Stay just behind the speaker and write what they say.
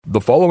The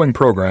following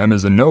program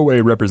is in no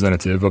way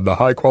representative of the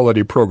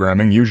high-quality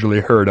programming usually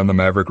heard on the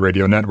Maverick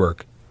Radio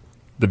Network.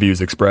 The views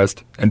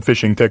expressed and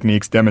fishing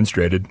techniques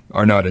demonstrated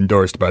are not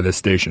endorsed by this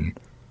station.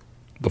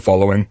 The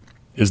following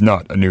is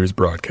not a news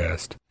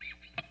broadcast.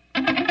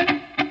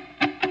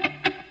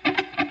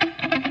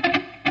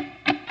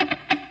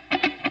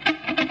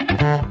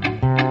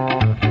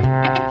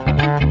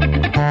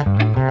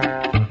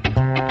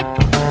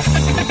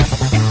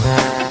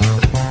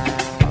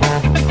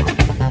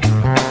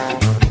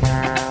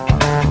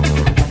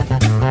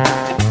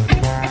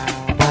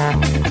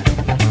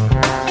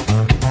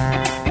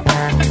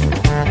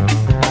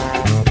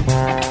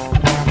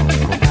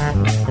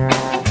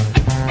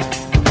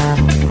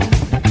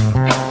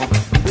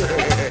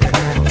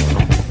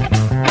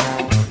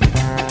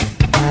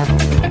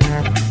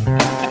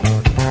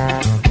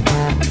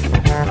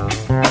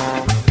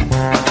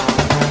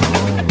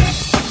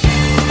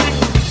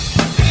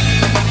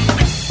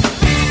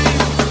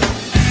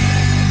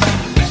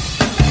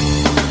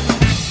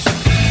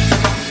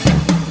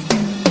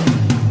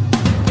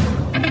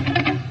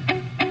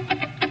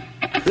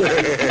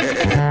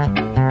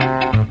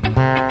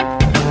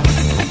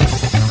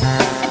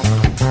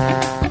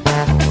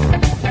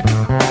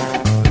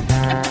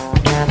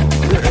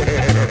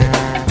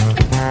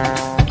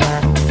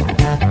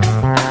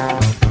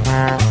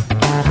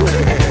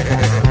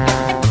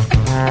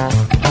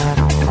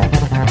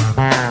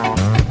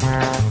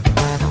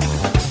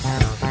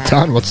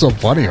 Don, what's so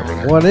funny over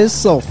there? What is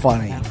so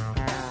funny?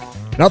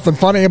 Nothing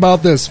funny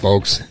about this,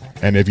 folks.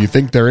 And if you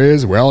think there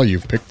is, well,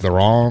 you've picked the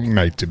wrong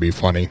night to be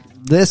funny.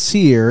 This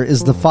here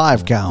is the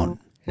 5 count.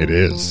 It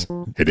is.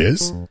 It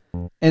is?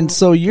 And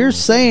so you're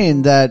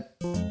saying that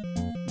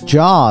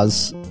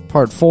Jaws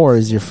Part 4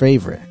 is your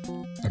favorite.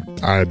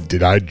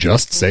 Did I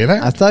just say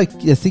that? I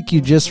think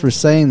you just were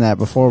saying that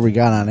before we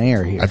got on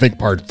air here. I think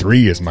Part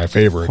 3 is my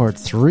favorite. Part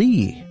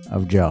 3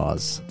 of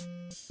Jaws.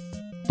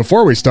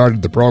 Before we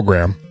started the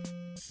program,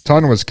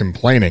 Ton was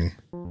complaining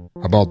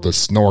about the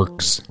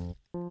snorks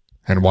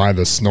and why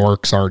the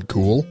snorks aren't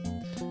cool.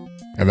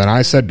 And then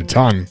I said to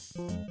Ton,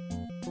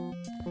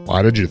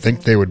 why did you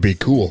think they would be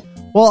cool?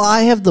 Well,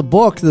 I have the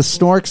book, The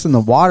Snorks and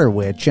the Water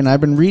Witch, and I've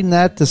been reading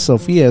that to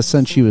Sophia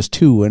since she was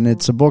 2, and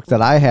it's a book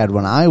that I had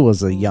when I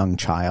was a young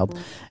child.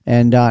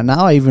 And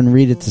now I even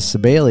read it to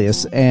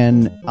Sibelius,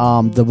 and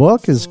the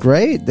book is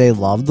great. They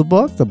love the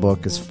book. The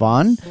book is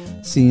fun.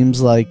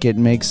 Seems like it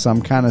makes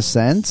some kind of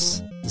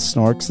sense. The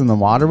Snorks and the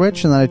Water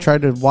Witch, and then I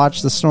tried to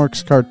watch the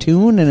Snorks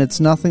cartoon, and it's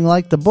nothing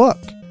like the book.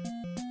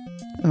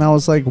 And I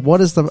was like,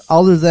 what is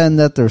other than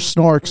that they're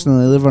snorks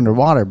and they live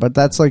underwater, but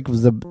that's like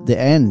the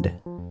end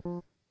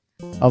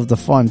of the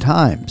fun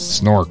times.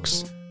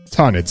 Snorks.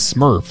 Ton, it's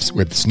Smurfs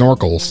with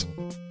snorkels.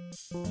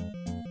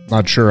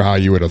 Not sure how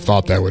you would have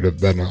thought that would have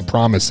been a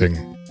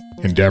promising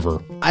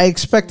endeavor. I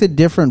expected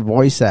different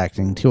voice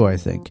acting too, I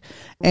think.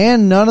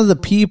 And none of the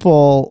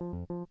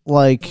people,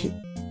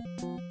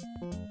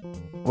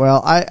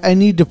 well, I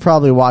need to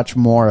probably watch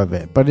more of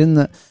it. But in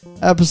the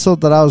episode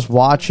that I was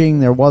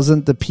watching, there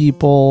wasn't the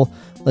people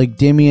like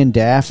Dimmy and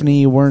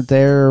Daphne weren't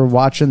there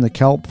watching the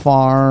kelp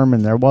farm,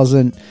 and there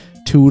wasn't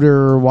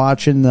Tudor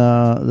watching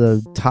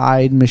the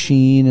tide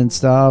machine and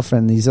stuff,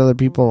 and these other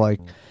people,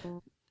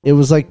 it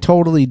was like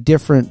totally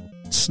different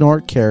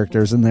snort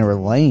characters, and they were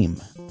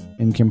lame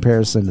in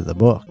comparison to the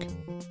book.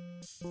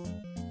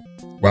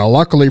 Well,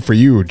 luckily for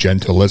you,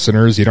 gentle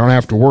listeners, you don't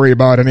have to worry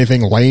about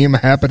anything lame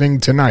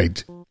happening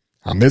tonight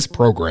on this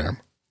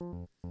program.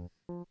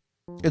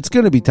 It's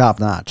going to be top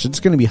notch. It's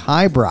going to be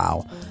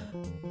highbrow.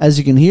 As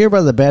you can hear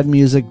by the bad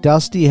music,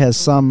 Dusty has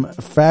some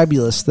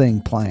fabulous thing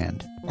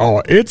planned.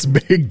 Oh, it's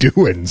big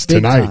doings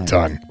tonight,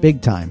 Ton.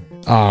 Big time.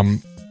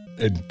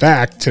 In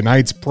fact,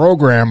 tonight's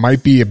program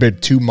might be a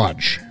bit too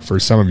much for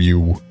some of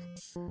you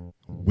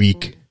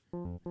weak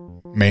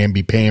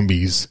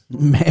mamby-pambies.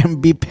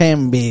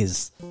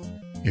 Mamby-pambies.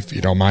 If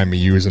you don't mind me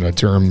using a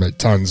term that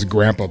Ton's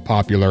grandpa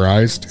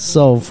popularized.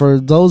 So, for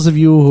those of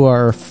you who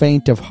are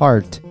faint of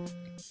heart,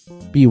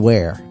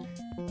 beware.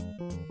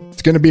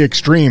 It's going to be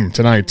extreme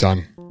tonight,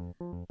 Ton.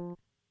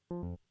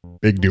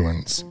 Big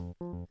doings.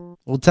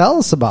 Well, tell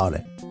us about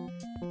it.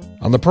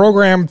 On the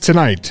program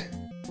tonight,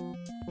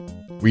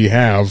 we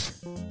have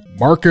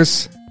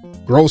Markus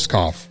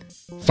Grosskopf,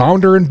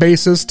 founder and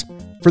bassist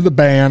for the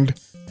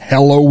band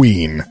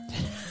Helloween.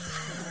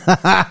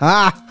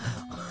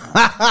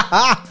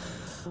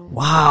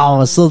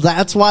 Wow, so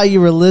that's why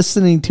you were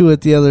listening to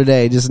it the other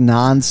day, just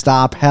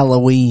nonstop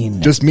Helloween.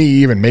 Just me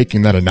even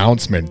making that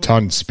announcement,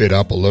 Ton spit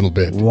up a little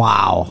bit.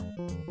 Wow,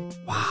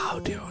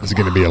 dude. It's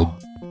going to be a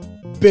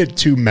bit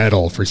too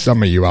metal for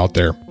some of you out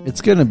there.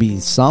 It's going to be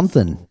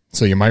something.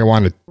 So you might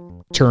want to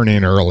turn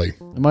in early.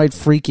 It might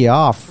freak you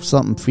off,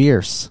 something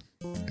fierce.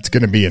 It's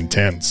going to be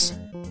intense.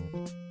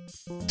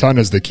 Ton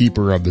is the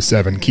keeper of the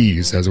 7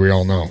 keys, as we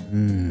all know.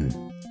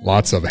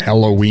 Lots of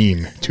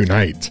Helloween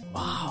tonight.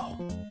 Wow.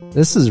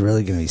 This is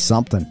really going to be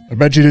something. I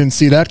bet you didn't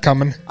see that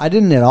coming. I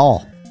didn't at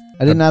all.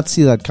 I did not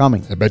see that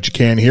coming. I bet you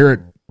can't hear it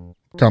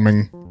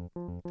coming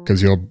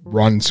because you'll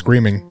run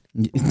screaming.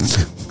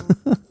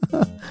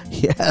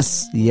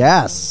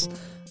 Yes.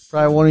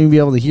 Probably won't even be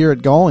able to hear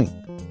it going.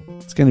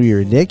 It's going to be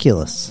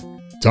ridiculous.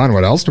 Ton,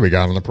 what else do we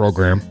got on the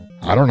program?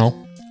 I don't know.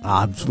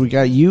 We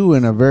got you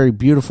in a very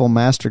beautiful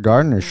Master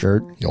Gardener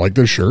shirt. You like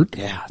this shirt?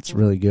 Yeah, it's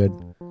really good.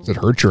 Does it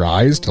hurt your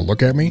eyes to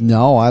look at me?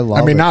 No, I love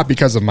it. I mean, not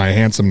because of my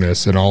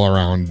handsomeness and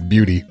all-around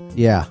beauty.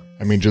 Yeah.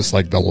 I mean, just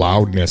like the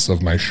loudness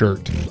of my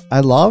shirt. I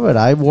love it.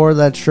 I wore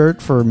that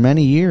shirt for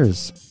many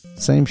years.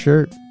 Same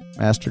shirt.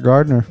 Master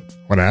Gardener.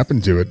 What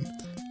happened to it?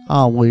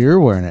 Oh, well, you're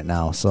wearing it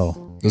now,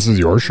 so. This is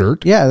your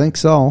shirt? Yeah, I think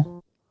so.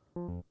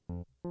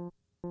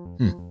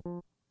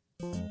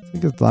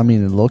 I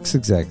mean, it looks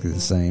exactly the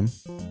same.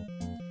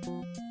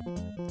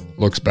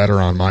 Looks better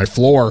on my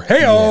floor.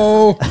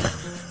 Hey-o! Yeah.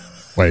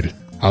 Wait,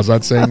 how's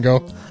that saying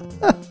go?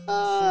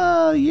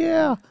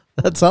 Yeah,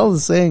 that's how the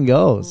saying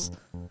goes.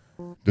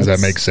 Does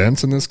that make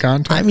sense in this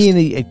context? I mean,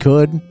 it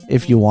could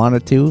if you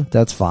wanted to.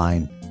 That's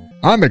fine.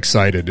 I'm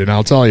excited, and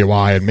I'll tell you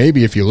why. And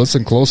maybe if you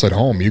listen close at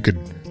home, you could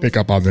pick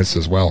up on this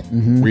as well.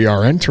 Mm-hmm. We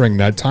are entering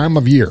that time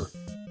of year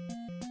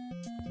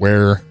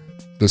where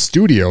the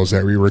studios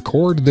that we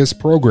record this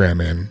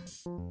program in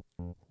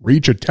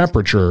reach a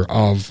temperature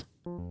of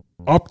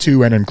up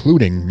to and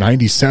including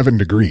 97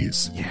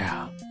 degrees.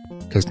 Yeah.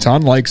 Because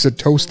Ton likes it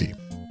toasty.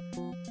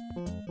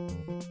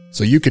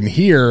 So you can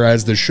hear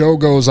as the show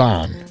goes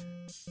on,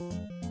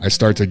 I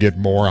start to get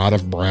more out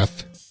of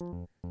breath.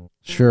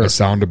 Sure. I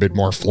sound a bit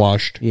more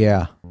flushed.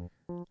 Yeah.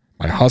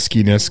 My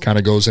huskiness kind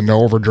of goes into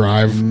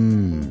overdrive.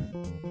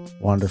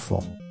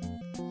 Wonderful.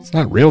 It's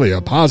not really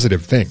a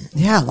positive thing.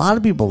 Yeah, a lot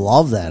of people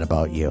love that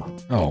about you.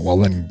 Oh, well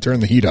then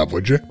turn the heat up,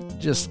 would you?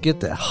 Just get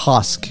the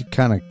husk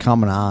kind of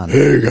coming on.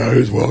 Hey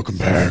guys, welcome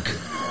back.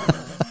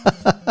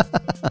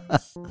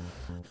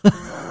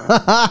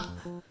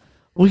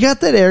 We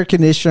got that air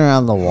conditioner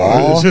on the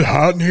wall. Is it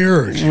hot in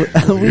here?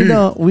 We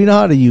know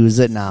how to use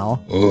it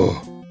now.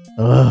 Ugh.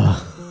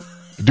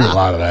 I do a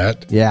lot of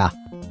that. Yeah.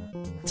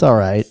 It's all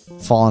right.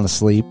 Falling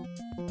asleep.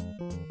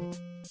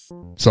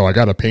 So I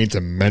got to paint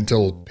a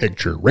mental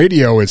picture.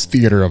 Radio is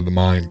theater of the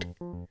mind.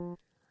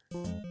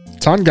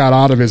 Ton got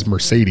out of his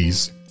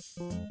Mercedes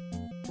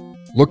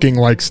looking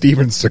like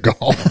Steven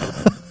Seagal.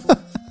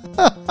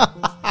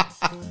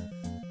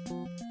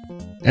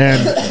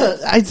 And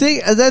I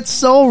think that's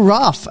so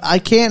rough. I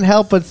can't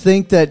help but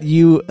think that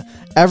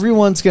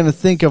everyone's going to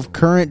think of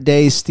current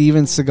day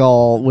Steven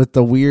Seagal with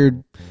the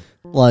weird,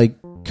 like,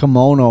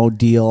 kimono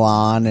deal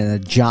on and a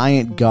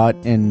giant gut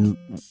and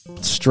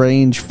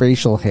strange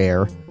facial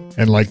hair.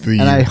 And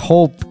I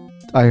hope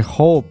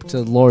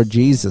to Lord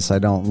Jesus I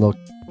don't look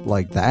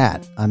like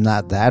that. I'm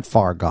not that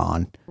far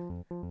gone.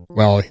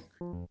 Well,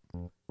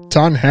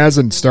 Ton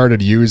hasn't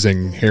started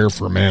using hair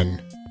for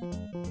men.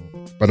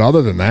 But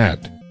other than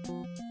that,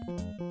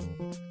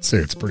 I'd say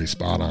it's pretty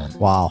spot on.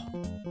 Wow.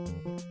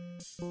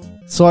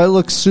 So I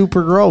look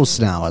super gross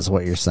now, is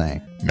what you're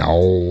saying?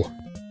 No.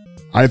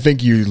 I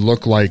think you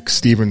look like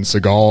Steven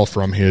Seagal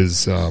from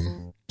his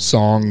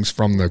songs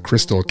from the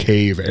Crystal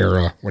Cave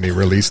era when he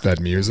released that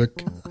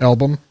music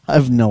album. I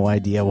have no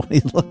idea what he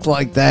looked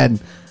like then.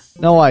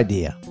 No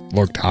idea.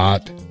 Looked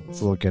hot.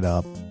 Let's look it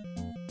up.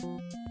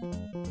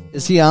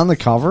 Is he on the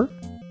cover?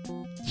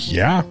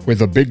 Yeah,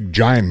 with a big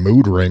giant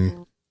mood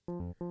ring.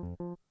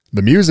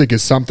 The music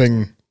is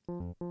something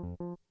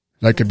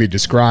that could be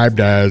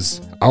described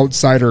as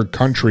outsider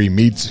country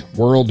meets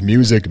world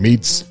music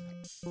meets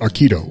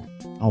Aikido.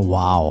 Oh,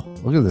 wow.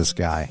 Look at this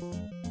guy.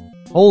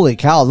 Holy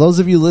cow. Those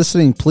of you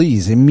listening,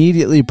 please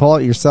immediately pull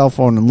out your cell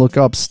phone and look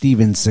up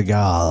Steven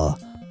Seagal.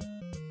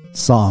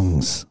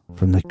 Songs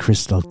from the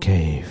Crystal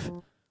Cave.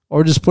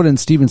 Or just put in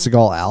Steven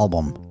Seagal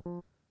album.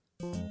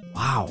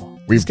 Wow.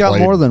 He's got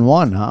more than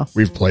one, huh?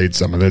 We've played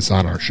some of this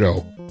on our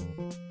show.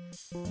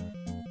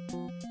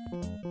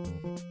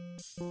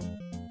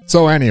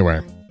 So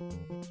anyway,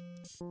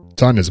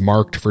 Ton is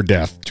marked for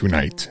death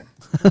tonight.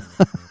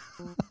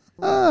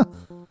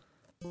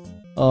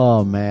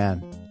 Oh,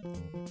 man.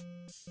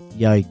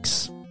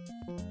 Yikes.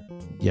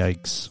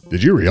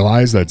 Did you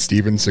realize that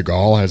Steven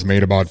Seagal has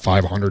made about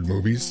 500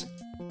 movies?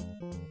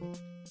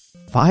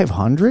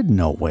 500?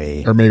 No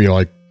way. Or maybe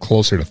like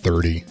closer to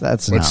 30.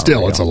 But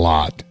still, real. It's a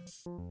lot.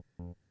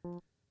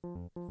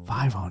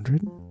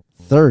 500?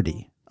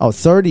 30. Oh,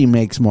 30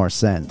 makes more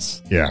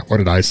sense. Yeah, what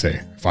did I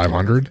say?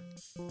 500?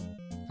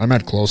 I'm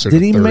at closer to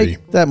 30. Did he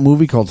make that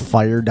movie called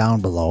Fire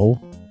Down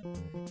Below?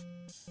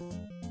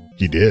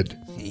 He did.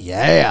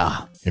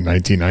 Yeah. In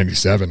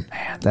 1997.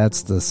 Man,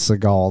 that's the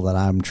Seagal that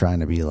I'm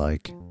trying to be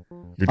like.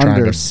 You're trying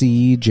Under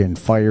Siege and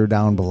Fire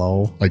Down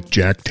Below. Like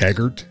Jack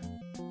Taggart?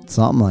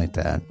 Something like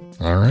that.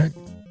 All right.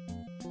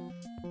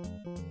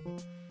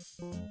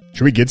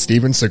 Should we get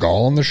Steven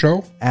Seagal on the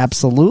show?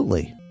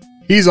 Absolutely.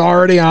 He's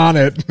already on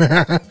it.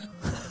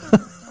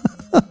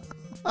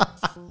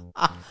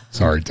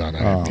 Sorry, Ton.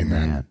 I didn't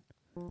mean that.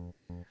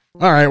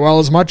 All right. Well,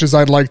 as much as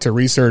I'd like to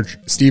research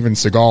Steven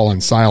Seagal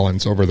in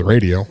silence over the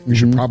radio, we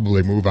should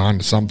probably move on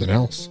to something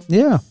else.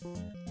 Yeah.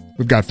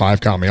 We've got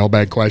 5-count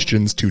mailbag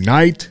questions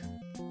tonight.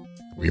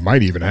 We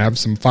might even have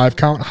some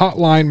 5-count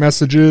hotline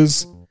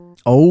messages.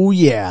 Oh,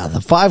 yeah. The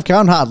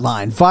 5-Count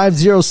Hotline,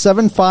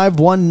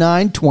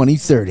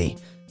 507-519-2030.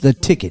 The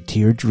ticket to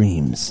your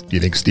dreams. Do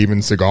you think Steven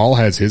Seagal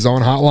has his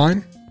own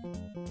hotline?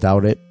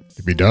 Doubt it.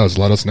 If he does,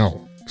 let us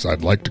know, because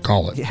I'd like to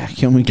call it. Yeah,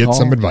 can we get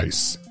some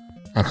advice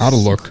on how to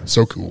look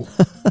so cool?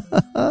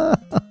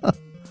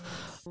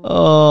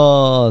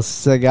 Oh,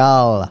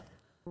 Seagal.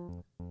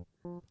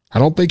 I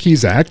don't think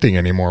he's acting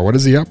anymore. What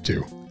is he up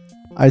to?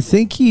 I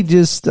think he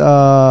just... He's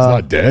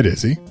not dead,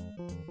 is he?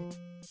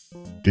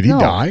 Did he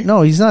die?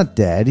 No, he's not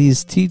dead.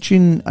 He's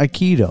teaching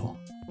Aikido.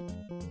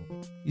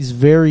 He's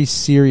very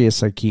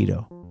serious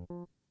Aikido.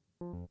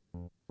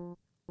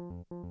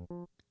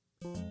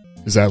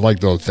 Is that like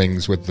those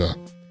things with the...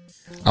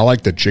 I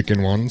like the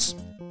chicken ones.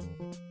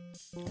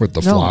 With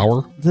the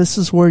flour. This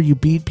is where you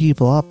beat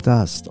people up,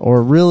 Dust.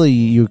 Or really,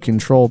 you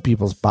control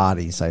people's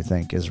bodies, I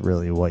think, is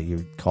really what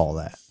you'd call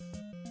that.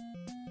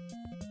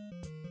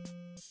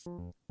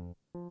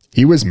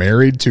 He was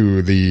married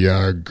to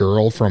the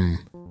girl from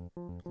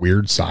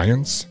Weird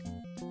Science.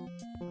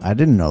 I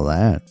didn't know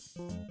that.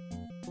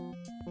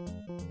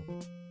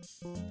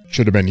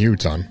 Should have been you,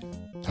 Ton.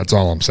 That's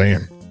all I'm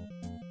saying.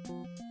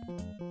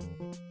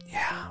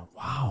 Yeah,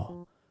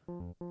 wow.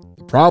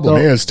 The problem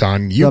is,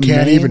 Ton, you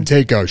can't even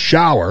take a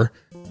shower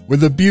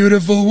with a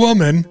beautiful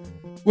woman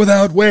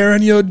without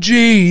wearing your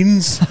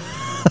jeans.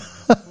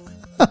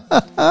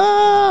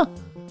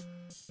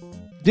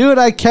 Dude,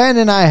 I can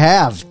and I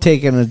have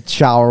taken a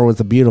shower with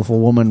a beautiful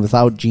woman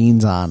without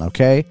jeans on,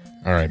 okay?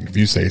 All right, if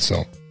you say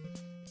so.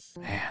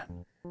 Man.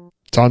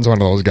 Ton's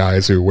one of those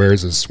guys who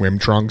wears his swim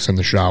trunks in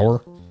the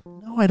shower.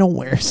 No, I don't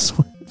wear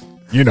swim.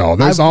 You know,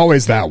 there's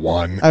always that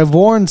one. I've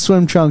worn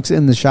swim trunks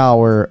in the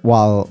shower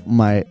while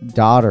my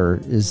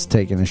daughter is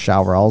taking a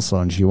shower also,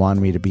 and she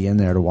wanted me to be in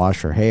there to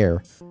wash her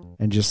hair,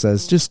 and just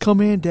says, just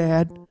come in,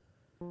 Dad.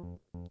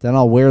 Then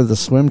I'll wear the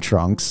swim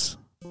trunks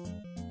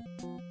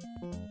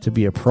to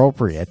be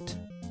appropriate.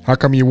 How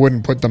come you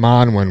wouldn't put them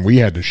on when we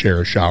had to share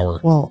a shower?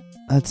 Well,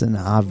 that's an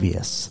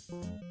obvious,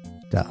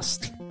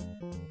 Dust.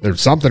 There,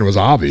 something was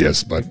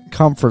obvious, but...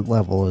 Comfort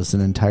level is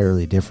an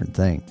entirely different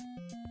thing.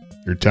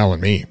 You're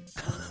telling me.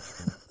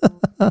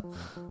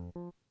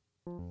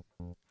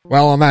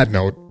 Well, on that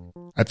note,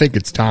 I think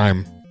it's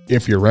time,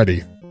 if you're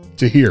ready,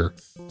 to hear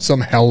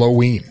some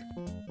Helloween.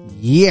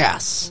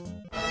 Yes!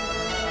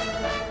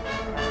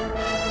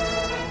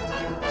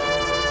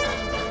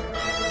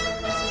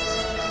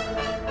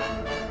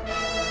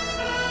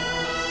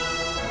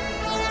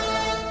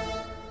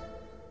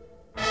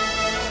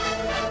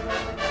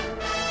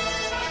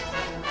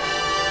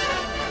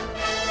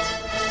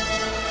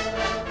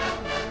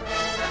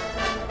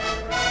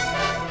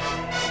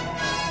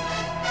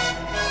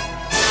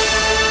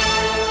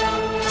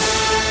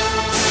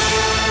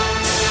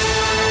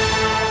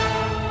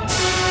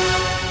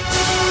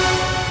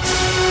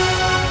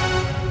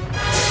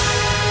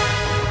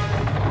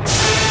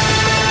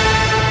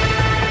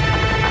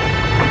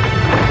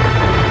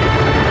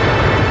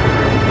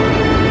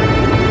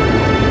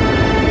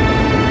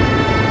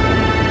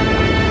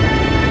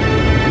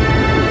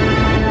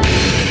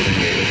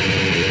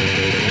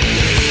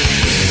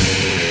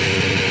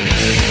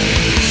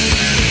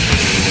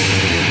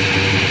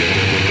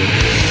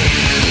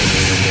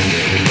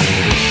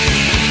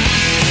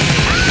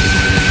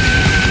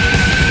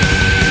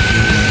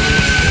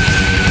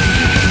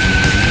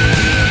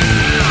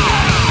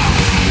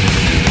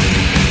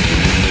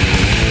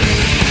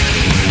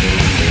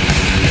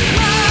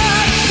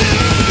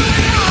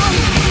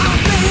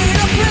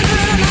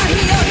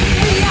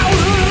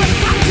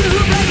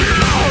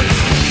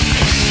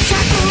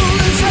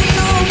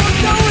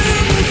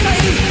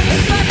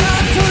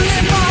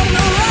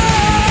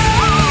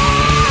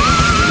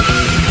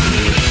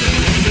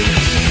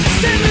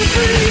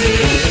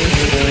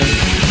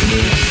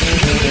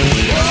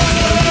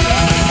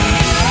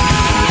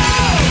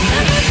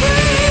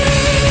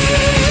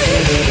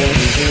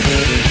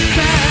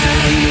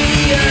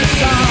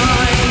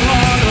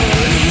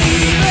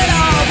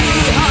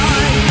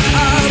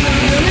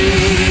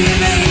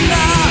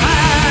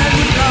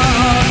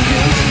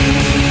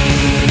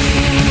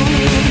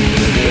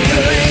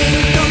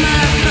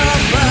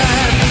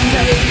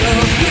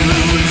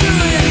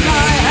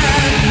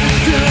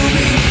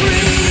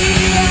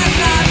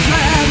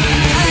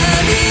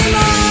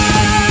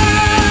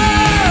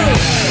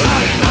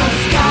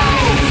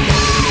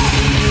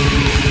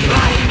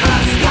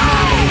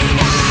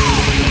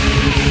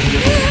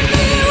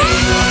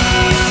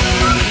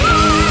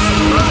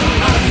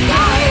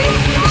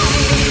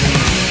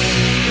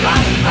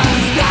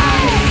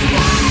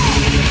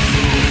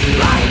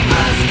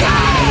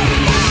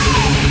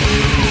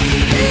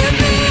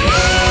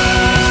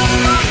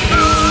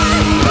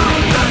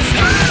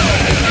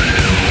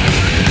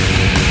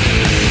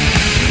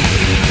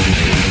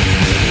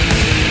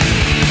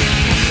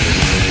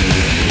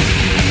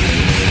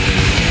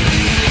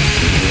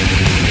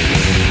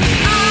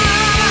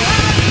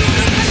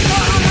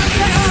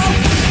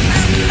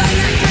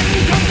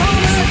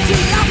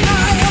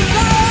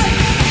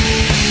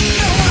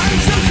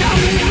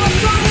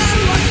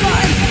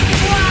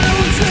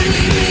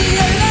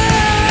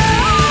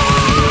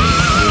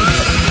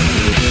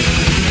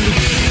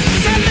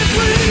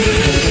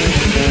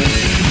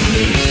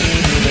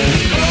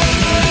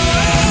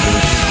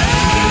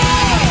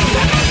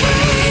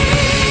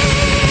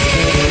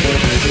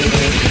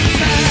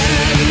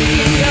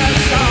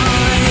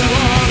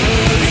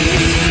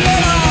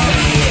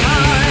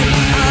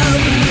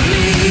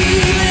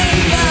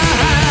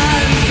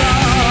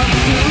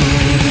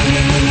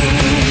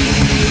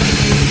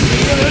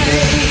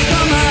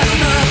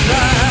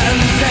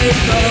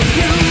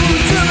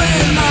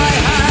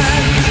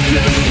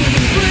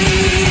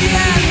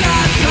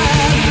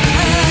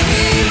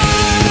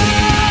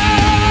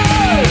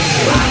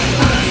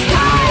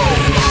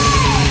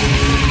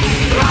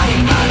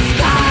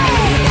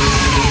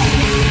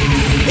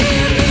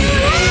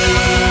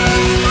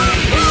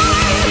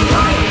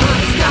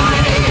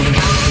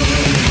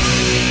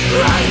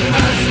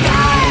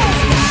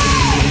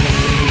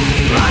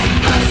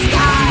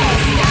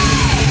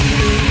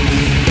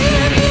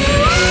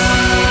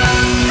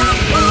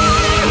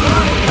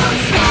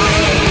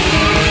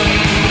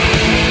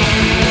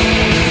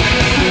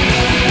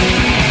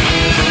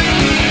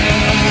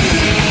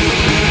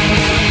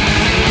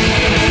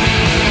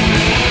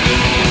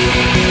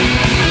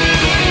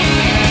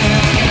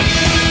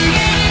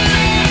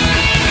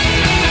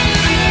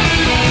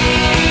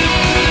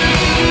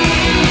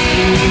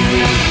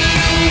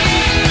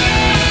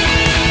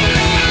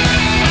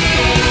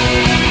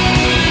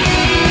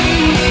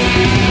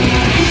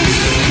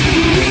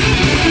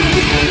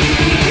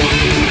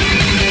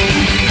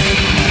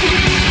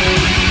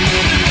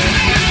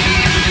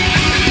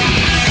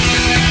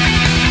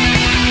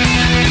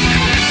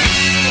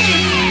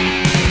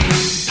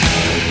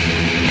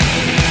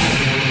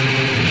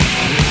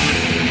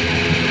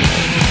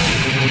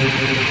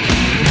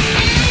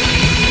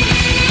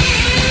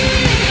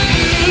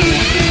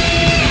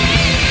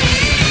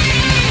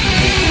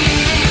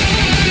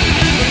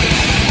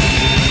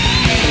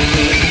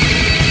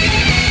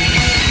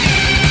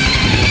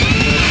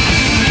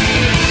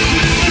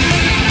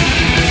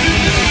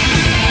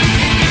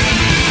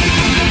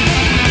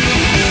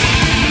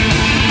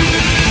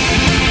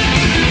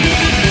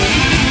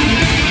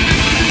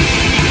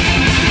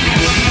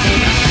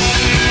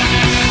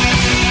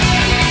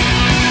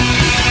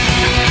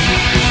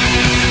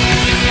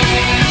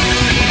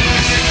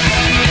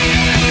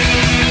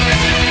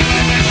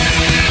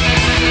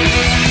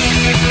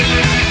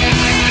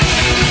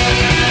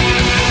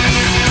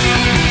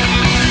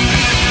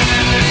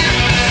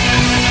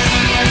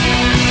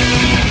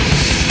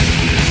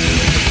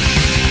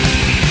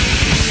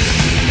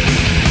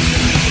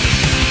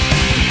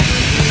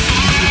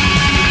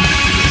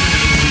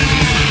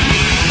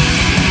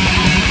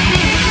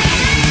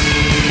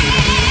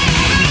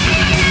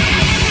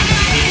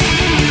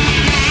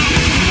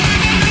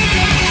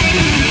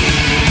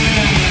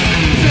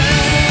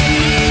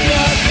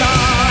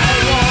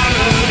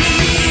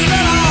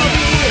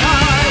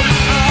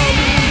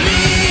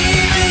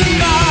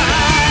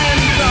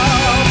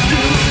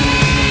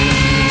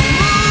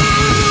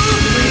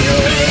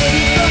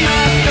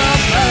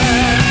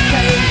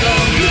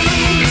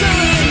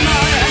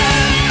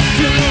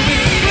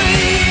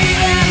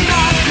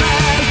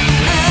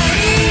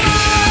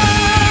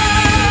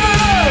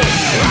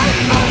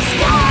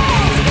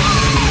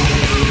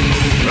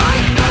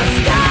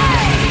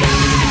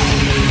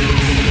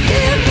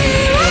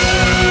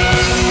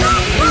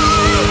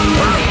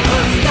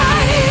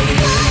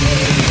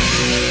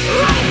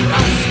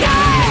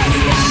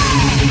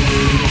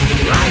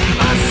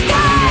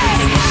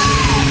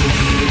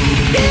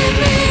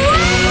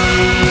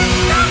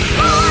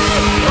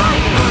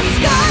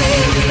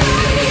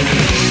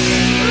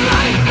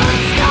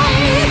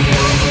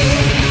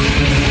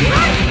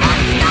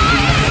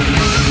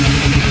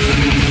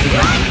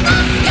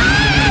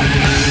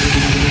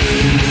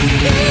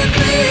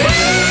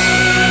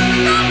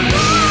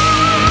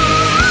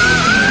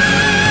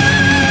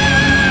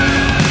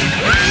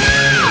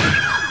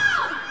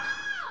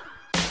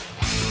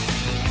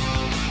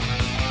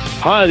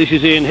 Hi, this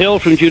is Ian Hill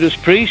from Judas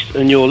Priest,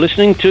 and you're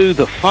listening to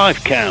The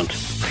 5 Count.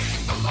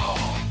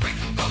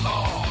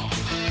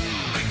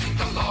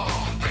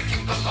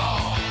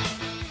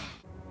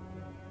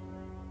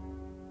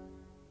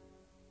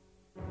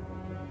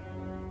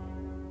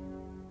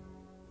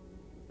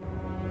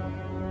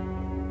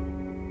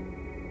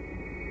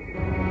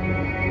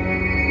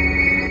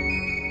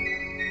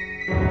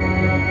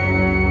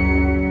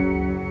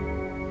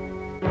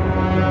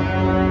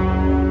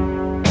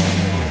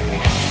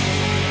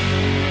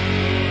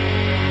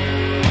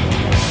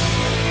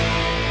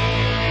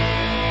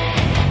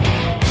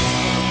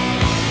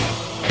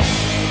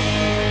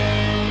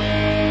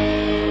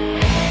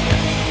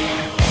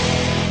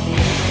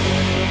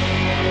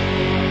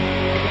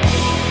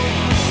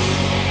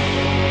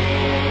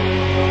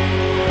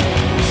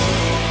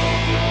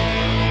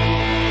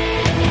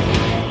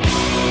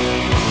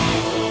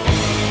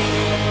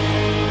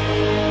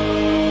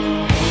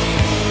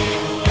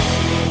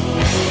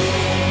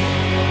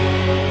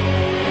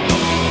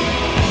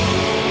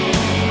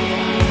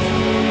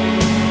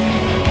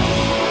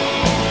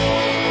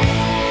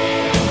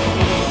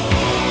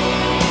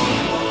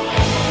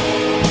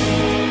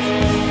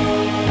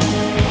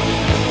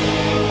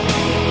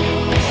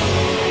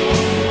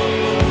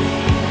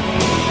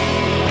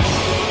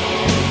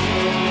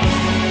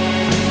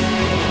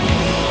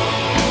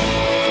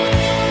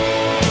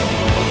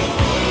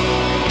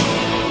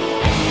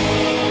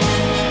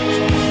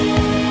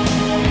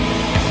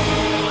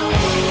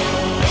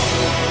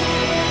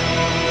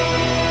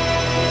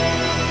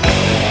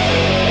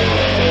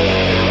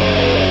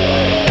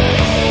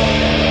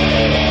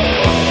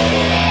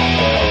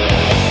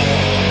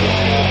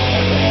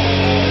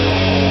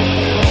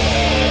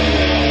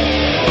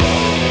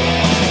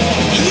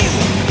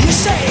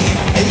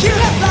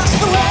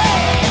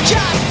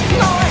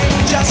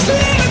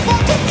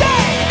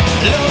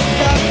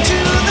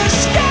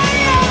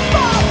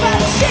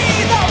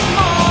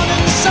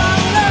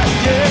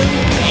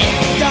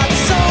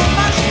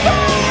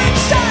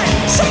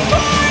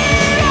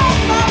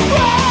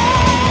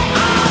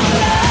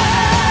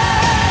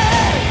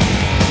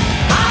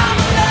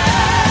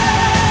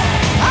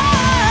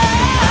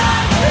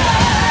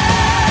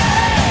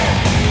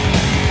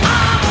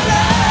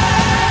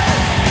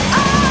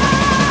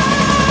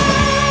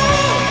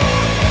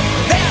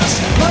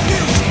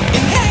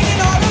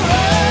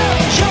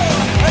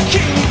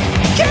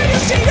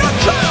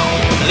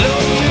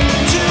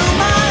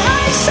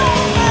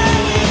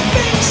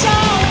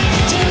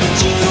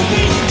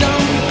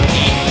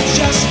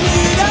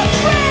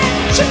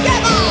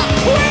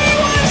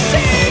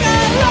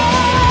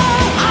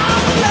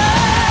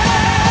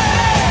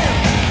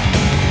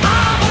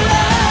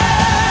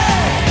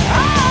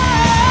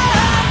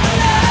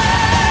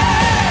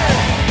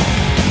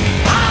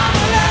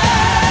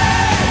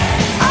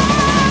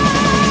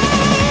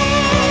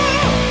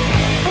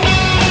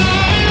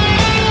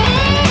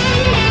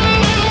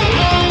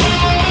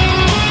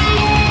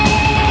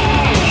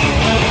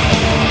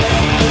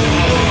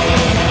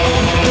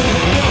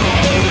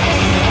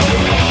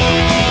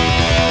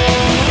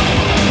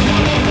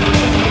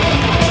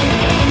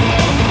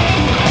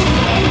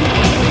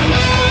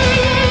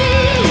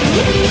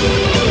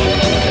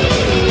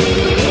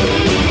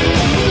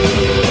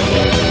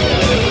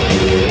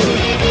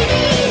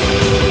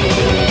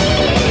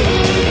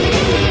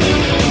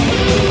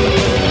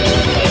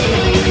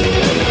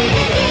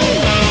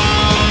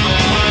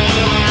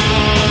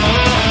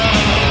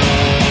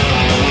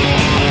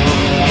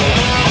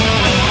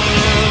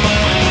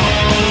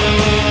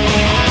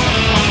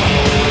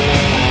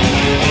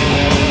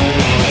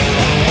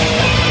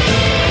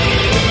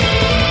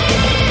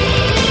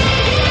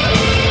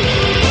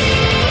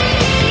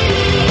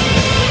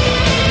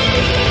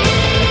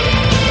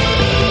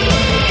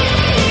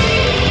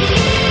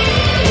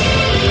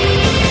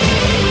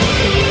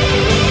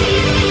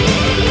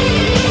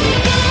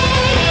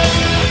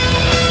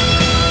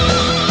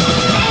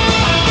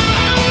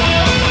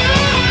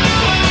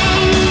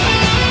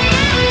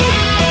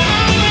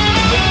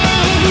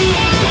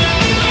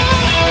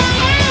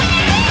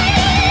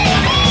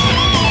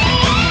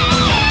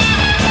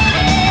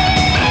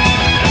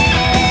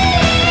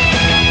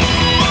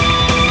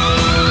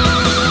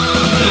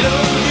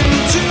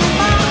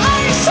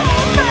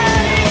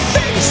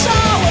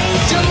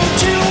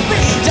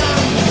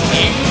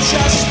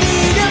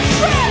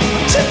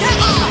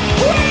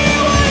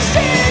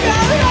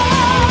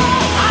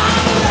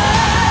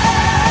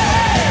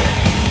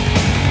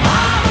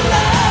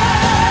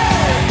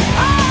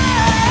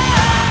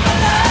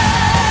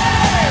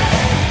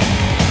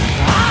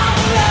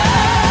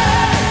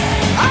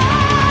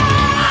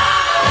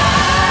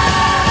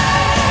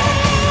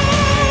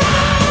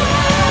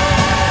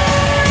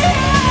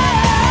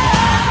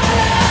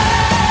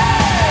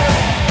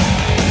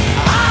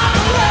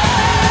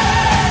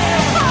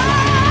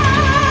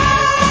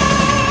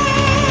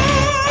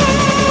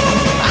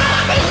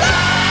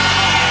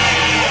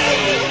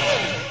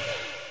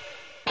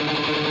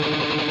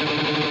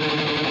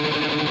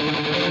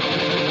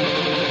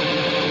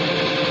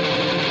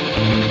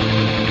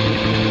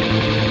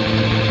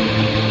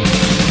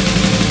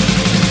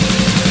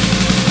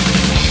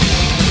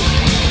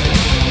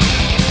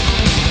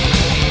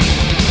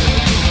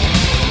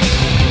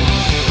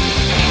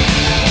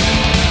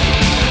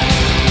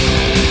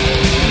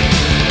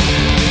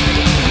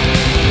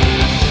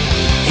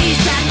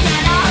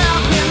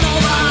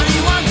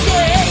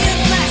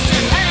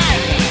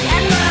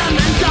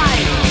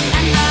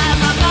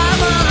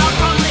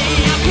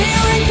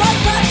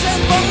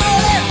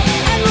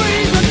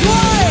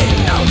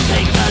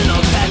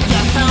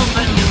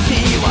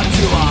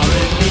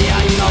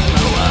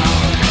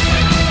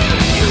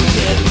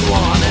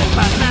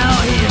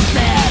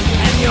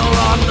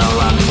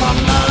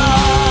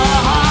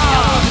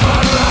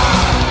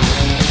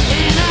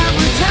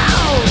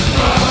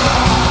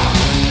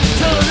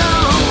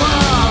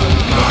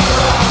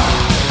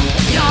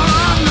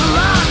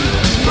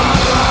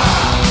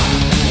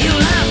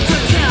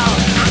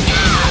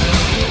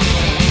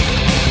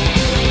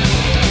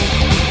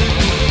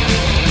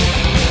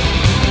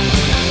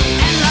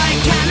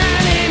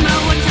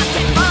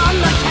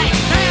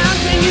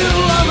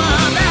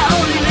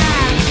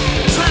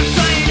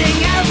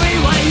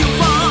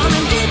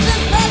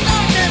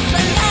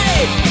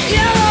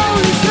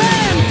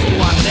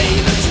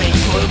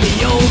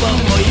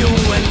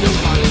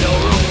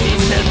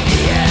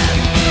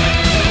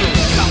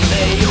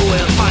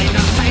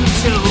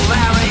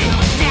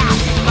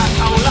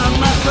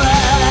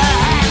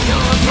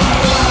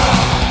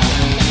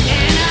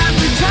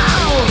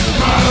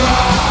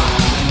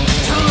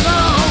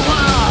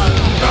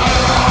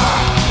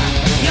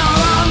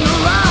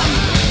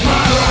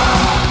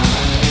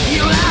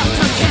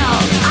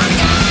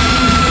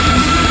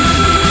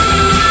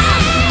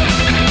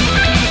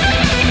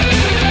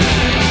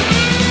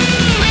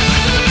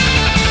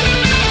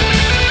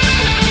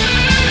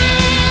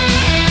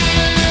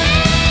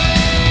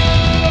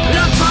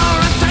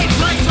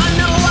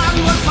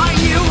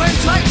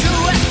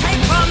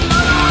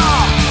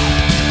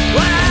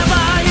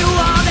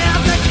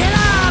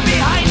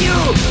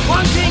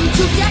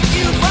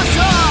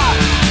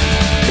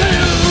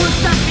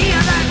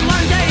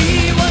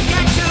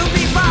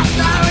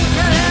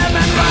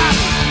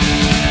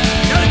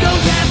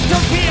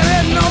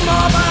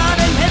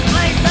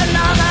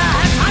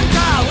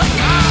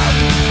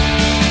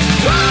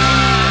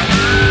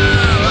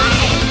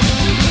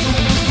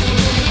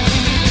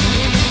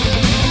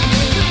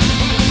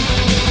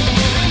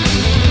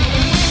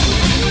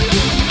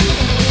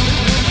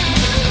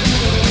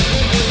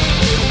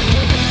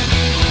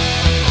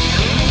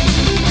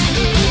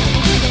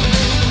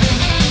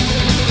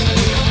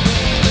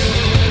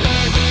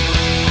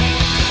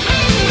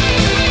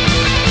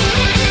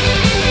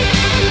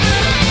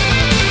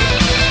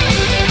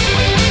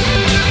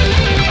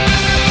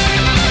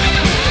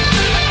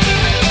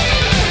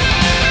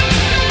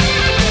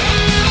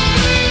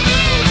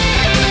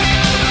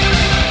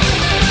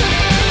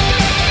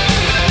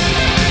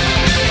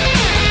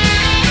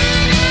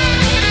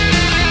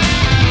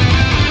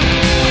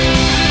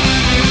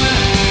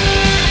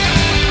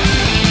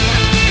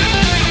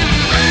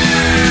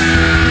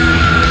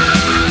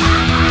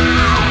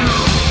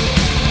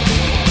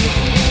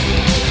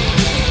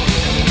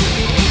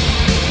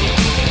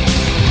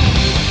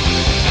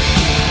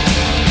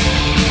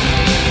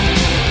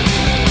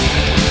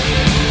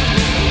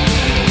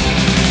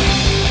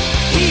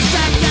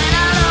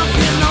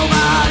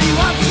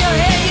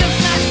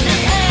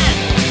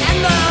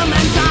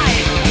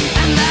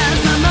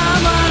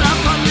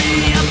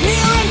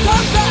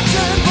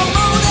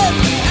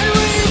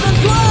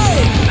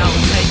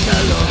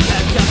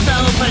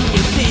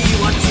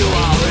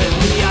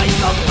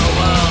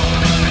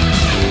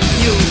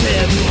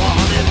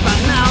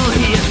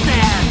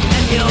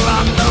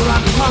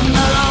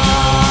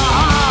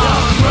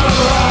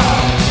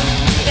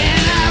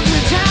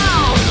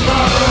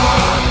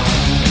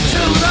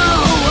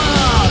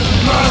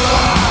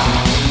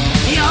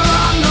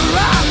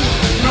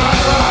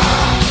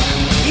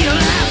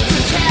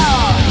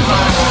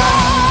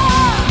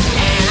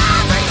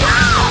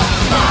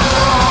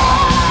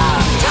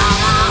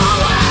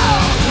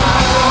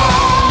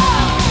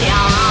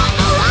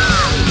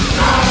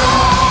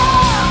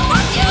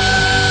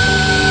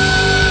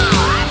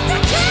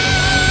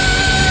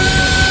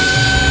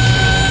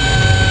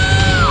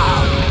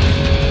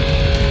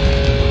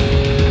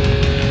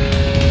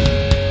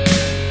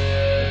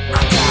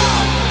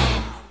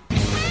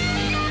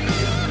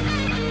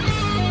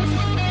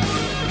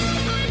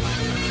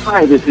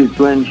 Hi, this is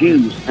Glenn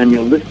Hughes, and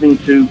you're listening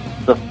to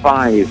The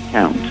 5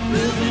 Count.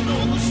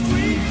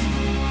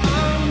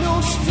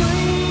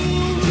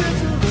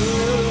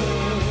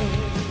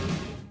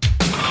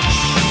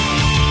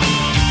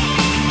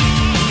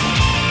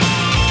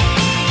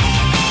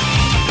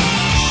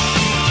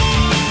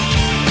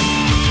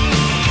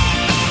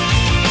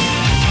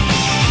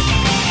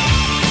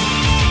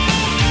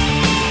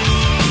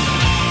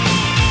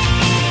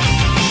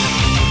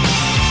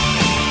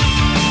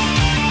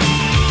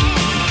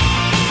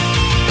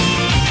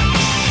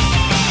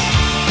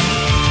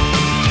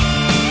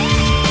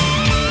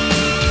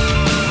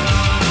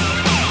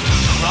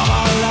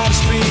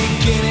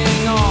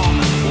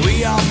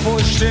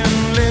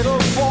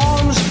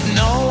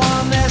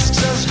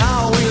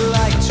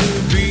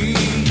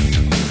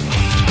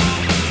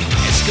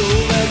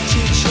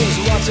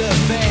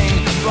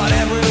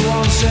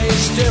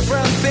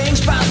 Different things,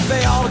 but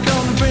they all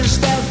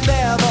convinced that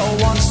they're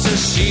the ones to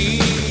see.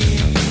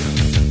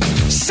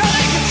 So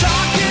they keep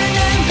talking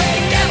and they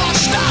never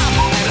stop.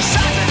 At a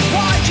certain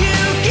point you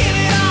give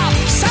it up.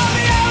 So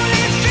the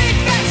only thing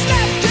that's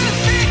left to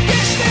think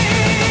is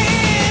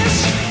this: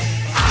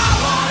 I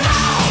want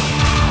out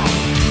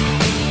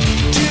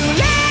to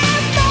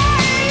live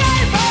my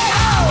life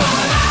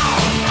alone.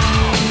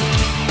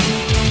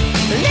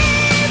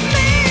 Leave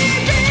me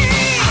be.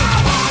 I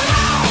want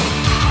out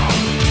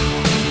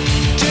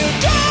to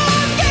do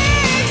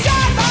things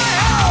on my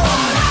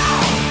own,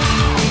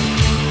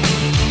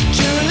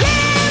 to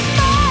live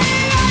my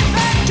life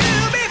and to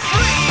be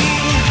free.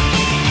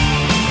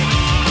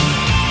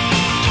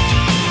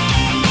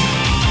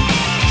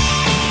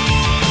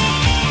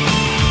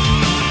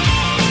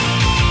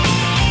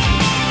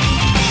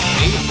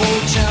 People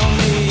tell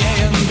me A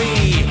and B,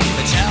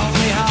 they tell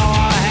me how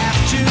I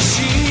have to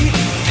see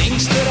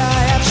things that I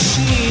have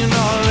seen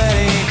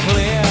already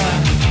clear.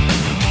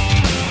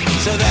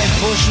 So they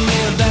push me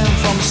then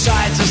from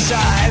side to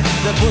side.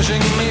 They're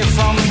pushing me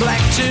from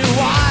black to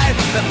white.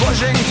 They're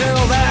pushing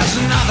till there's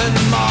nothing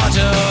more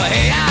to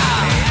hear.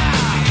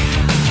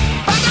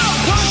 But don't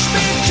push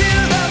me to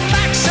the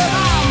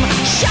maximum.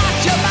 Shut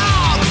your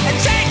mouth and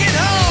take it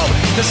home.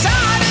 'Cause I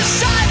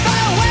decide for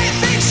the way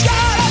things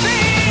gotta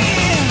be.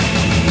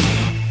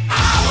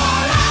 I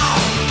want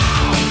out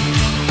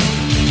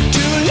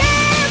to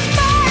live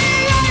my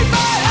life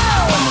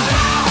alone.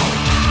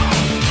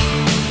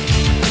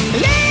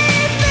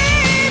 Leave me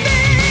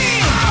be.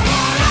 I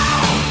want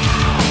out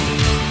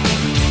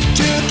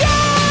to do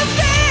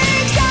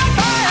things on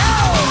my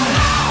own,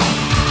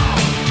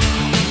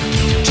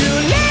 to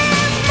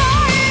live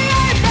my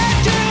life and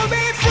to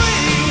be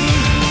free.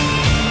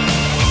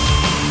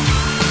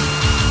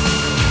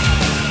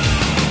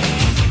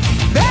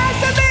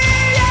 There's a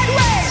million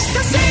ways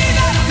to see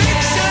the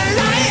picture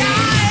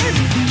life.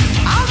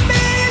 A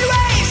million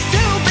ways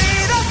to be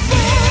the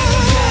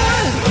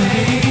fool.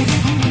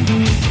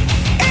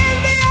 In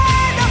the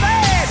end of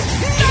it,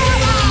 none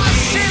of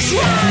us is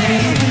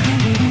right.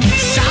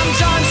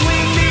 Sometimes we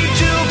need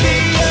to be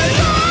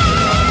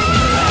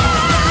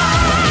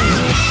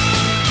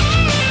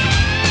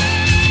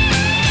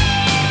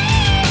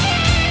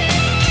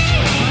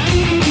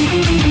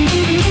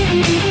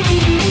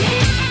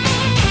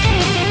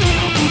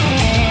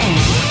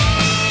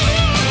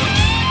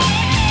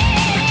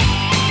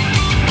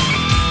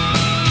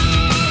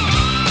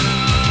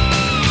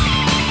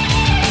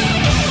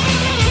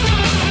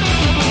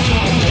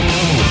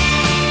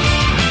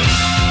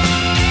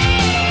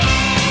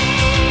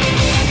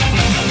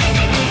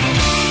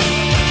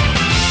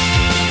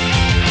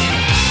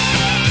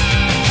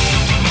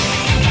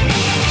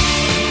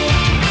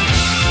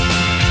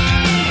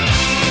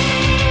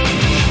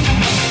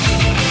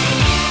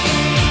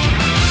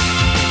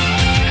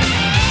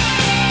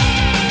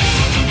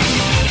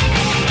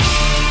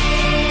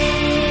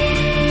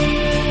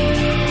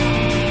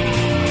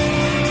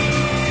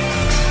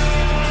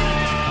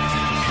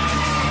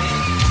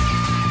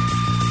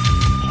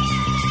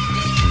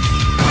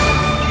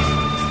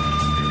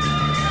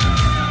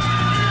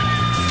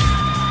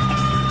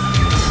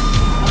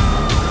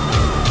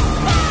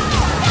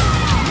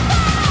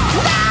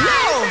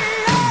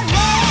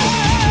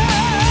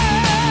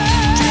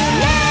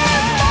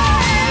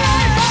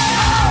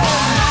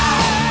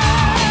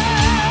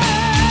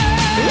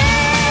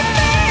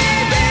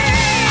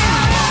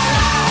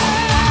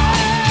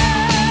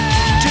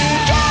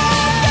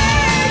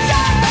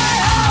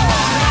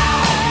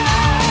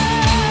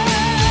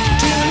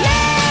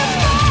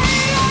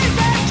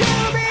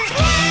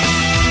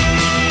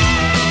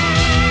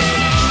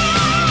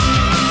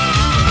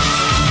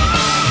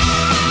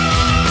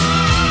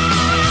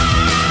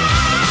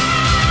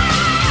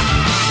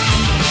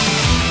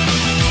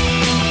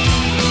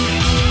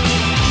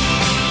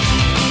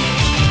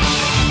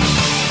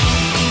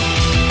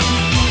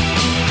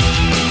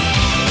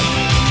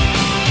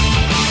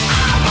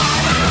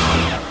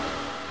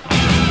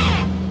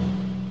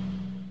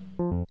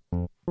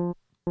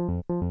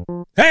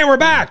Hey, we're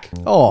back.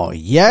 Oh,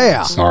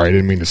 yeah. Sorry, I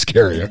didn't mean to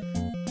scare you.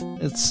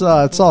 It's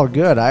all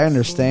good. I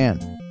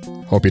understand.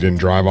 Hope you didn't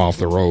drive off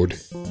the road.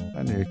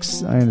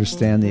 I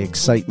understand the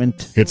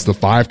excitement. It's the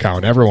 5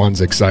 count.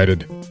 Everyone's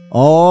excited.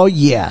 Oh,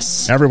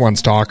 yes.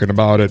 Everyone's talking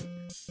about it.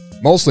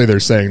 Mostly they're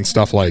saying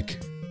stuff like,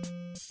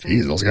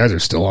 geez, those guys are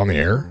still on the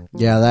air.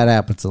 Yeah, that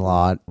happens a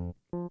lot.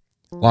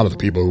 A lot of the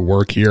people who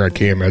work here at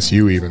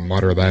KMSU even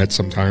mutter that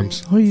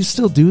sometimes. Oh, you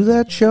still do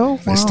that show?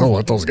 They still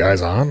let those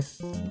guys on.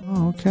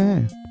 Oh,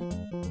 okay.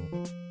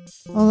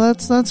 Oh,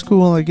 that's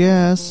cool, I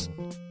guess.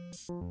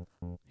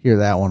 Hear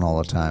that one all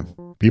the time.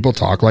 People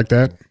talk like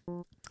that.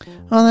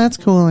 Oh, that's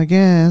cool, I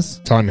guess.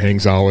 Ton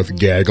hangs out with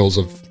gaggles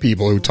of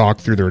people who talk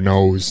through their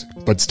nose,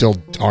 but still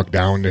talk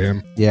down to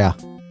him. Yeah.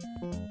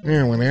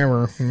 Yeah,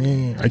 whatever.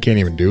 I can't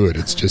even do it.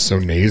 It's just so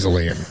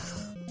nasally and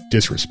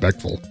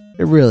disrespectful.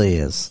 It really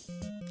is.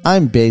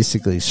 I'm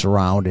basically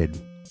surrounded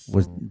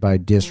by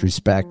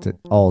disrespect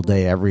all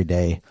day, every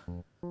day.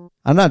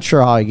 I'm not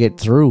sure how I get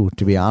through,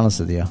 to be honest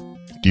with you.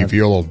 Do you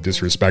feel a little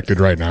disrespected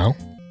right now?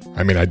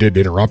 I mean, I did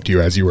interrupt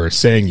you as you were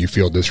saying you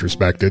feel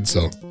disrespected,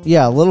 so...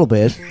 Yeah, a little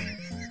bit.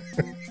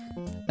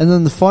 And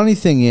then the funny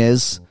thing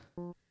is,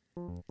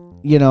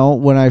 you know,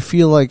 when I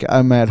feel like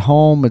I'm at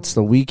home, it's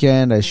the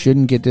weekend, I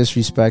shouldn't get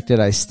disrespected,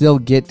 I still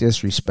get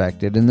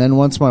disrespected. And then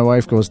once my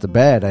wife goes to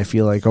bed, I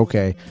feel like,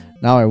 okay,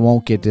 now I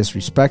won't get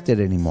disrespected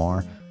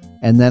anymore.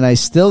 And then I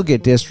still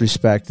get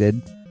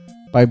disrespected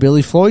by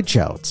Billy Floyd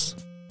shouts.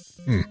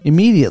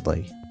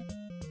 Immediately.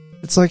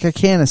 It's like I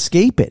can't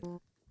escape it.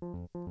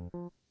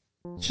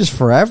 It's just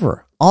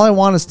forever. All I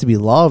want is to be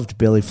loved,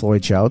 Billy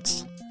Floyd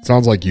shouts.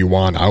 Sounds like you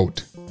want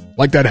out.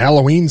 Like that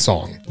Helloween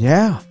song.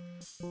 Yeah.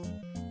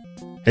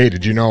 Hey,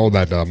 did you know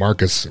that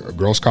Markus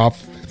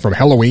Grosskopf from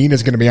Helloween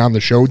is going to be on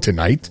the show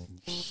tonight?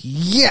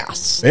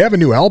 Yes. They have a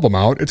new album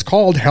out. It's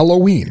called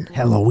Helloween.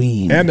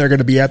 Helloween. And they're going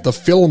to be at the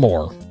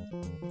Fillmore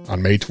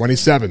on May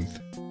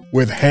 27th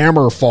with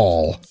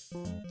Hammerfall.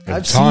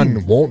 And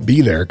Ton won't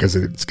be there because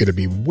it's going to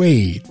be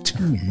way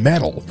too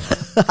metal.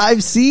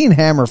 I've seen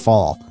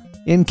Hammerfall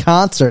in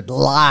concert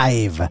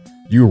live.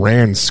 You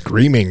ran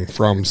screaming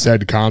from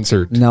said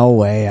concert. No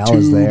way. I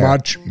was there. Too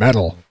much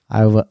metal.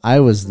 I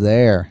was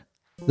there.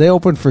 They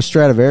opened for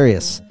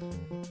Stradivarius.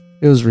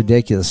 It was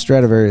ridiculous.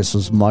 Stradivarius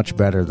was much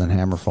better than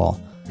Hammerfall.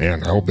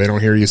 Man, I hope they don't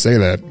hear you say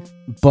that.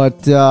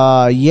 But,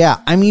 yeah.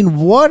 I mean,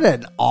 what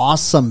an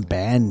awesome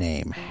band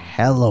name.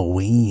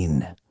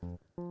 Helloween.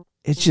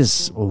 It's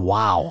just,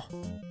 wow.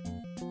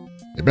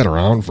 They've been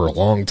around for a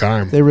long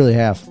time. They really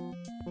have.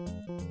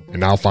 And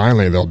now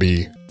finally they'll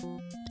be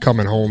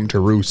coming home to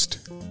roost.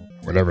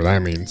 Whatever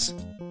that means.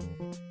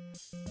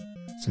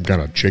 Some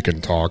kind of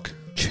chicken talk.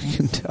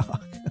 Chicken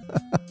talk.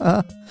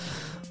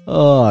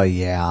 Oh,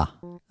 yeah.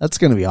 That's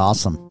going to be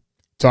awesome.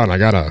 Son, I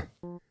got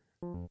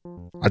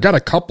a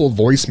couple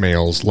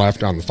voicemails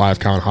left on the 5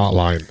 count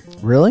hotline.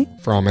 Really?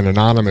 From an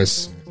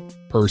anonymous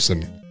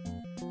person.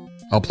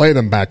 I'll play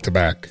them back to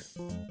back.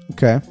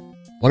 Okay.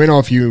 Let me know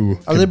if you...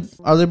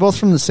 Are they both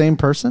from the same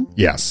person?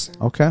 Yes.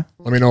 Okay.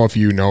 Let me know if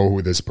you know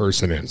who this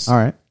person is. All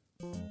right.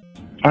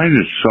 Find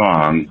a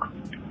song.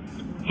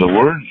 The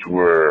words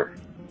were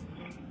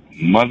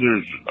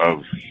mothers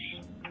of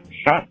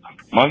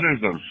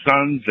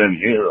sons and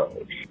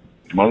heroes.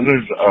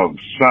 Mothers of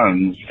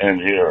sons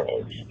and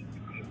heroes.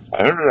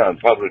 I heard it on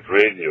public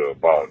radio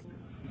about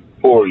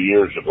 4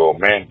 years ago,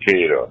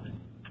 Mankato.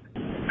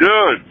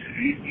 Dude,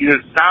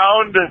 you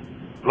sound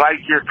like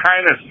you're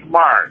kind of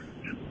smart.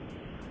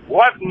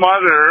 What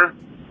mother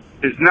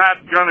is not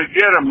going to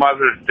get a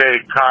Mother's Day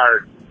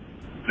card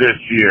this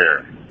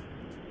year?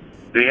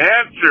 The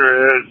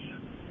answer is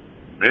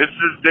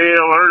Mrs.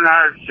 Dale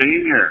Earnhardt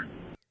Sr.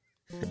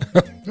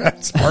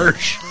 That's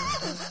harsh.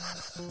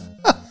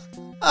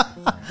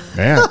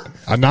 Man,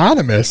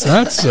 anonymous.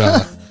 That's,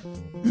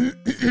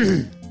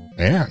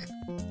 man.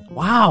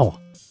 Wow.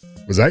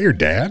 Was that your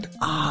dad?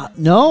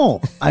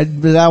 No. I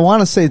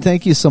want to say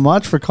thank you so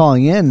much for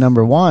calling in,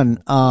 number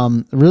one.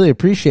 Really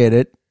appreciate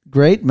it.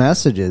 Great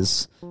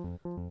messages.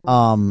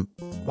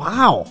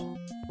 Wow.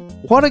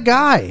 What a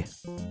guy.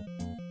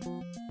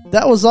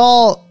 That was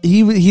all.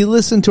 He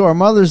listened to our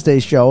Mother's Day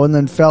show and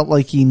then felt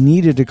like he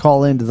needed to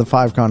call into the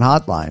 5 count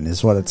hotline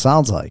is what it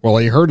sounds like. Well,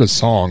 he heard a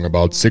song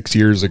about 6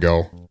 years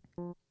ago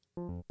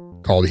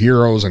called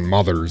Heroes and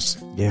Mothers.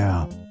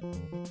 Yeah.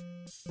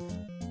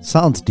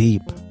 Sounds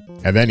deep.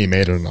 And then he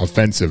made an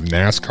offensive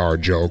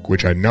NASCAR joke,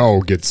 which I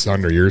know gets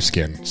under your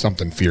skin.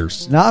 Something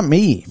fierce. Not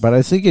me, but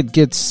I think it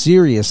gets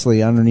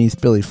seriously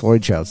underneath Billy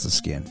Floyd shouts'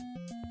 skin.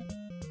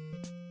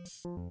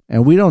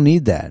 And we don't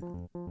need that.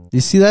 You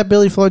see that,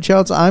 Billy Floyd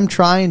shouts? I'm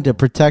trying to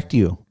protect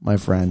you, my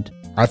friend.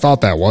 I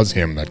thought that was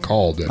him that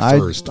called at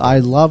first. I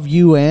love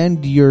you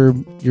and your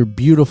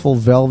beautiful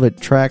velvet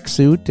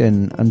tracksuit,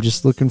 and I'm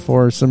just looking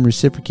for some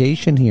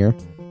reciprocation here.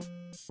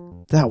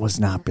 That was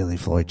not Billy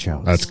Floyd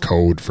shouts. That's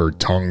code for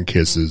tongue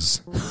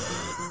kisses.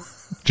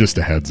 Just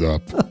a heads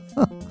up.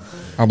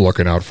 I'm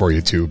looking out for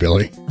you too,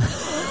 Billy.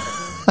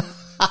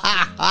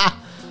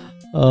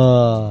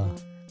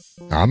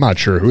 I'm not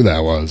sure who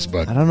that was,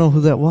 but... I don't know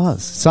who that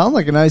was. Sound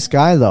like a nice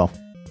guy, though.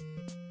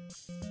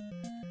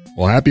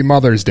 Well, happy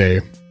Mother's Day,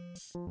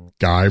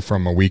 guy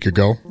from a week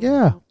ago.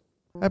 Yeah.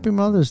 Happy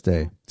Mother's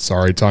Day.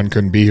 Sorry, Ton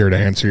couldn't be here to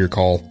answer your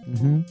call.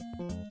 Mm-hmm.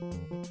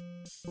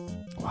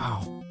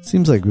 Wow.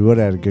 Seems like we would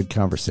have had a good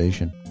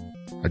conversation.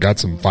 I got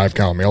some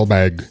 5-count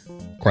mailbag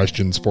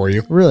questions for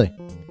you. Really?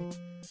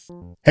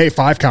 Hey,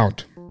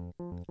 5-count.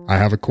 I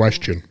have a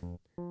question.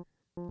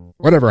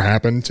 Whatever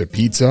happened to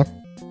pizza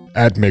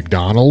at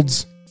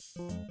McDonald's?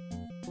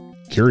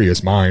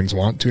 Curious minds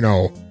want to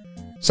know.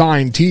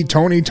 Signed, T.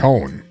 Tony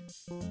Tone.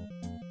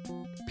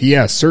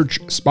 P.S. Search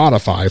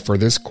Spotify for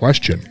this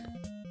question.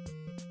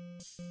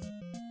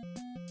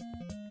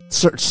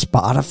 Search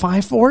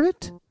Spotify for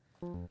it?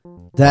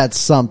 That's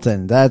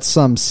something. That's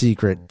some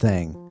secret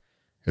thing.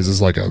 Is this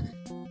like a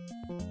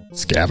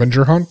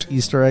scavenger hunt?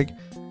 Easter egg?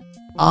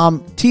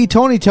 T.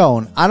 Tony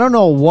Tone. I don't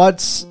know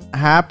what's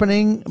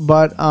happening,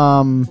 but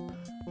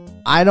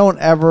I don't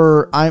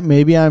ever...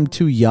 maybe I'm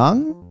too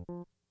young,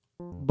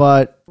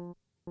 but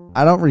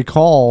I don't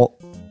recall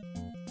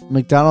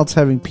McDonald's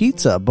having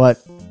pizza,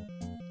 but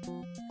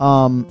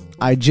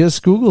I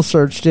just Google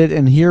searched it,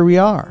 and here we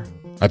are.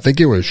 I think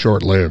it was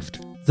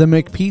short-lived. The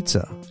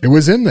McPizza. It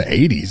was in the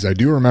 80s. I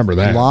do remember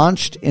that.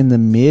 Launched in the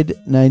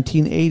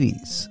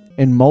mid-1980s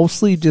and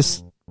mostly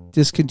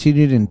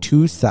discontinued in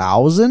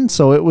 2000,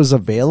 so it was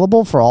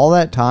available for all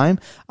that time.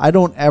 I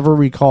don't ever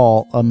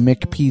recall a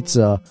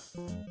McPizza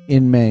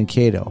in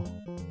Mankato.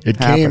 It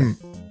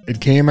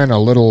came in a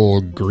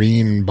little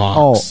green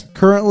box. Oh,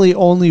 currently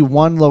only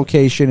one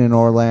location in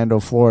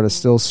Orlando, Florida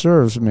still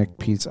serves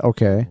McPizza.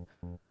 Okay.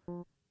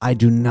 I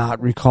do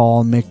not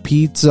recall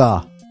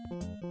McPizza.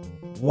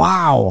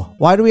 Wow.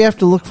 Why do we have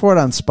to look for it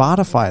on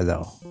Spotify,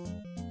 though?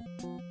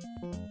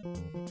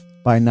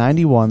 By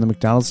 91, the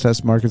McDonald's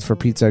test markets for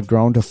pizza had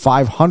grown to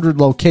 500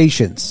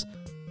 locations.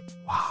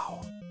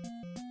 Wow.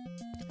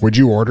 Would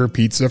you order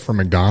pizza from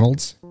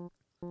McDonald's?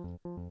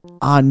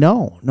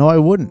 No. No, I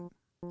wouldn't.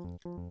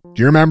 Do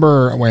you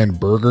remember when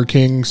Burger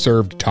King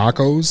served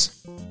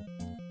tacos?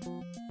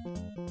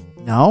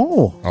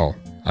 No. Oh,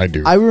 I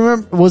do. I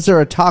remember, was there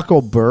a taco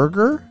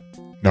burger?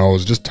 No, it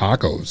was just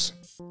tacos.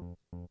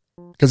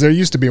 Because there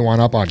used to be one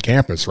up on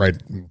campus right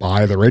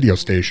by the radio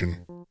station.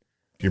 Do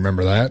you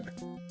remember that?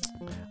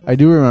 I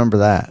do remember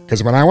that.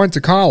 Because when I went to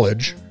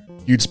college,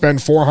 you'd spend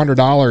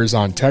 $400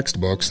 on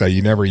textbooks that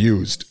you never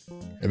used.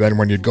 And then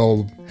when you'd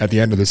go at the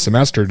end of the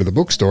semester to the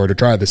bookstore to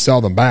try to sell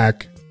them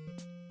back,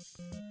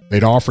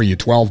 they'd offer you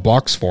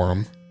 $12 for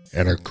them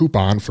and a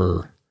coupon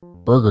for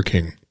Burger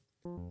King.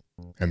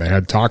 And they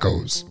had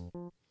tacos.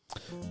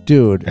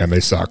 Dude. And they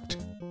sucked.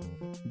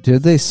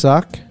 Did they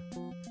suck?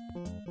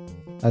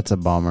 That's a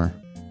bummer.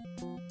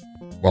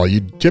 Well,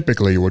 you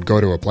typically would go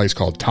to a place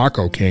called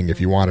Taco King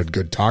if you wanted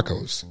good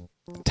tacos.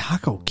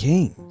 Taco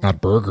King? Not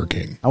Burger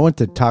King. I went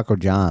to Taco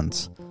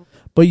John's.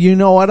 But you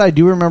know what? I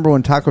do remember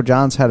when Taco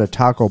John's had a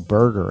taco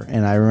burger,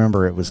 and I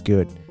remember it was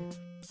good.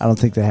 I don't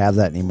think they have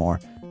that anymore.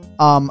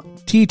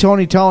 T.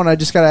 Tony Tone, I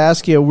just got to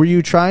ask you, were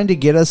you trying to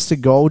get us to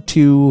go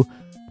to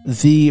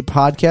the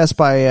podcast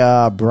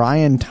by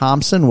Brian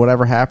Thompson,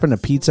 Whatever Happened to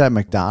Pizza at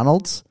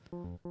McDonald's?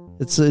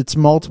 It's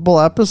multiple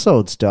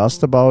episodes,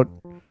 Dust, about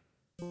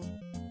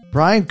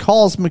Brian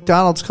calls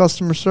McDonald's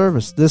customer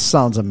service. This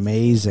sounds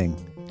amazing.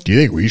 Do you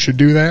think we should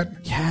do that?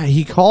 Yeah,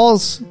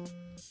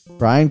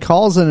 Brian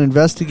calls an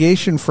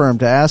investigation firm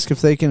to ask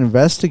if they can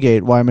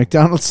investigate why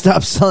McDonald's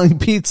stopped selling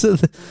pizza.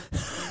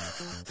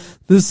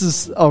 This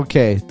is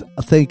okay.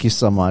 Thank you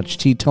so much,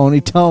 T.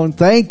 Tony Tone.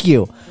 Thank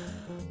you.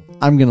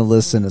 I'm going to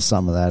listen to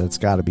some of that. It's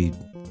got to be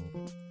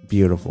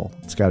beautiful.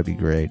 It's got to be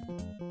great.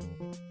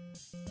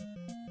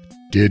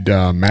 Did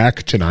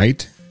Mac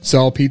Tonight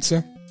sell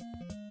pizza?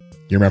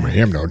 You remember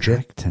him, don't you?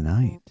 Mac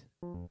Tonight.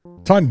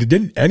 Ton,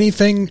 didn't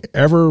anything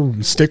ever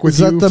stick with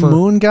you? Is that the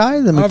moon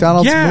guy? The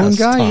McDonald's moon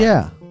guy? Ton.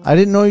 Yeah. I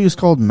didn't know he was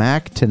called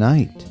Mac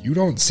Tonight. You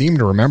don't seem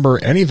to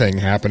remember anything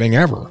happening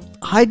ever.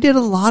 I did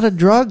a lot of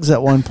drugs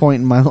at one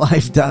point in my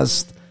life,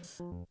 Dust.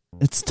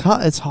 It's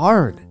tough. It's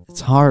hard.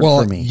 It's hard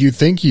for me. You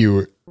think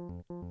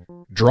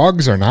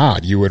drugs or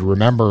not, you would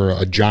remember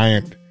a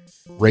giant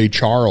Ray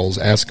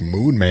Charles-esque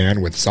moon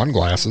man with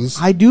sunglasses.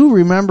 I do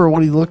remember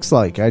what he looks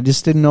like. I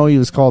just didn't know he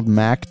was called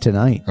Mac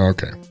Tonight.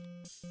 Okay.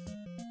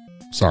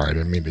 Sorry, I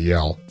didn't mean to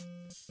yell.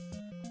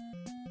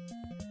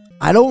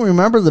 I don't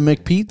remember the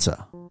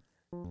McPizza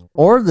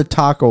or the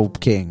Taco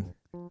King.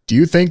 Do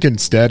you think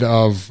instead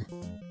of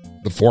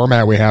the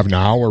format we have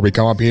now, where we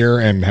come up here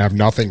and have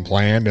nothing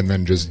planned and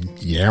then just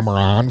yammer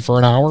on for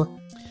an hour,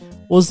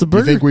 was the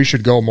burger? Do you think we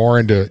should go more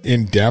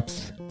in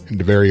depth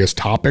into various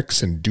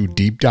topics and do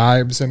deep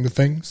dives into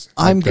things?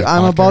 I'm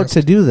about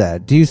to do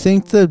that. Do you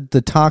think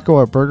the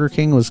taco at Burger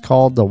King was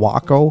called the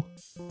Waco?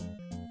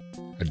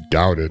 I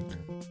doubt it.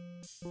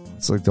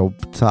 It's like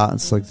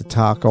the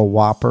Taco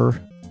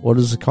Whopper. What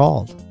is it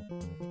called?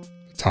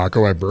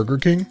 Taco at Burger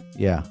King?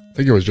 Yeah. I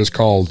think it was just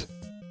called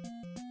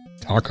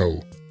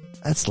Taco.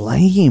 That's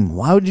lame.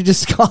 Why would you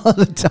just call it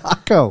a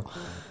taco?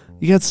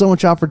 You got so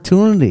much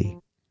opportunity,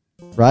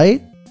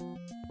 right?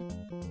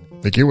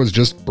 I think it was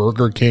just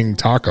Burger King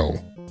Taco.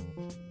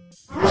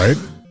 Right?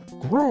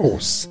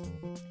 Gross.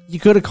 You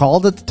could have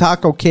called it the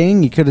Taco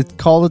King. You could have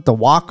called it the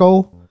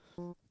Waco.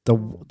 The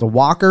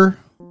Walker.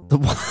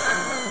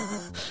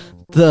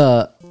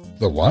 The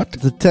what?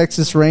 The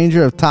Texas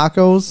Ranger of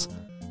tacos.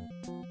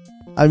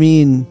 I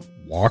mean,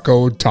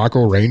 Waco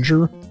Taco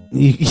Ranger?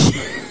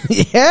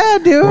 Yeah,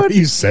 dude. What are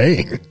you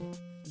saying?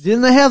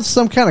 Didn't they have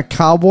some kind of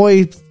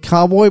cowboy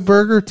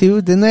burger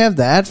too? Didn't they have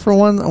that for a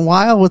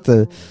while with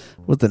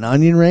an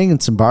onion ring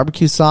and some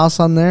barbecue sauce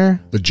on there?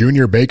 The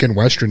Junior Bacon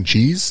Western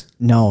Cheese?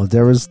 No,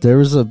 there was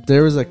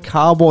a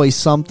cowboy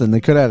something.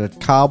 They could have had a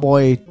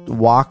cowboy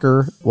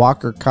Walker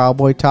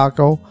cowboy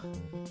taco.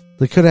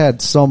 They could have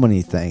had so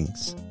many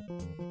things.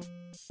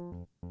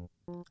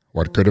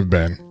 What could have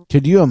been?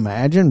 Could you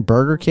imagine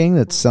Burger King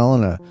that's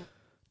selling a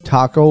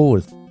taco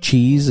with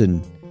cheese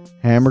and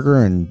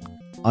hamburger and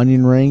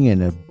onion ring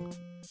and a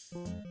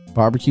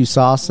barbecue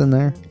sauce in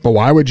there? But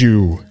why would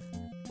you?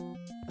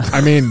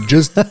 I mean,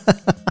 just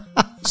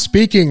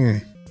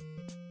speaking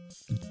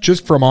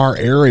just from our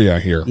area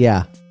here.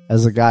 Yeah,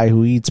 as a guy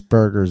who eats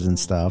burgers and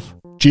stuff.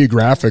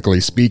 Geographically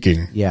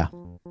speaking. Yeah.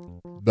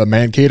 The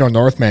Mankato,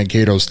 North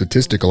Mankato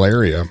statistical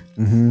area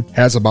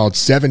has about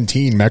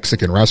 17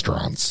 Mexican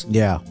restaurants.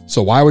 Yeah.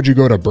 So why would you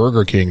go to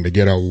Burger King to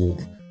get a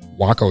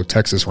Waco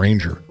Texas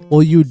Ranger?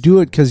 Well, you do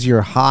it because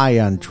you're high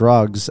on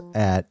drugs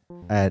at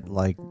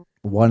like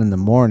 1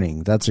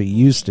 a.m. That's what you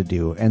used to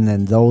do. And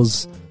then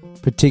those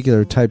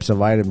particular types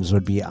of items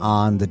would be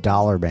on the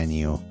dollar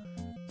menu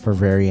for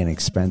very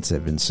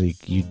inexpensive. And so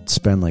you'd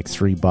spend like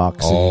 $3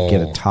 and you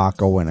get a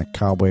taco and a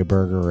cowboy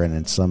burger and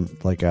it's some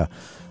like a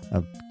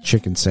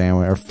chicken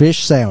sandwich or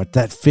fish sandwich.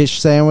 That fish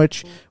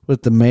sandwich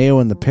with the mayo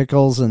and the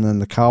pickles, and then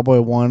the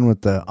cowboy one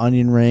with the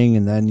onion ring,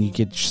 and then you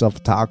get yourself a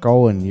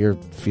taco and you're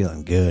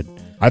feeling good.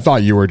 I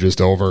thought you were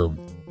just over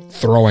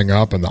throwing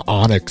up in the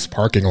Onyx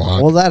parking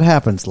lot. Well, that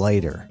happens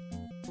later.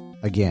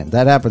 Again,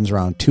 that happens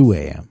around 2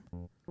 a.m.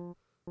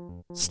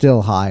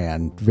 Still high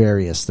on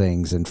various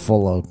things and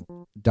full of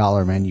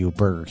dollar menu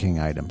Burger King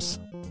items.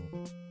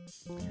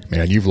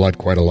 Man, you've led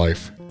quite a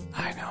life.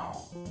 I know.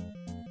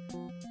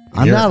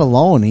 I'm not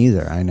alone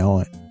either. I know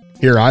it.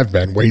 Here I've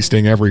been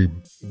wasting every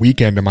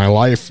weekend of my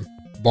life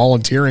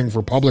volunteering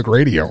for public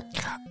radio.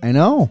 I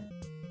know.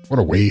 What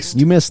a waste.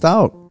 You missed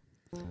out.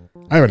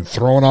 I haven't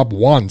thrown up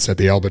once at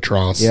the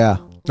Albatross. Yeah.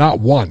 Not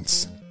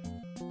once.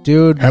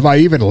 Dude. Have I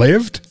even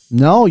lived?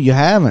 No, you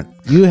haven't.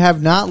 You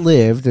have not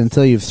lived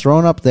until you've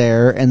thrown up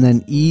there and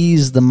then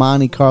eased the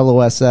Monte Carlo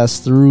SS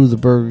through the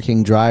Burger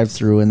King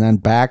drive-thru and then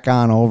back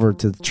on over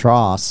to the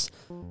Tross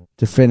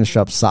to finish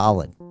up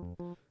solid.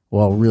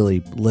 Well,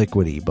 really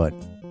liquidy, but...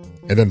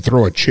 And then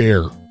throw a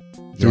chair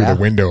through the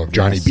window of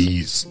Johnny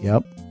B's.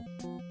 Yep.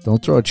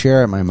 Don't throw a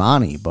chair at my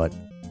Monty, but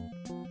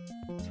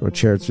throw a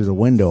chair through the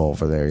window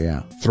over there,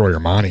 yeah. Throw your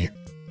Monty.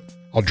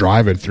 I'll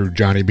drive it through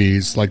Johnny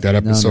B's like that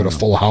episode of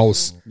Full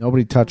House.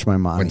 Nobody touched my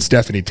Monty. When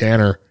Stephanie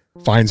Tanner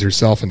finds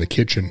herself in the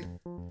kitchen.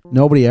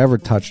 Nobody ever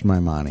touched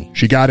my Monty.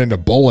 She got into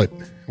Bullet,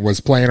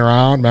 was playing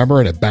around, remember?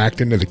 And it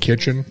backed into the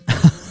kitchen.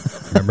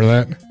 Remember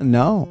that?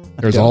 No.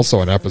 There's also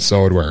an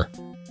episode where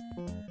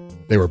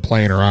they were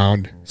playing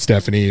around.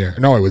 Stephanie,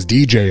 no, it was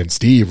DJ and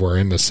Steve were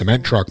in the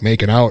cement truck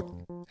making out.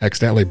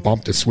 Accidentally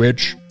bumped a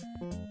switch.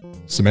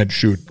 Cement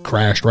chute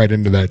crashed right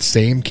into that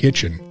same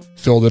kitchen.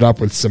 Filled it up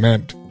with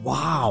cement.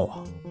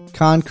 Wow.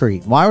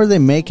 Concrete. Why were they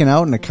making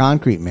out in a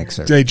concrete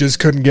mixer? They just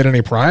couldn't get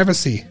any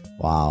privacy.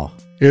 Wow.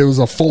 It was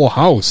a full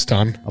house,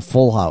 Ton. A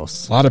full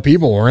house. A lot of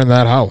people were in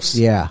that house.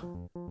 Yeah.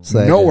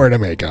 So nowhere to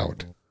make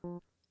out.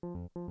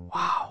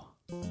 Wow.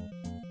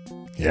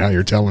 Yeah,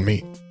 you're telling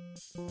me.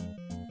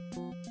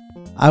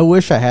 I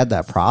wish I had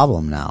that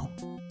problem now.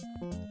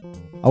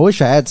 I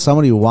wish I had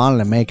somebody who wanted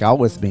to make out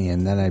with me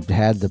and then I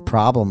had the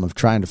problem of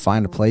trying to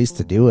find a place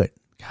to do it.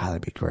 God,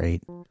 that'd be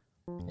great.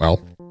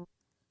 Well,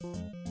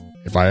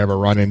 if I ever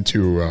run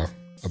into a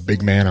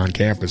big man on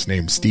campus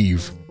named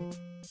Steve,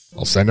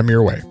 I'll send him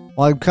your way.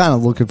 Well, I'm kind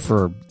of looking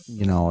for,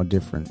 a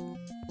different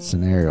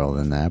scenario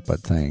than that, but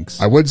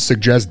thanks. I would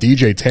suggest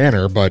DJ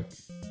Tanner, but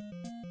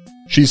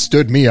she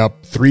stood me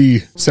up 3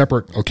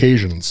 separate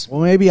occasions.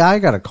 Well, maybe I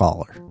got to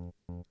call her.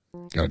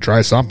 Got to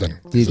try something.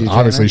 DJ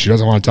Obviously, Tanner? she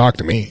doesn't want to talk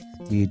to me.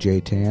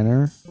 DJ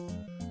Tanner,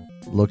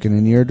 looking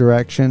in your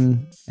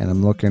direction, and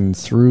I'm looking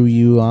through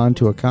you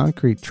onto a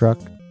concrete truck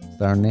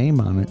with our name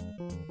on it.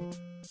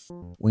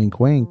 Wink,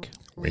 wink.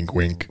 Wink,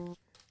 wink.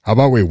 How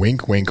about we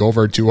wink, wink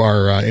over to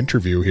our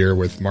interview here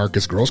with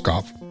Markus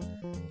Grosskopf.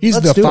 He's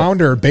the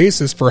founder and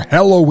bassist for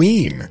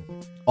Helloween.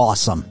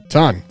 Awesome.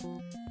 Ton.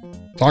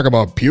 Talk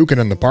about puking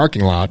in the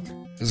parking lot.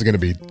 This is going to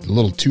be a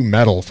little too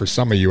metal for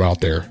some of you out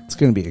there. It's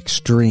going to be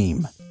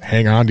extreme.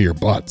 Hang on to your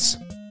butts.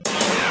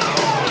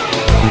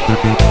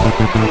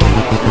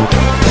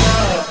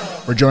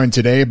 We're joined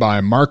today by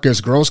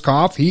Markus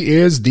Grosskopf. He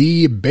is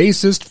the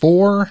bassist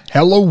for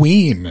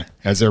Helloween.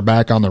 As they're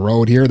back on the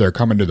road here, they're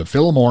coming to the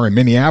Fillmore in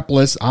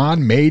Minneapolis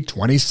on May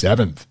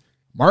 27th.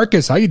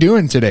 Markus, how you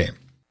doing today?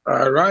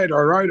 All right.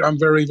 I'm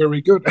very,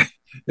 very good.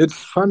 It's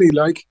funny,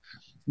 like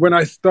when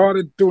I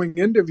started doing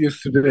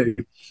interviews today,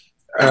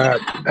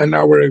 an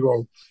hour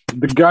ago,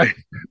 the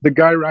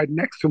guy right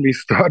next to me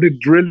started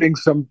drilling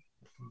some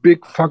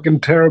big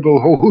fucking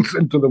terrible holes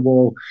into the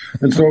wall.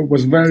 And so it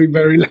was very,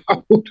 very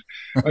loud.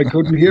 I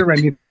couldn't hear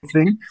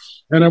anything.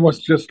 And I was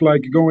just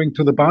like going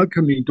to the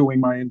balcony doing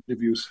my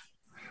interviews.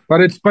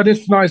 But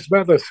it's nice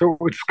weather, so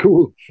it's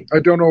cool. I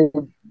don't know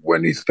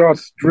when he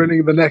starts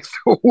drilling the next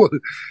hole,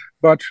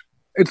 but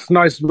it's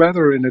nice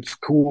weather and it's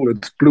cool.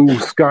 It's blue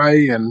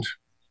sky and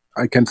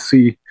I can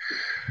see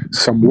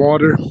some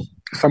water,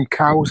 some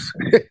cows,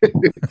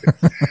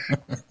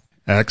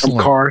 Excellent. some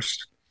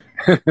cars.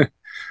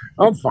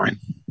 I'm fine.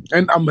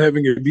 And I'm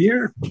having a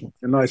beer,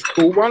 a nice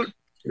cool one.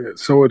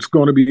 So it's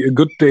going to be a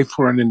good day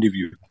for an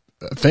interview.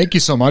 Thank you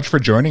so much for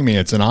joining me.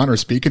 It's an honor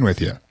speaking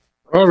with you.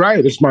 All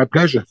right. It's my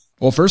pleasure.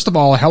 Well, first of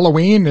all,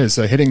 Helloween is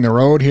hitting the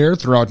road here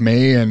throughout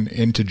May and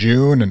into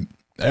June. And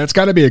it's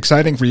got to be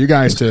exciting for you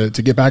guys to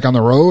get back on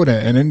the road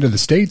and into the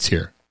States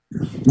here.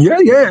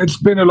 Yeah.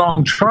 It's been a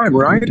long time,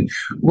 right?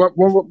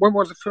 When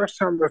was the first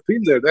time I've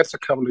been there? That's a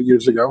couple of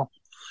years ago,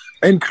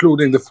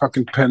 including the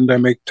fucking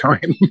pandemic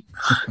time.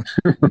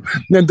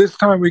 And this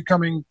time we're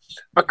coming.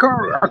 I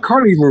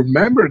can't even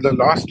remember the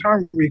last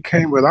time we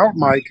came without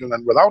Michael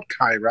and without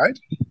Kai, right?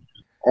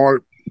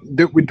 Or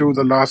did we do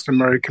the last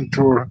American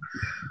tour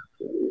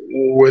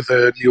with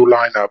a new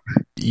lineup?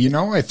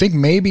 I think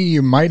maybe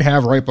you might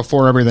have right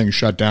before everything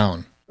shut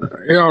down.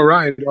 Yeah, all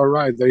right.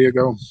 There you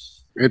go.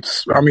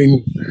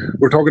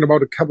 We're talking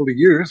about a couple of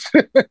years.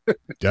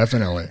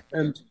 Definitely.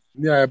 And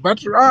yeah,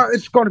 but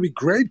it's going to be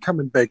great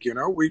coming back.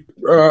 We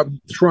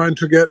trying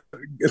to get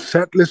a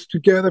set list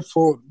together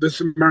for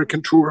this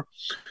American tour,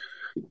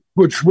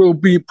 which will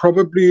be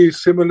probably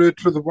similar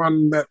to the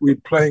one that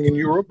we're playing in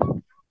Europe.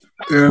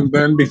 And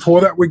then before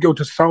that, we go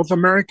to South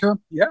America.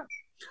 Yeah,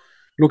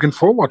 looking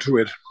forward to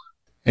it.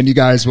 And you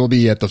guys will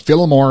be at the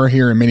Fillmore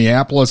here in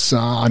Minneapolis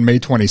on May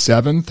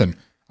 27th. And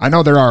I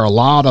know there are a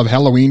lot of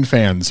Helloween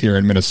fans here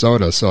in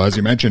Minnesota. So as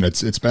you mentioned,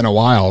 it's been a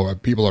while.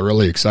 People are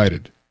really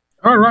excited.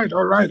 All right.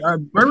 I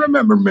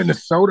remember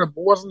Minnesota,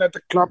 but wasn't that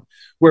the club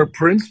where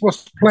Prince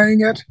was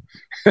playing at?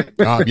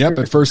 Yep,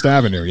 at First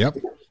Avenue. Yep.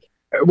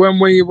 When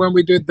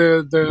we did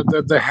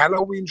the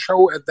Helloween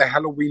show at the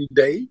Helloween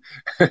Day,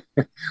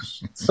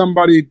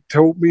 somebody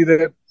told me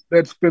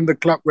that's been the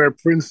club where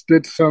Prince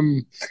did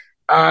some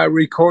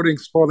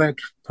recordings for that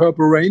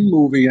Purple Rain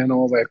movie and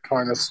all that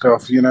kind of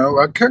stuff.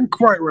 I can't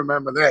quite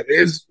remember that.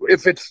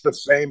 If it's the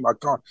same, I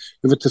can't.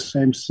 If it's the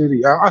same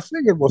city, I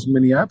think it was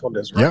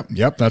Minneapolis. Right?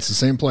 Yep, that's the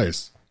same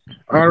place.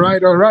 All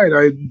right.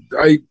 I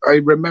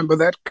remember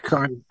that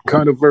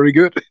kind of very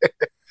good.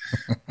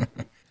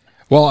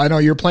 Well, I know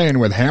you're playing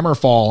with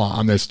Hammerfall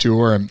on this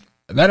tour, and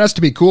that has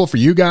to be cool for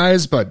you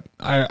guys, but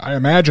I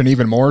imagine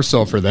even more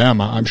so for them.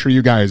 I'm sure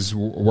you guys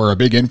were a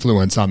big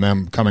influence on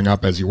them coming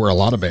up as you were a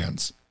lot of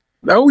bands.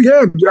 Oh,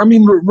 yeah.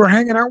 We're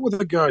hanging out with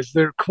the guys.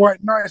 They're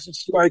quite nice.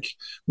 It's like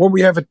when we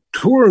have a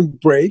tour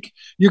break,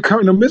 you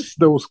kind of miss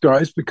those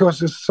guys because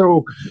this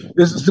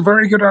is a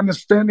very good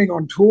understanding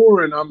on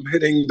tour, and I'm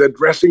hitting the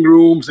dressing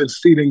rooms and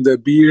stealing their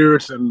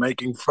beers and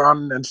making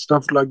fun and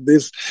stuff like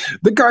this.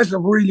 The guys are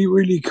really,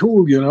 really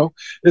cool,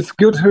 It's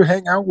good to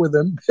hang out with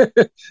them.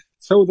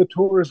 So the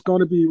tour is going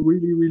to be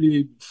really,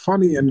 really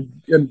funny, and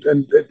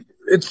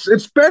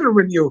it's better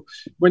when you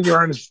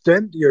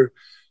understand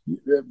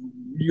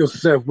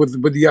yourself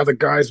with the other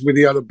guys, with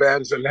the other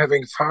bands, and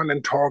having fun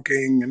and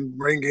talking and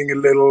drinking a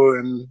little,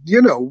 and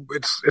it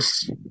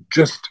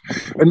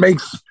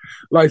makes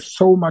life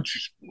so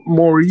much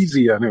more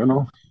easier,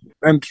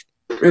 and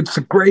it's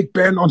a great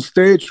band on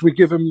stage. We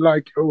give them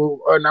like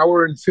an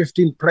hour and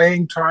 15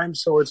 playing time,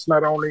 so it's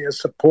not only a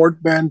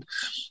support band,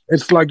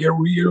 it's like a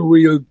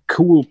real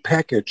cool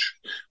package,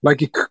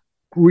 like a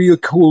real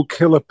cool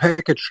killer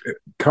package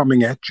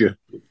coming at you.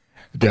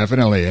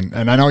 Definitely.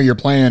 And I know you're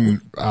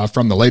playing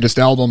from the latest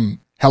album,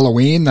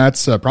 Helloween.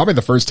 That's probably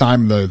the first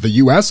time the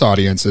U.S.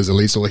 audiences, at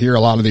least, will hear a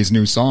lot of these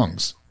new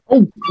songs.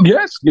 Oh,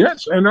 yes.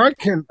 And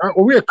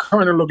we're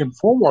kind of looking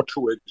forward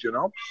to it,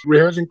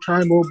 Rehearsing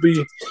time will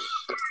be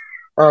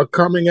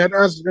coming at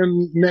us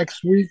in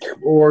next week,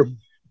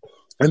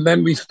 and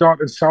then we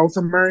start in South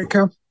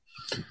America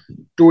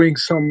doing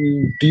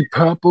some Deep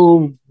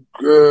Purple,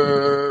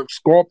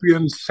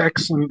 Scorpion,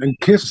 Saxon, and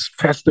Kiss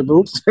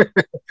festivals,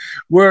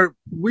 where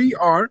we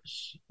are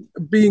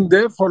being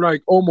there for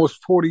like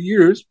almost 40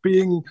 years,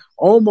 being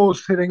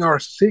almost hitting our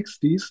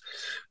 60s.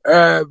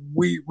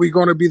 We're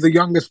going to be the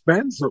youngest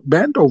band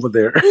over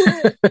there.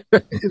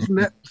 Isn't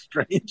that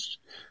strange?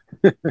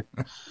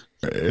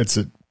 It's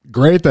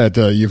great that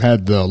you've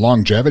had the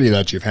longevity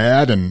that you've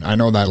had, and I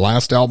know that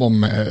last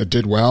album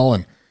did well.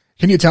 And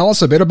can you tell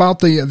us a bit about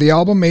the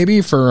album,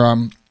 maybe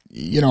for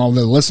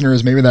the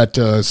listeners maybe that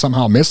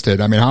somehow missed it?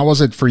 I mean, how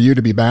was it for you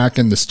to be back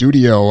in the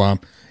studio,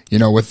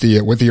 with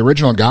the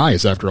original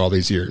guys after all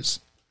these years?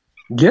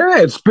 Yeah,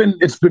 it's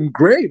been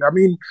great. I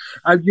mean,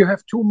 you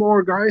have two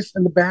more guys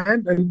in the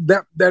band, and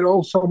that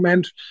also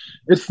meant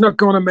it's not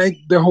going to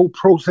make the whole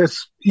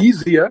process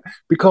easier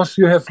because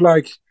you have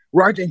like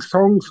writing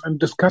songs and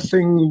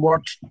discussing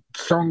what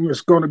song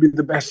is going to be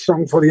the best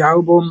song for the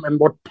album and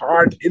what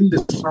part in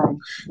the song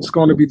is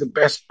going to be the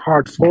best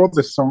part for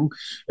the song.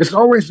 It's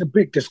always a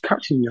big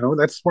discussion,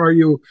 That's why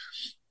you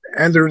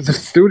enter the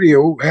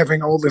studio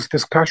having all these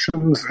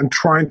discussions and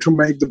trying to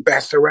make the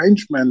best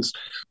arrangements.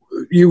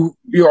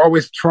 You're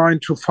always trying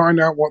to find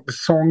out what the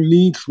song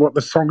needs, what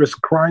the song is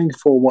crying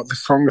for, what the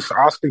song is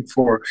asking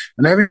for.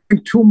 And having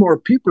two more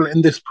people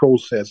in this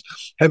process,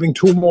 having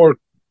two more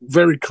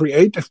very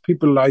creative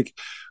people like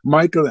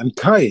Michael and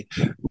Kai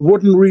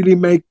wouldn't really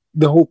make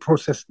the whole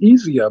process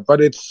easier, but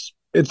it's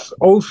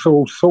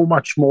also so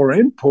much more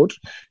input,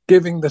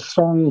 giving the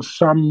song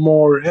some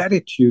more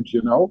attitude,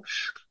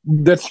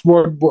 That's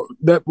what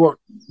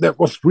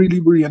was really,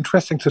 really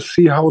interesting to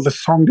see how the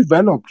song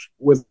developed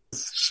with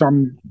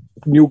some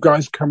new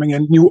guys coming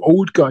in, new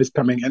old guys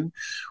coming in,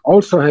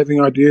 also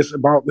having ideas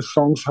about the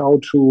songs, how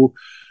to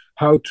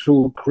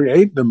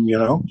create them,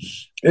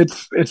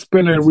 It's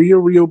been a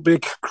real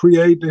big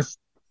creative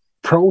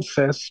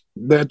process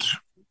that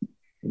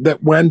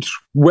went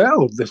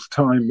well this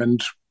time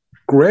and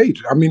great.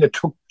 I mean, it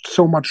took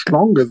so much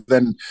longer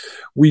than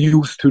we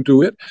used to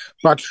do it,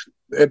 but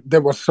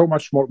there was so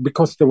much more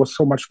because there was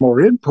so much more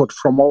input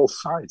from all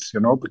sides,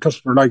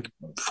 because we're like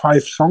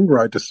 5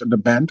 songwriters in the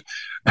band.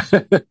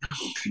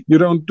 You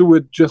don't do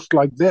it just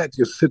like that.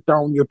 You sit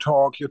down, you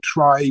talk, you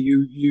try,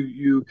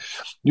 you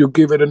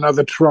give it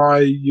another try,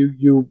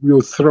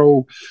 you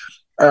throw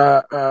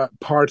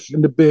parts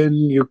in the bin,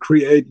 you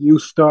create new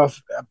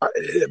stuff,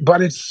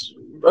 but it's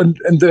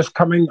and there's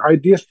coming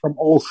ideas from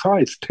all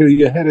sides till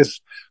your head is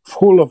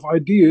full of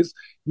ideas.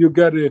 You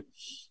gotta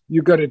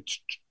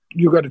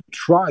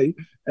try,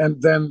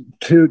 and then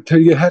till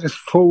your head is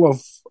full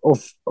of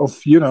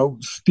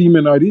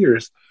steaming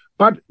ideas.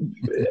 But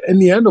in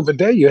the end of the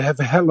day, you have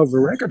a hell of a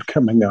record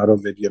coming out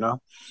of it,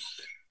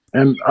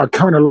 And I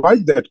kind of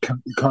like that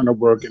kind of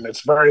work, and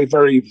it's very,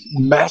 very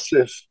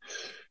massive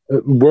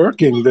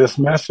working. This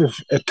massive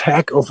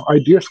attack of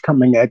ideas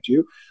coming at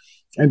you,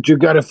 and you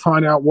got to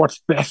find out what's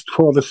best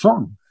for the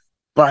song.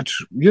 But,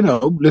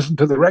 listen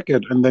to the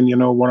record, and then you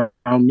know what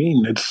I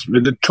mean. It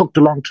took a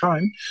long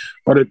time,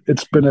 but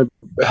it's been a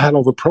hell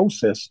of a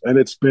process, and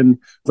it's been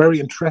very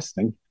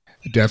interesting.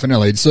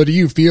 Definitely. So do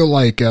you feel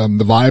like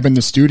the vibe in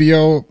the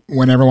studio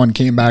when everyone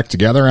came back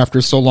together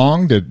after so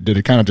long, did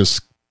it kind of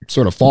just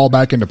sort of fall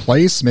back into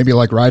place, maybe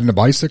like riding a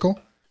bicycle?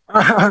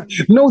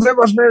 No, that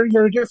was very,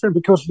 very different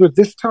because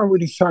this time we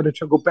decided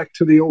to go back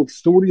to the old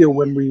studio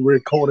when we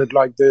recorded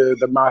like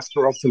the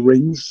Master of the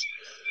Rings,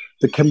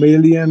 the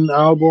Chameleon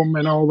album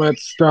and all that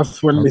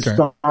stuff when we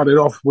started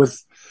off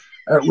with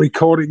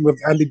recording with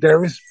Andy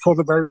Darris for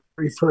the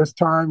very first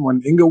time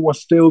when Ingo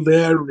was still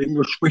there,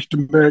 Ingo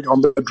Schwichtenberg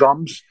on the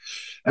drums.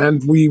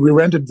 And we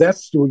rented that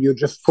studio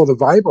just for the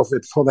vibe of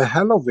it, for the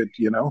hell of it,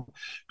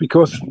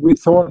 because we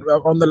thought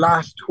on the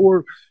last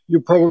tour, you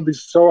probably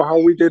saw how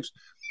we did,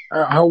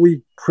 how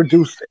we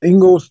produced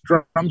Ingo's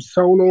drum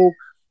solo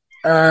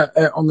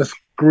on the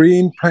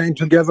screen playing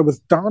together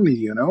with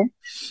Donnie,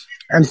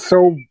 And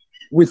so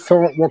we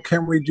thought, what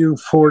can we do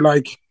for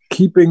like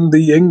keeping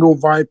the Ingo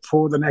vibe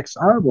for the next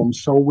album?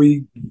 So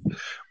we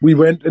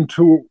went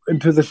into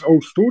this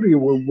old studio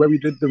where we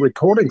did the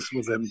recordings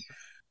with him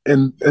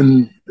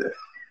and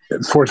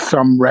for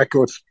some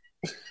records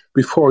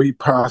before he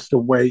passed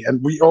away.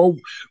 And we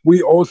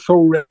also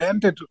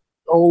rented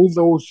all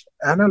those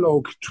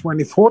analog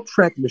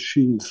 24-track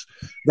machines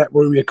that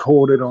were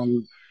recorded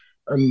on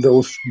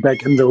those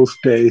back in those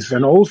days.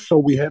 And also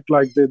we had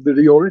like the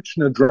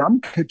original drum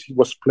kit he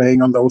was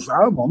playing on those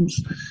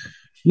albums.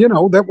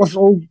 That was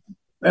all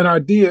an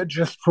idea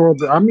just for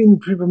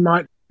people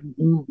might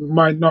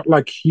not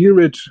like hear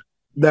it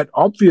that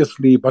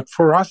obviously, but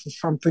for us it's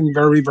something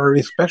very,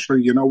 very special.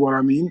 You know what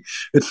I mean?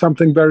 It's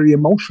something very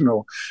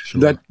emotional.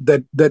 Sure.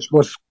 that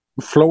was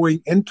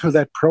flowing into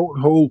that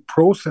whole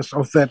process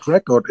of that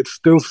record. It's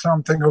still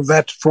something of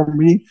that for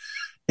me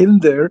in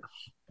there.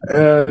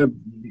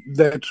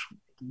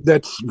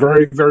 That's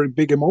very, very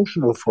big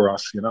emotional for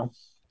us,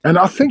 And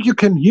I think you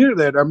can hear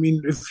that. I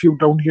mean, if you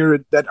don't hear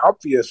it that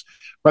obvious,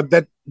 but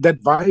that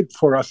vibe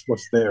for us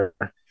was there.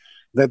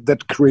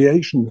 That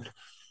creation,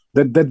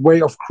 that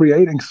way of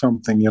creating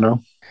something,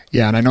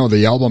 Yeah, and I know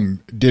the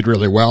album did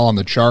really well on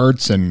the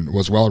charts and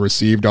was well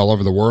received all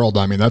over the world.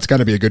 I mean, that's got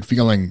to be a good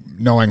feeling,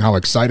 knowing how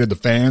excited the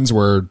fans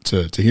were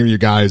to hear you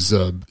guys,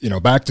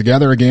 back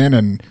together again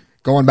and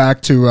going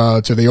back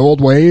to the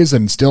old ways,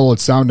 and still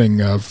it's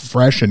sounding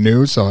fresh and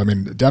new. So, I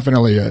mean,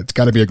 definitely, it's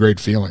got to be a great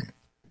feeling.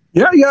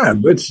 Yeah,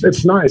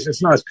 it's nice.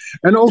 It's nice,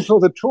 and also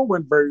the tour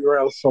went very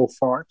well so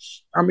far.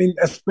 I mean,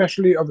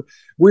 especially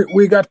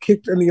we got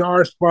kicked in the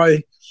arse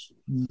by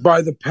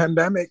the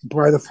pandemic,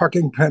 by the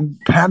fucking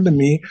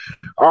pandemic.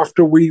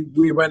 After we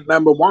went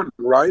number one,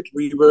 right?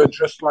 We were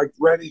just like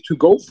ready to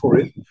go for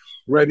it,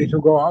 ready to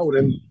go out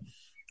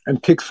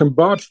and kick some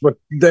butts. But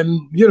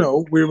then,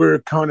 we were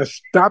kind of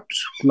stopped,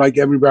 like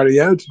everybody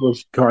else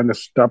was kind of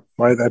stopped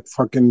by that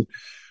fucking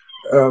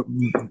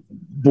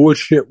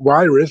bullshit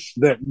virus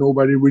that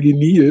nobody really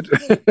needed.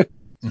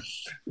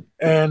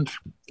 And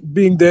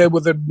being there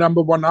with the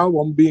number one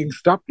album being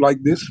stopped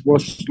like this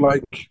was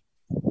like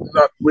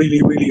not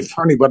really, really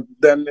funny. But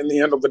then in the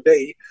end of the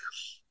day,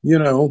 we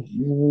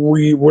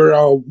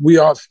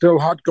are still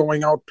hot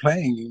going out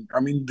playing. I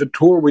mean, the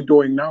tour we're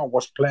doing now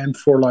was planned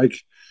for like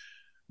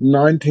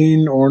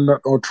 19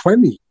 or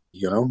 20,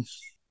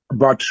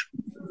 but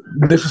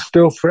this is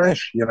still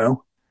fresh,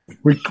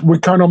 We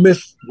kind of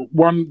missed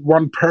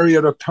one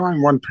period of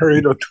time, one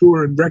period of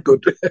tour and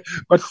record,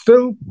 but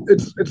still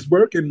it's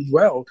working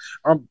well.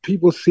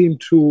 People seem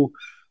to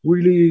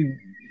really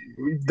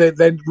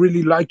they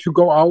really like to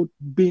go out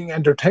being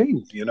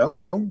entertained.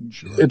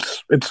 Sure.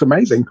 It's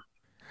amazing.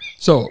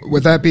 So,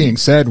 with that being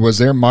said, was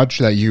there much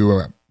that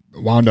you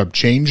wound up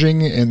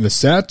changing in the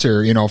set,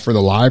 or for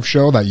the live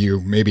show that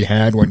you maybe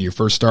had when you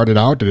first started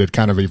out? Did it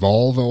kind of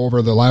evolve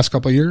over the last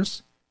couple of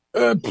years?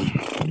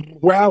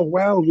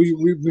 Well,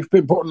 we've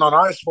been putting on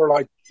ice for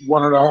like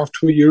 1.5,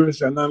 2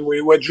 years, and then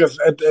we were just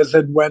as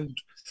it went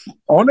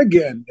on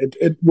again.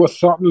 It was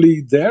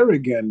suddenly there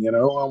again,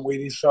 and we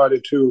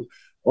decided to.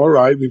 All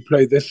right, we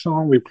play this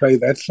song, we play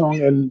that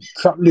song, and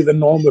suddenly the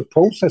normal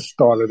process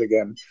started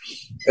again,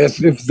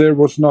 as if there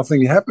was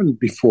nothing happened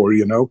before,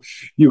 You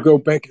go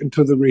back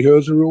into the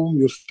rehearsal room,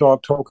 you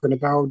start talking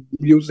about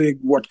music,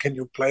 what can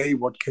you play,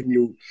 what can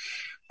you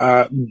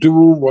do,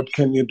 what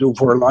can you do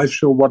for a live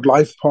show, what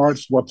live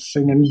parts, what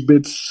singing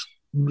bits,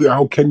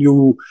 how can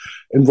you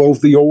involve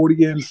the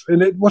audience.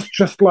 And it was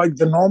just like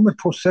the normal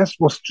process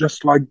was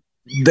just like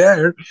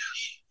there.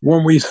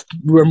 When we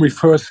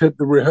first hit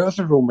the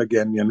rehearsal room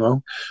again,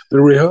 the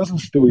rehearsal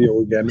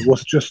studio again, it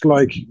was just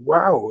like,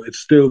 wow, it's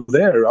still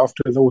there.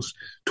 After those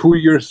 2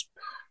 years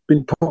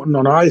been putting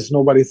on ice,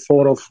 nobody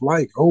thought of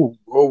like, oh,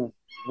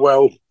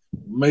 well,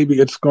 maybe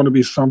it's going to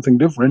be something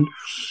different.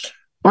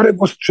 But it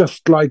was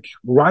just like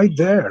right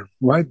there,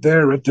 right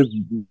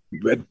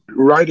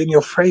in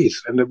your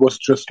face. And it was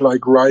just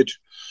like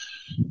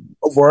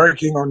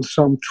working on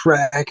some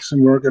tracks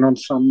and working on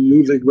some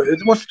music. But it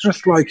was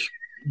just like,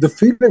 the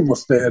feeling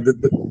was there that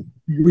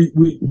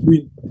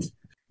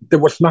there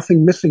was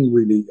nothing missing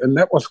really, and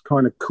that was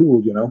kind of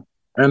cool,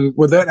 And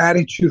with that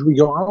attitude, we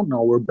go out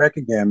now. We're back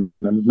again,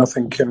 and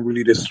nothing can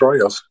really destroy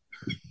us.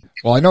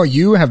 Well, I know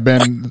you have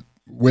been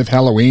with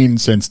Helloween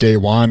since day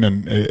one,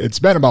 and it's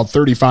been about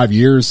 35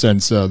 years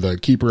since the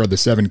Keeper of the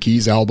Seven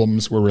Keys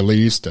albums were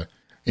released.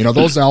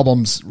 Those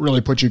albums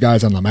really put you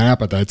guys on the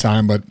map at that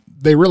time, but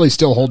they really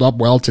still hold up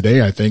well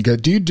today, I think.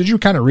 Did you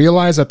kind of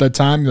realize at that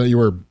time that you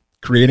were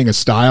creating a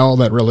style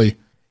that really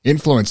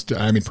influenced,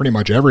 pretty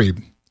much every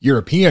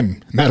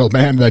European metal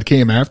band that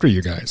came after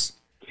you guys?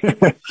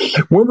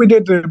 When we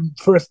did the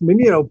first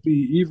mini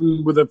LP,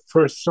 even with the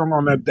first song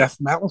on that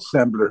death metal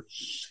sampler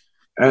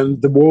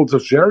and the Walls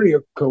of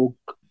Jericho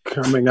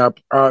coming up,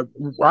 I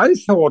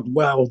thought,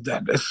 well,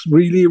 that is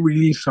really,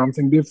 really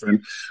something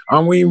different.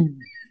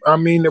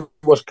 It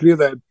was clear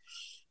that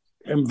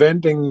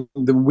inventing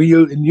the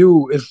wheel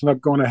anew is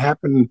not going to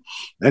happen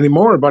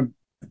anymore, but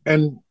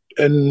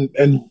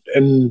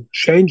and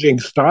changing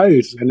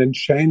styles and then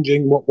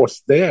changing what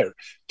was there,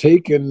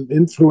 taking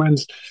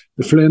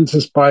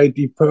influences by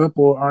Deep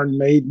Purple, Iron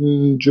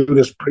Maiden,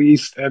 Judas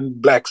Priest, and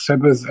Black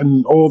Sabbath,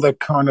 and all that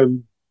kind of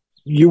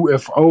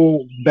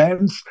UFO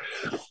bands.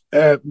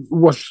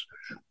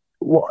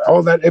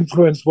 All that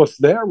influence was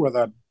there with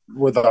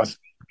us.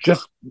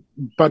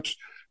 But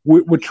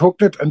we took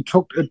it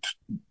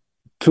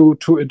to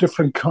a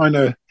different kind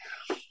of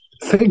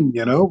thing,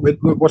 It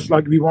was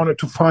like we wanted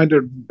to find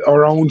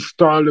our own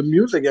style of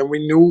music, and we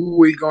knew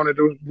we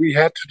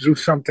had to do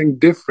something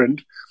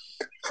different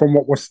from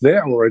what was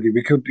there already.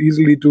 We could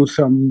easily do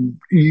some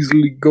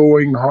easily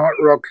going hard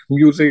rock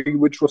music,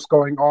 which was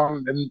going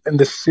on in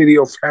the city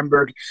of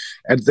Hamburg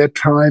at that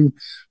time,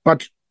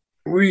 but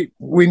we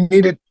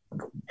needed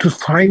to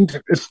find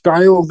a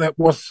style that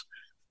was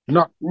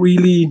not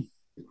really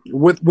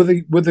with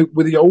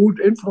the old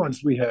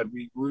influence we had.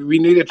 We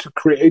needed to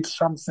create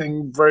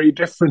something very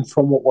different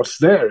from what was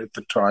there at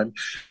the time,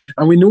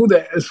 and we knew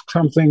there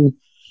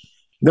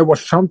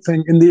was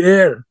something in the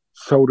air,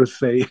 so to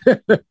say,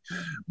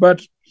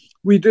 but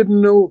we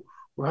didn't know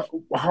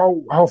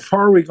how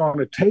far we're going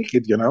to take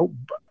it,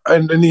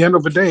 And in the end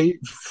of the day,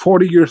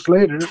 40 years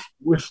later,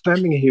 we're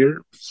standing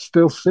here,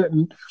 still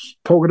sitting,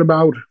 talking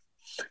about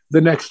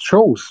the next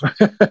shows.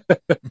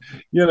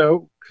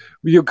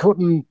 You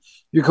couldn't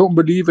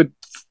believe it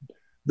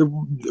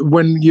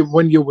when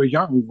you were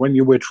young, when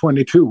you were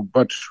 22.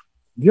 But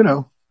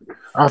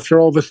after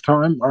all this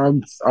time,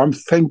 I'm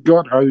thank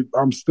God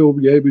I'm still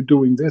be able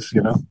doing this.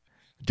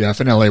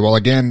 Definitely. Well,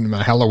 again,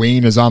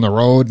 Helloween is on the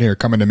road. You're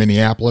coming to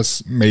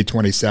Minneapolis May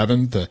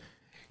 27th.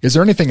 Is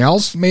there anything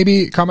else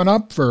maybe coming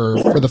up for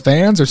the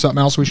fans, or something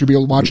else we should be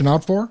watching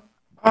out for?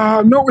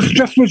 No,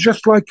 we're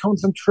just like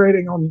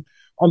concentrating on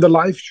the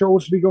live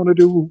shows we're going to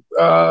do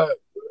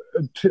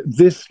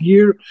this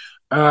year.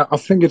 I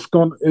think it's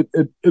going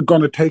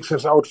to take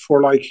us out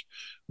for like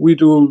We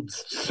do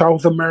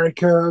South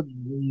America.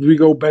 We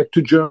go back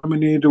to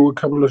Germany, do a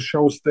couple of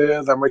shows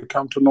there. Then we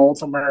come to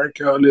North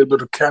America. A little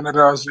bit of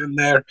Canada's in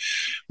there.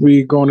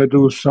 We're going to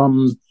do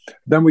some.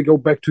 Then we go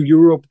back to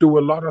Europe, do a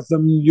lot of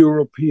them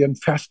European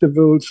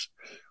festivals,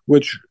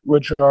 which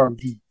are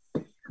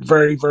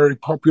very, very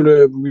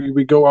popular.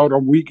 We go out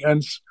on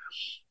weekends,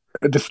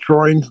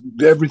 destroying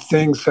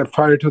everything, set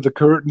fire to the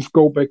curtains,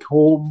 go back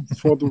home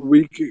for the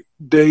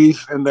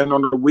weekdays, and then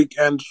on the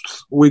weekends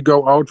we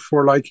go out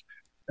for like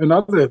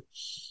another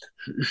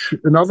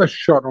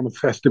shot on a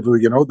festival.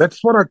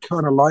 That's what I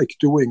kind of like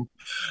doing.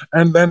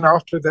 And then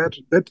after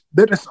that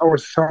is our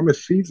summer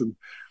season.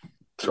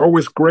 It's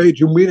always great.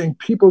 You're meeting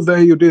people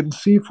there you didn't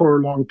see for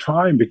a long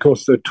time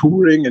because they're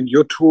touring and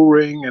you're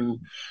touring, and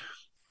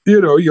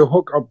you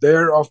hook up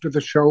there after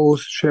the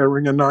shows,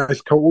 sharing a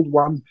nice cold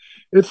one.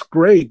 It's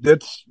great.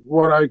 That's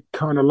what I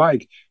kind of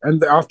like.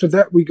 And after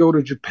that, we go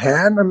to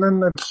Japan, and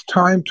then it's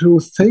time to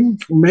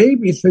think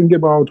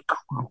about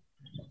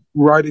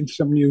writing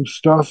some new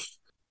stuff,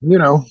 in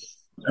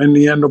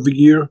the end of the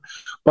year.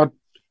 But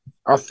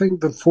I think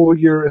the full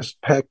year is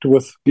packed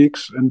with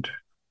gigs and,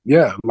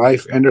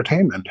 live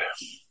entertainment.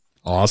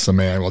 Awesome,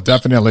 man. Well,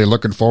 definitely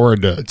looking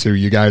forward to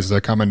you guys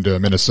coming to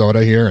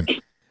Minnesota here. And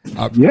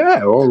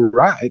all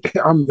right.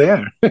 I'm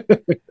there.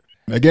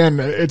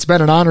 Again, it's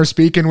been an honor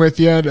speaking with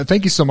you.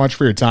 Thank you so much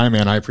for your time,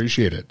 man. I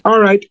appreciate it.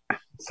 All right.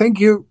 Thank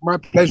you. My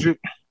pleasure.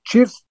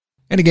 Cheers.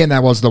 And again,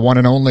 that was the one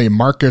and only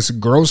Markus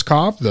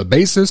Grosskopf, the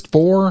bassist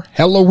for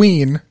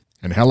Helloween.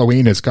 And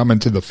Helloween is coming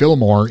to the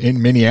Fillmore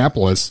in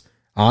Minneapolis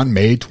on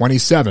May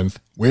 27th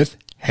with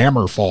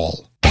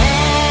Hammerfall.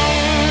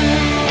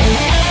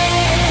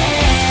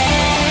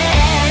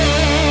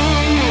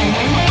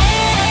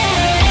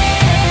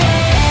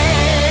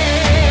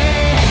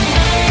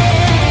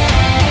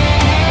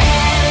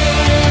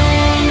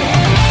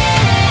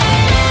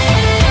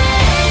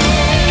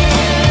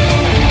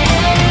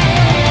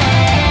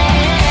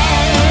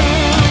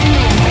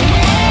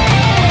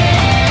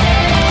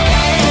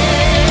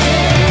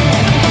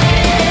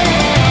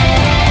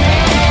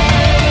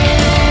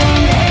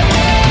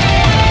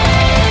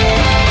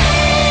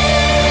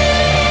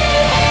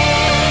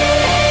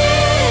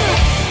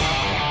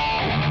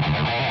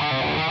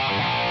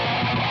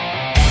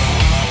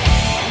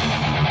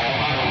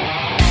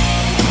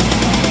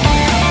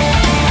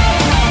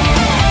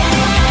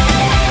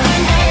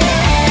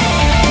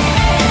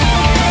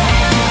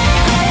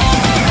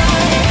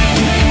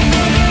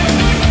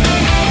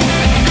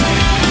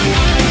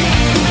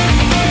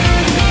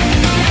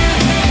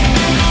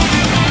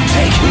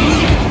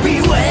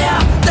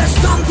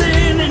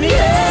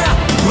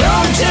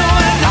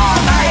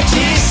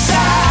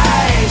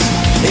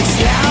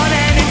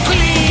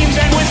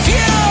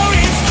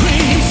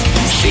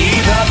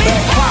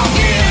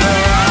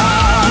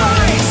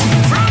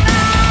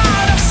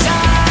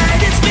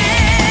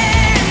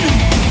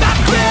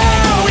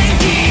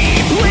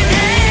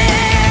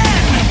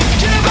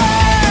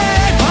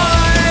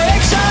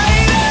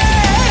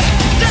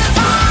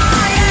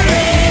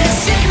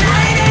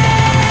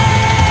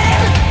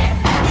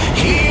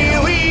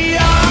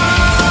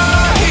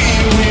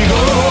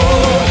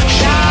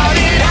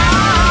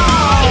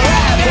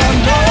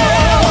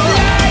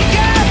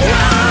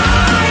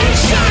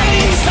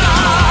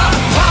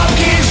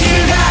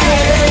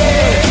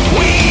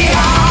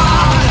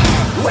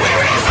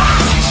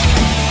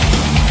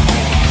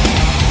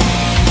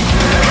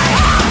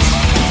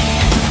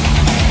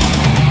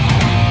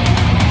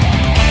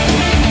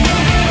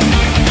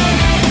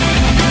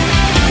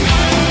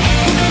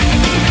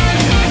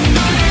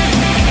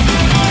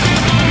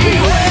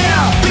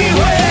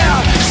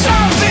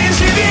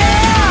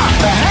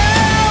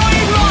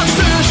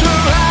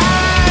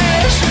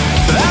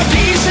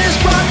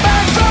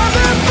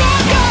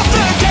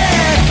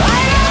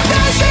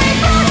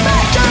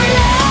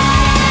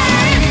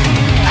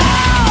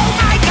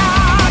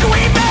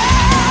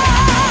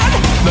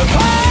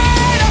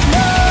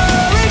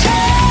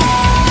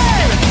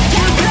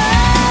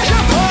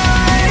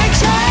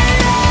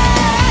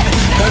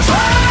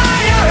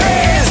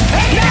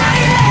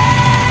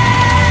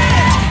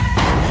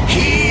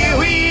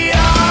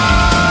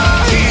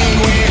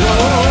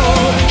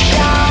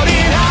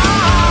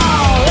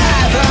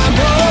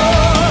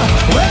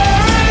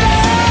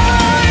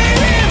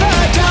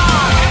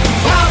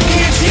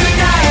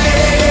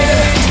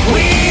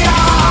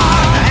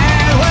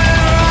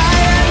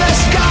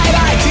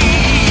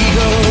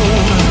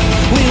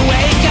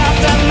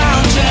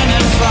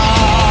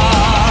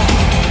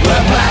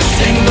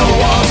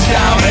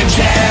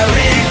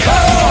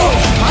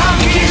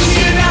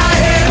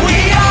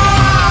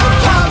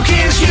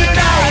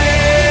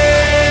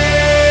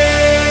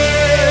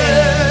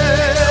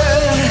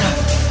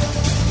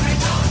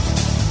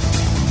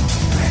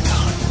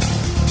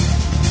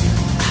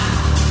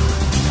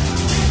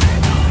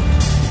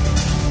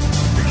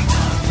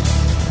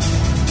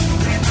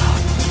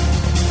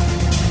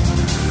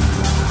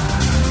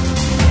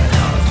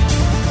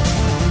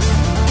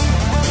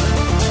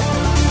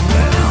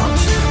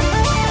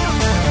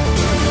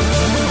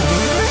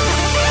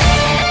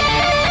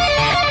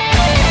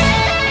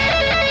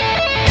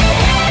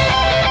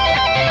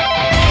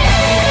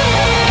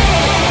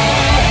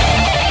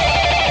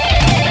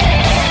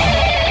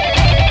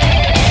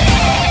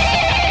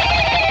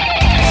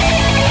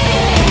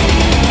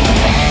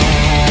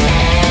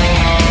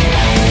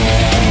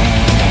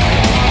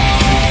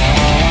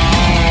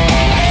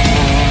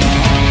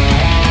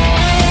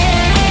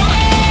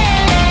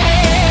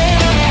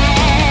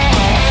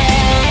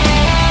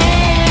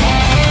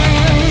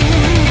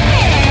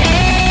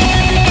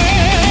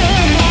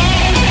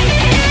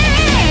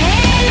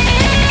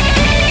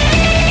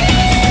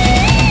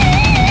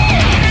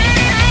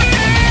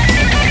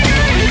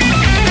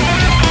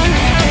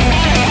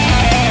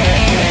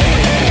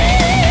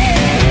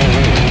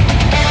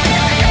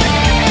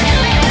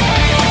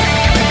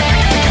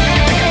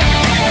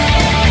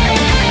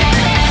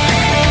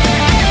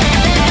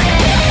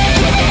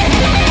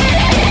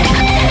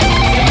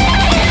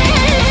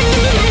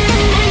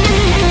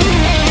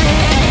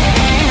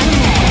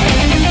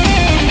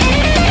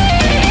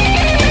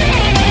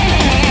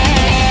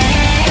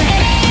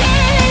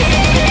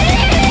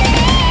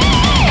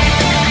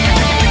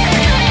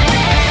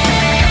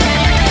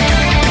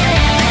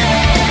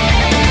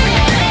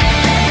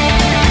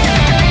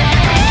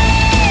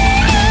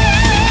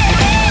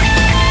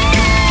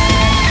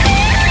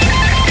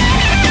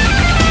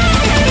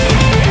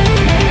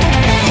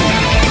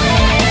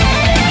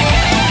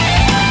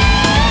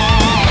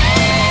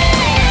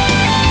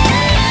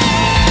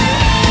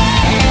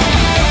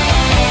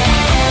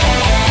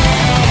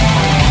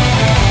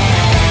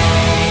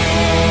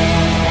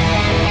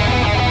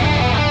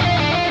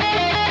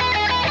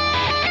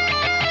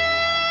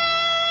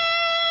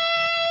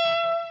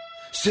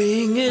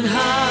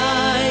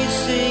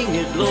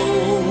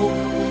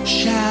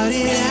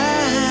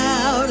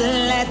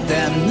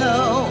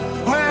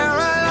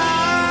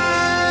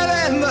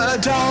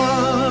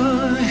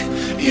 dawn,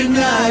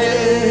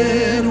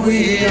 united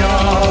we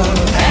are.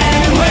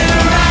 And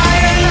we're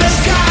riding the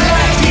sky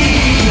like the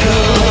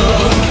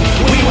eagle.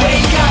 We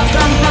wake up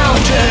the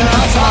mountain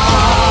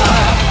afar.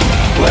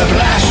 We're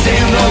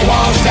blasting the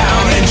walls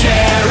down in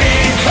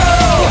Jericho.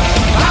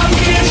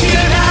 Pumpkins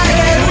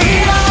united we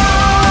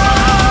are.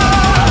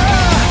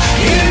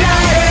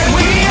 United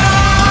we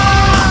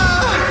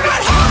are.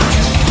 Red hot.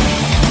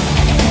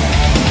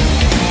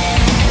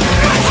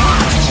 Red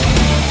hot.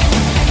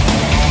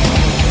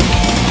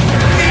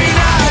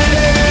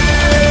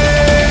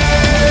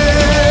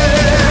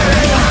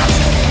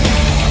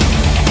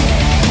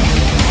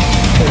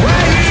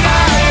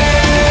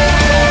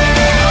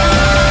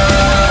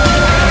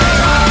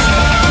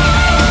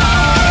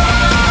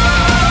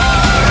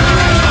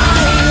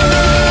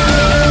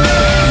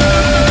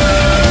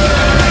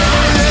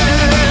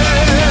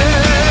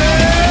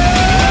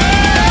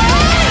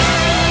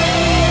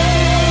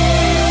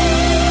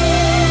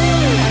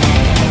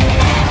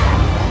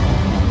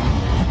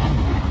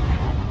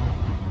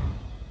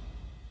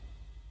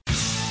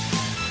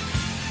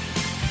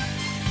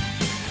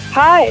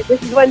 Hi,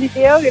 this is Wendy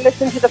Dio. You're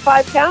listening to The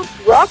 5 Count.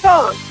 Rock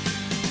on!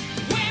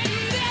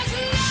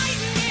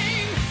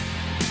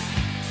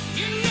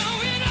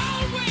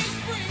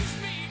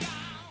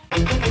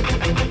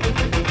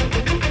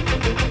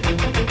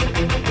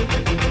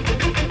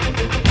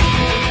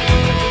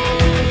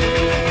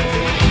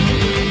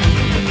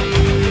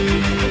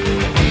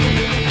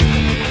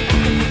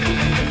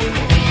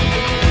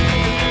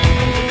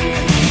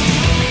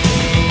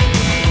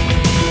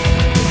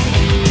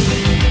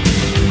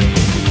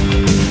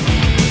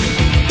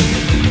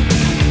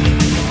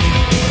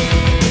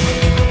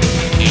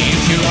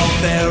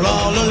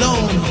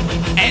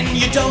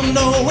 Don't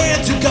know where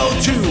to go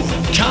to.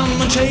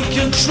 Come and take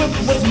a trip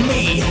with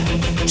me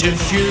to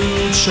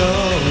future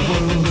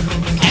world.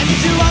 And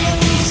if you're running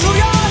through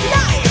your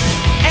life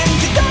and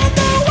you don't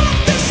know what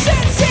the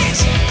sense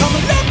is, come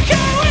and look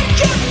how it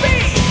could be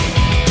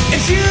in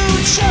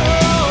future.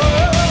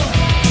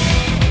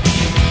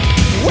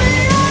 We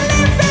are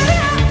living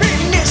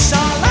happiness,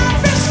 our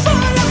life is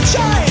full of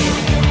joy.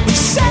 We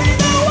say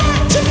the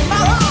word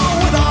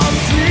tomorrow without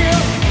fear.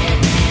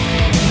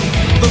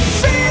 The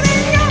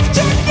feeling of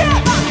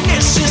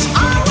togetherness is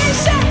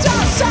always at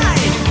our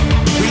side.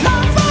 We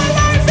love our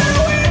life and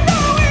we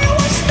know we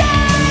will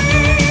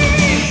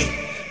stay.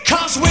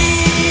 'Cause we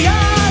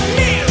all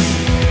live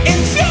in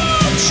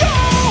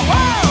future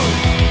world,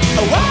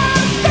 a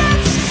world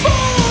that's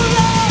full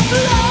of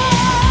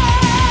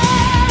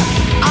love.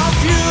 Our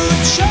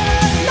future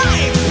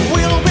life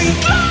will be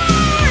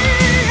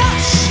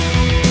glorious.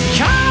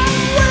 Come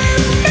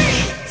with me,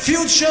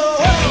 future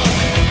world.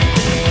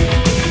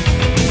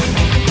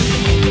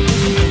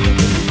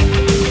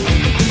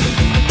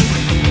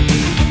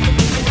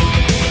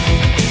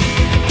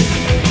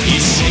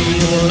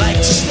 Like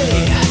to stay,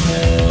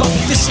 but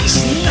this is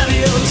not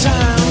your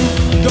time.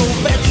 Go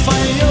back,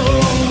 find your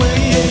own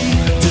way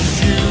to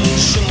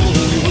future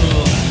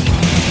world.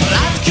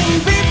 Life can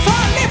be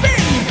for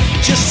living,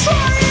 just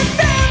try it,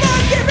 never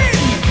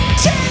giving.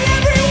 Tell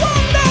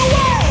everyone the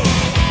way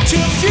to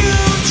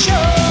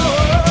future.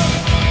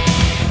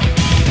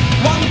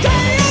 One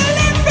day you'll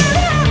live in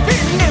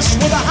happiness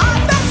with a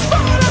heart that's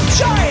full of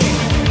joy.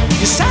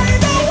 You say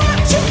the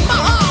word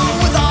tomorrow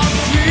without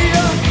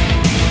fear.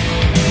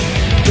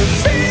 The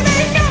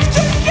feeling of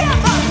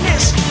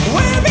togetherness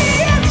will be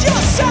at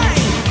your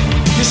side.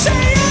 You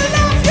say you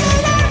love your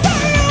life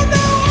and you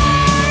know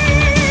why.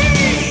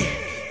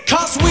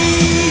 'Cause we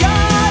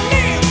all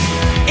live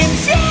in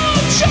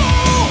future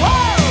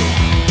world,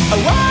 a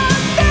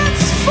world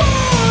that's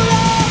full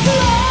of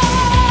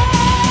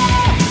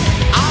love.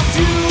 Our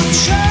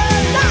future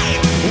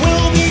life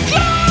will be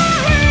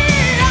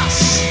glorious.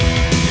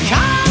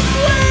 Come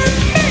with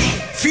me,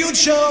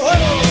 future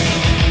world.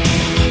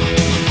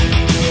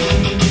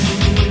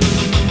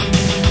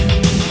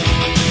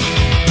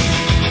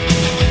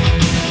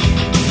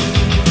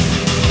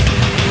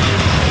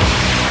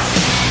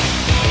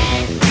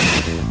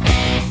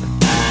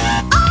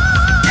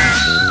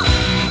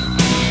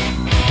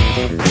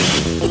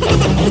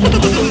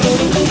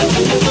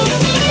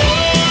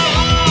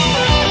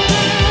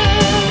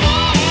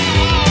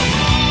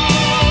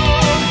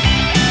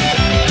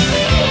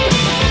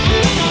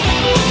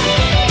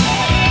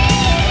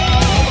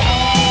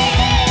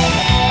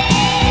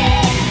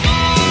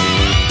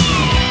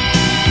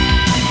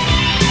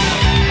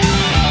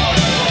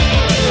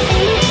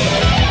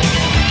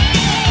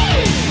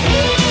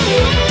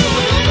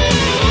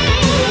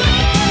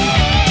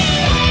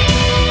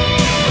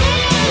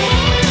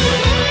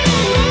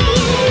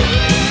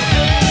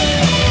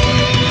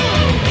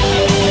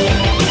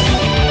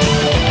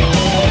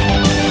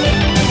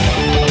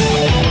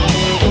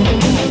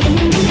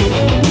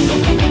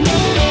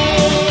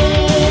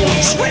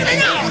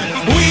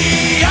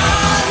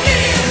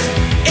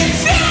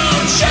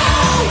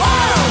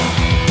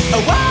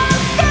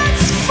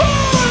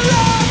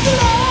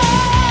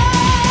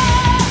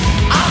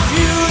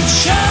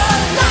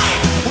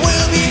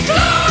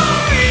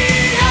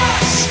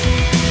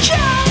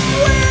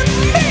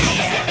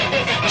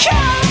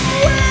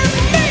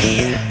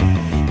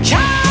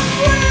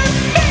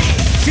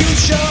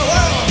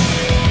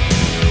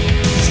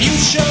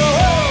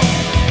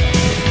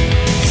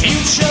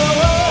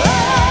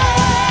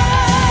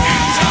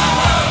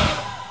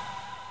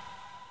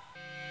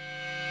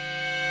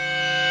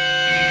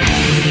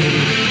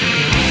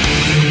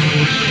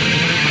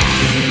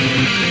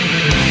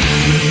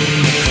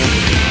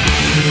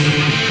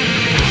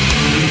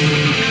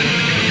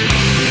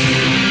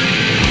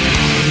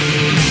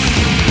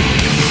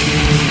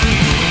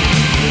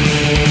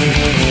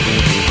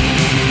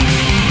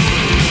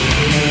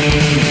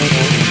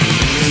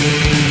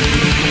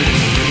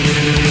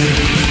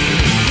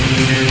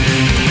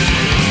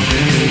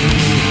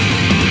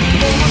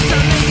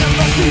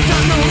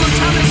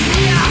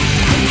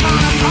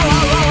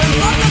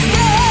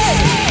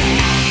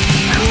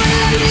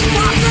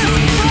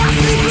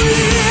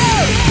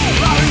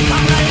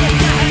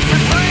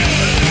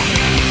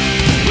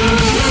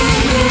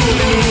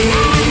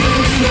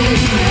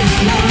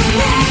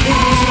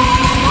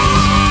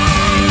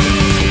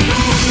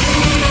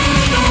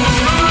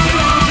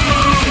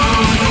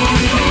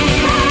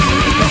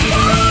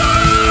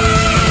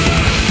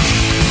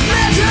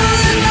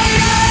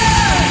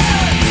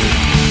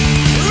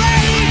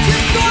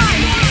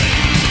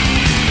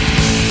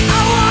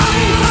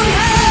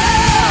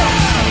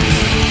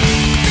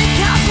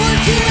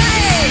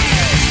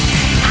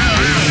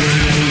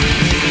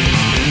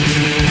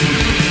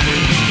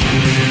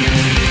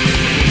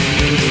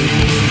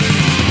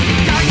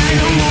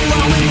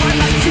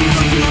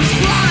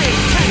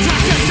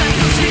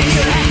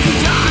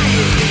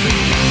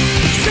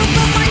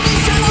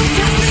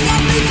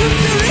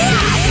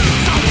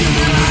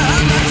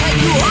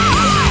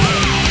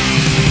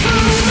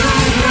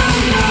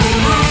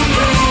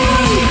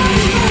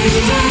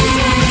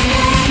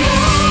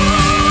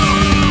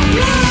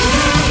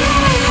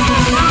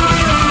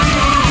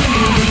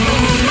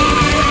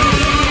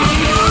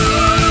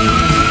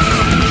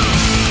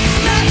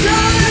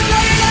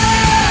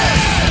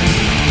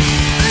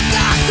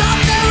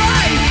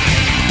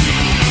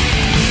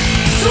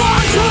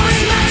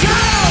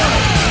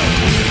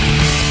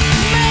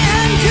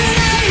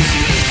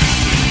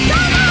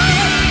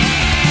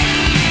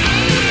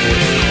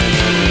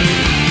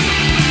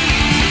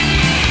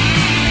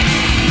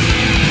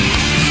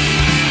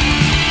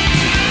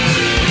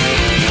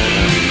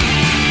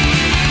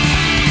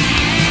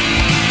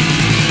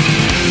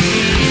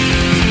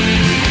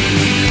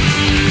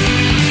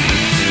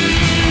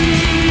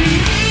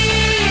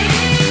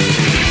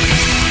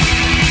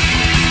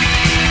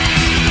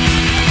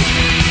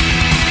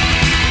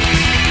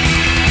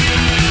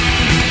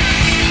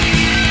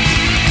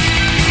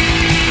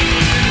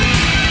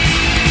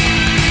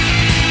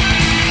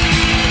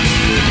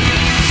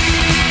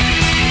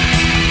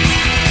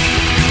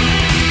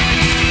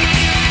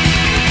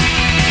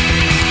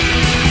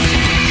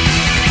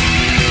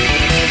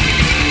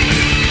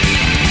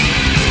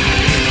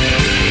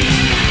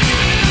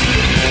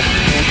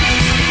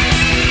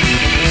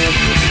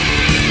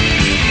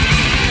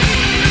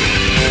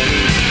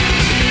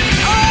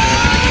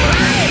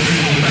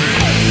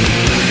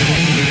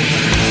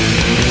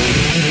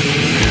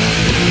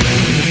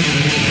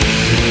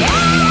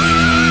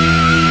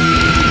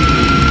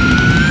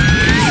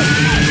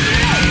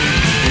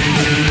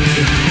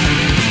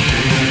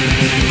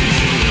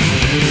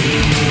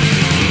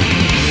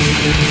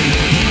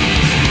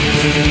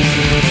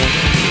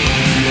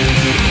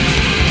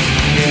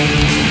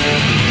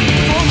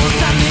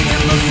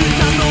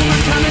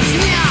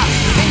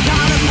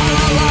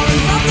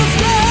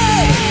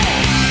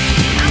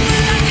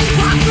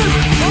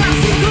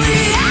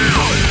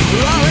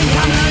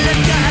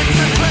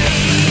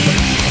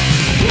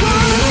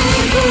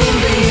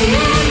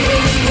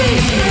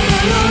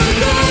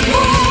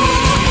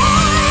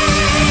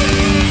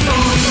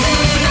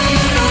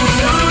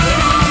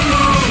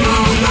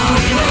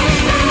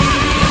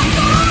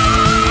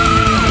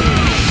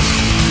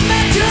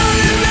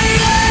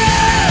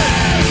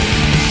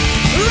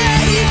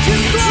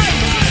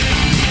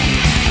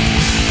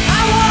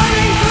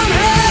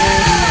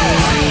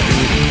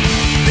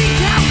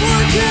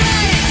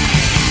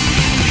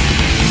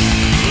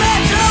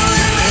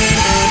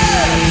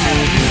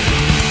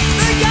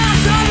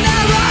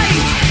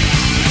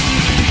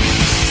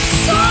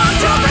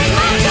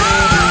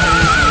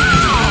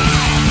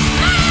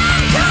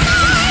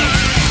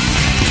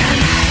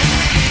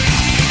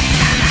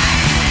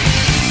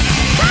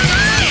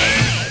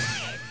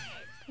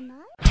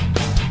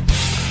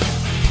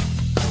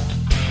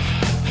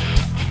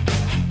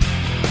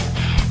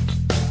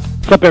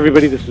 What's up,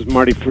 everybody? This is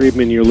Marty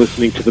Friedman. You're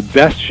listening to the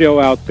best show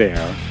out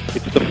there.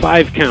 It's the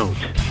 5 Count.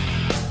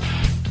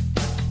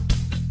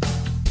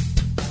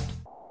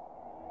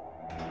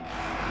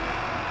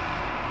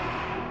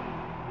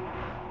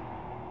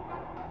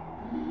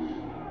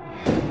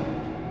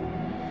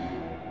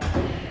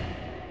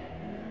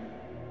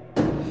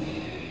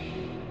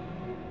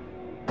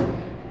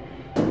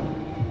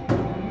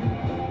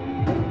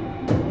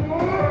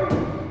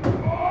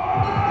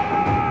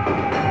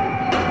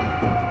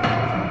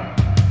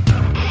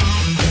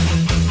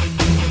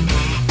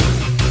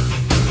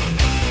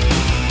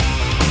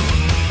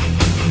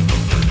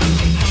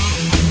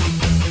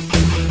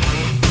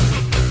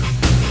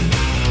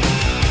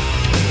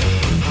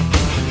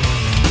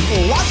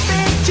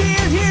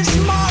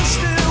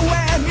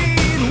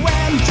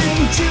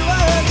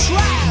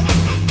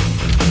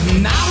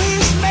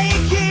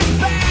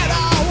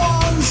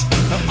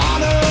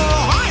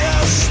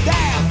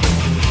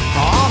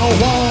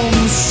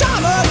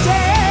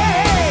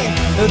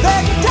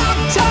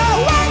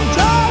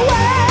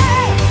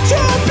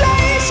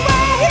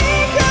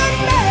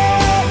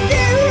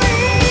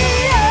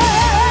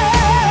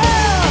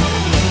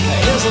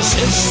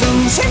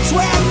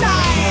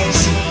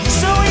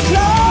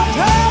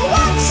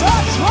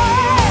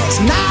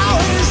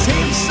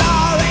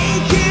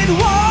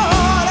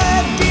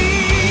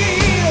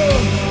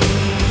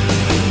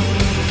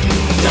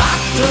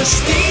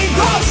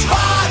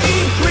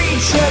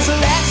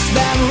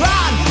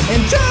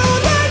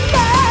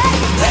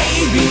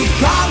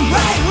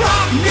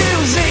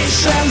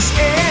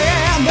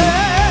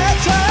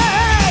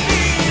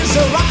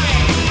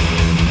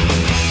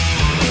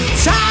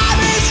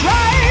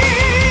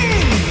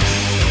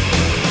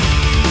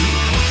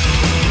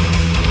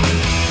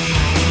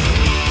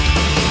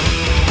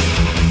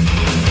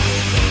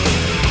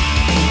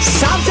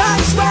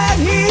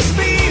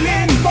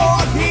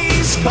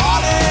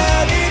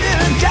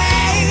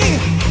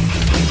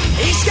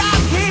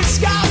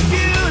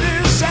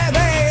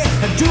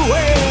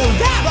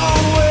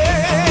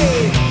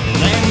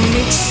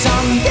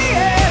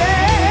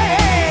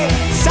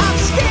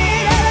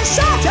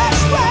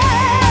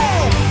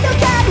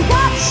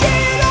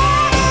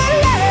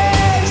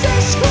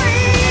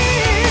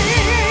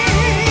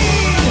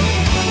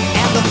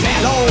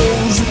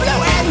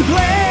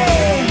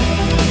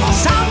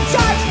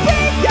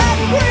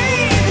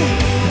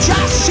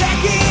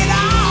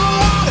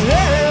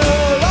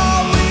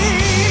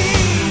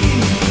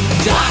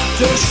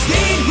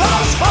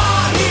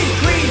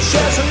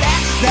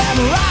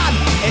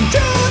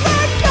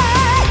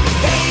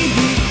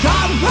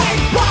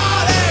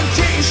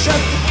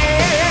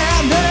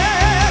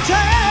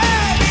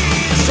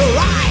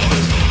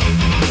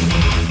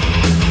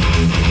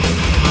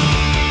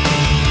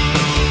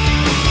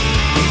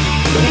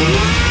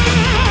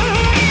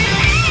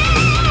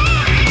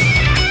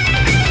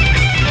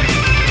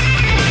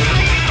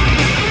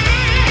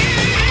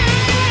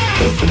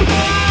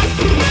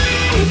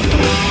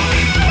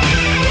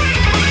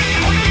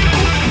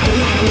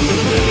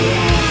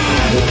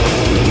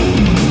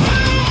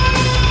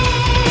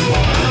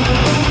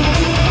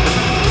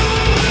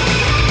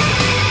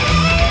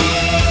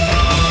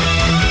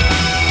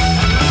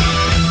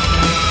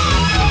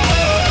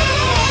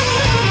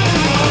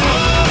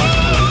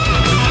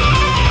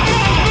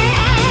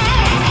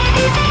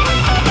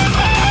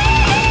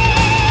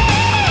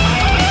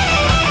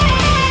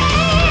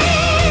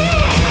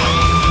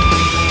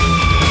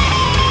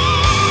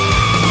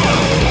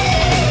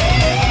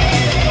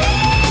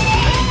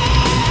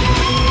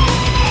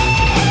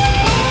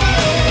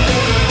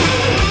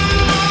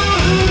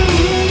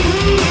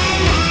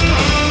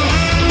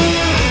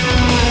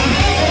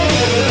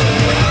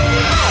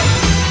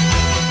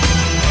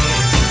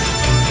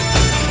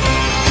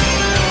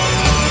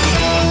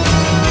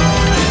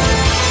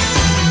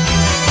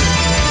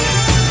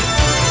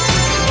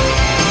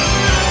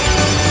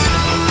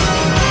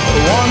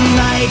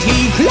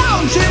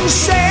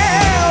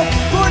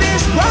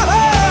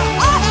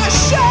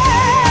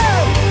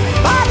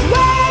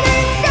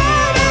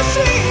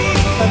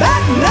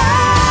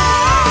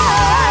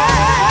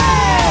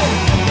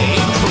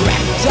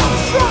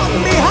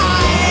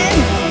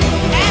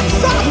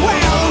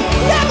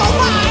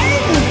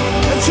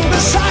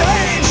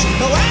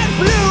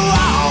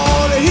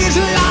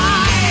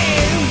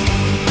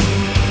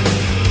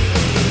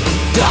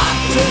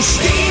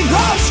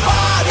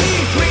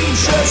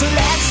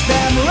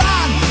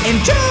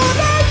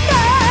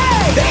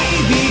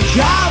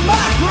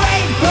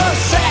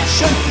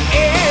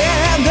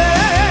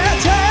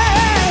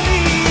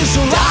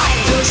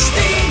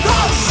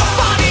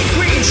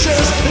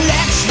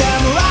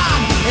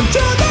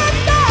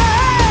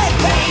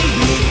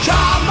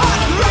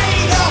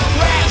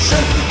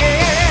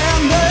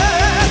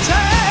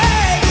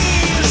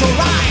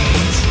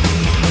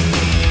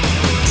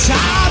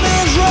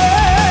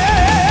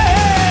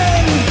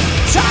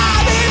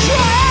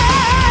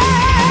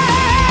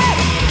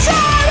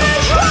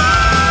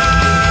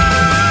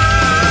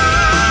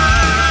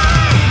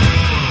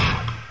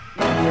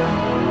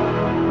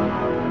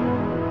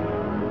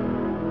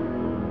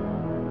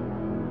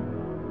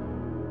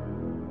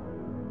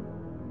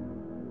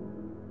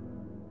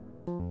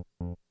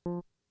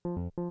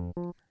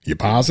 You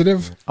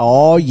positive?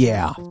 Oh,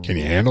 yeah. Can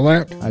you handle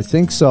that? I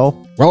think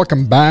so.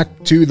 Welcome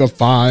back to the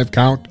 5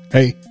 Count.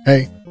 Hey,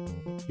 hey.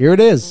 Here it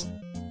is.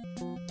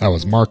 That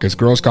was Markus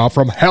Grosskopf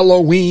from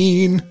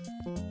Helloween.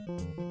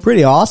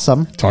 Pretty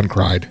awesome. Ton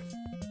cried.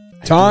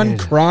 Ton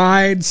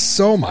cried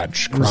so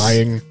much,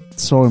 crying.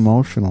 So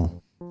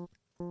emotional.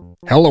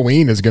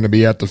 Helloween is going to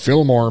be at the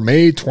Fillmore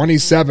May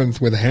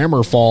 27th with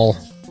Hammerfall.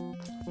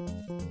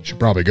 You should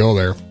probably go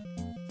there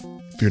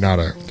if you're not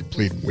a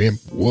complete wimp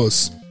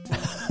wuss.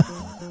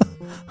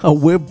 A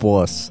wimp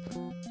wuss.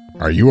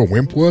 Are you a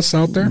wimp wuss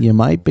out there? You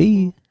might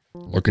be.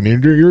 Looking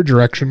into your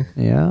direction.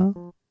 Yeah.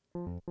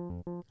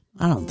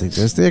 I don't think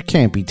there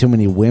can't be too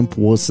many wimp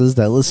wusses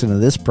that listen to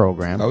this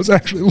program. I was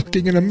actually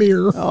looking in a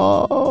mirror.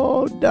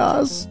 Oh,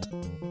 dust.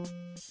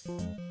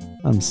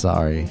 I'm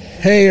sorry.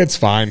 Hey, it's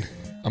fine.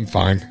 I'm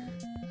fine.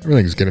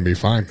 Everything's going to be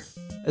fine.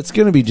 It's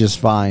going to be just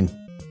fine.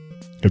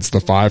 It's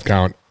the 5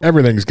 Count.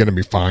 Everything's going to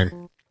be fine.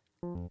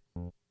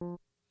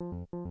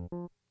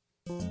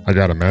 I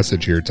got a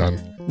message here, Ton.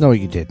 No,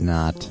 you did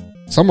not.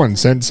 Someone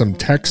sent some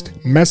text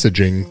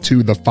messaging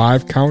to the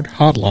 5 Count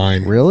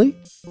hotline. Really?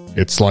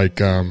 It's like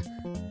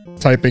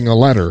typing a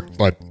letter,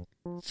 but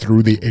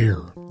through the air.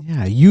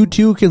 Yeah, you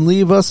too can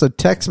leave us a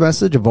text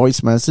message, a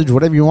voice message,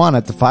 whatever you want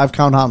at the 5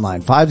 Count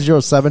hotline.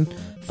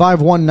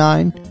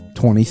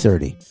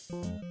 507-519-2030.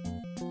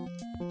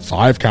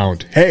 5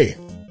 Count. Hey,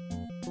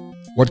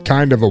 what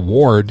kind of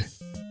award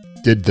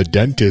did the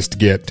dentist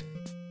get?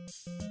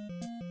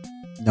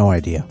 No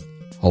idea.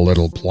 A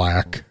little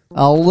plaque.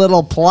 A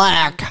little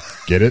plaque.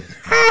 Get it?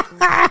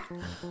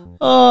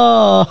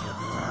 Oh.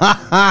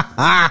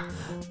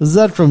 Is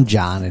that from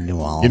John in New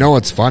Orleans? You know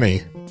what's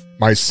funny?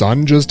 My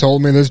son just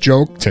told me this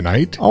joke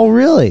tonight. Oh,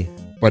 really?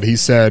 But he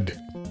said,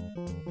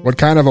 what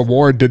kind of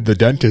award did the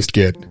dentist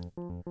get?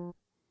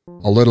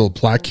 A little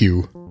plaque.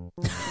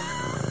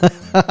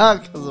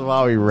 Because of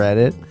how he read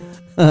it.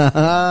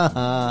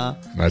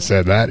 And I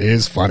said, that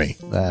is funny.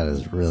 That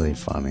is really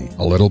funny.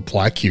 A little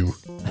plaque.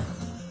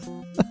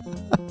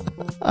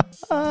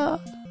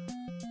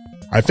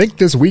 I think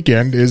this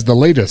weekend is the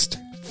latest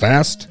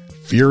Fast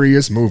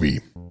Furious movie.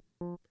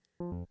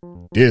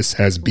 This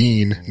has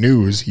been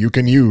news you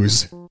can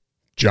use.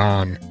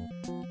 John.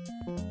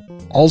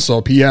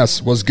 Also,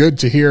 P.S. was good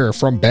to hear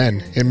from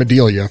Ben in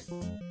Medelia.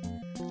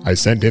 I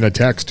sent in a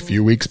text a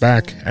few weeks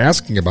back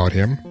asking about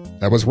him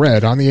that was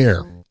read on the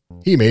air.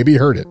 He maybe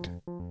heard it.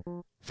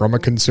 From a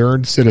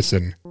concerned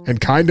citizen and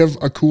kind of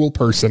a cool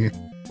person,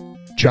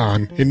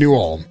 John in New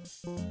Ulm.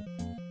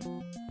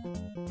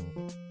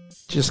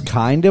 Just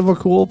kind of a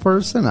cool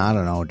person? I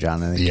don't know,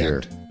 John. I think The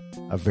you're end.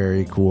 a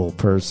very cool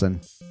person.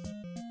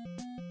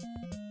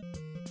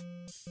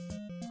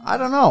 I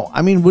don't know.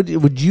 I mean,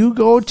 would you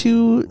go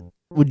to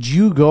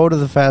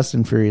the Fast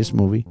and Furious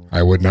movie?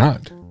 I would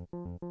not.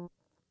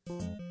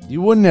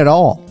 You wouldn't at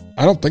all.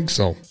 I don't think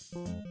so.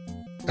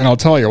 And I'll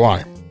tell you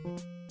why.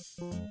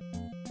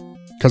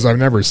 Because I've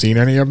never seen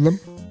any of them.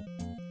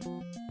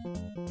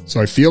 So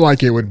I feel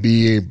like it would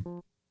be,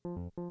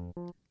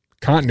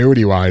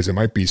 continuity-wise, it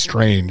might be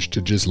strange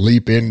to just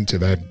leap into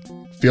that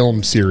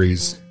film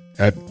series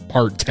at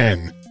part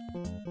 10.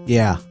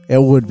 Yeah,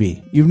 it would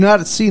be. You've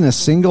not seen a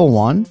single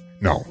one?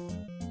 No.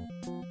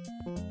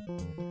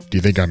 Do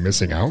you think I'm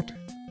missing out?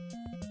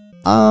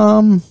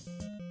 I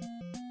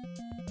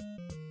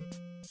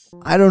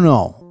don't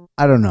know.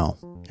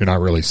 You're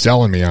not really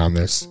selling me on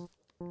this.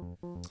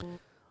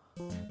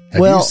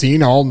 Have Well, you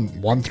seen all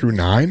 1 through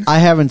 9? I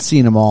haven't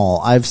seen them all.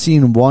 I've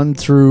seen 1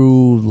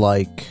 through,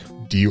 like...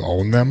 Do you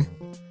own them?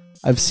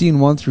 I've seen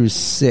 1 through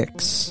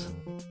 6.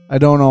 I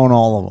don't own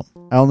all of them.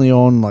 I only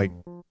own, like,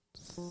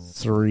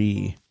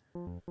 3.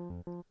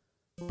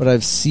 But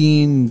I've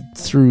seen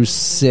through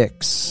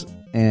 6,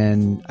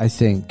 and I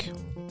think...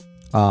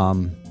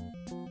 I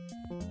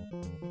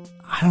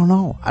don't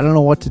know. I don't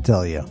know what to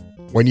tell you.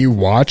 When you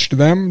watched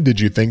them, did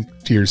you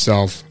think to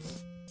yourself,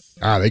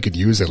 they could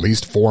use at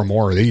least 4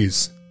 more of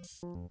these?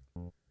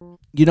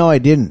 You know, I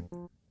didn't.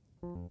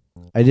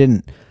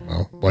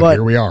 Well, but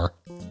here we are.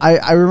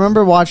 I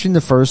remember watching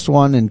the first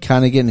one and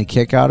kind of getting a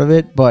kick out of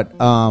it, but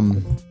I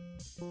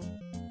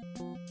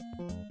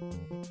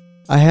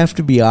have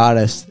to be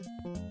honest.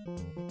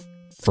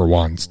 For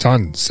once,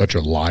 Ton's such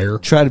a liar.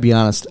 Try to be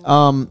honest.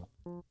 I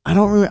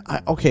don't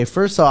remember. Okay,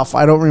 first off,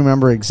 I don't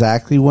remember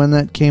exactly when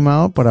that came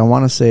out, but I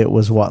want to say it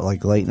was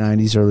like late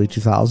 90s, early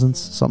 2000s,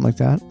 something like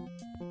that.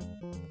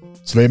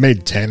 So they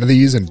made 10 of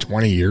these in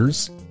 20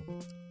 years?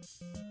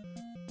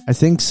 I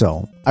think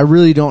so. I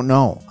really don't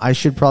know. I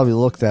should probably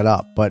look that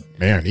up, but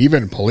man,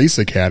 even Police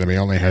Academy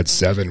only had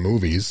 7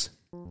 movies.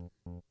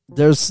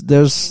 There's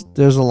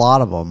a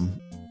lot of them.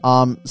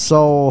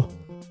 So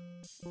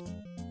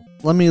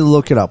let me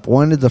look it up.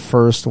 When did the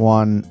first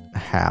one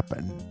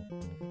happen?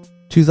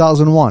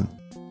 2001.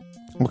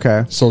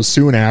 Okay. So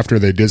soon after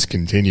they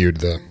discontinued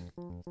the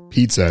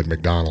pizza at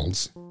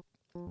McDonald's.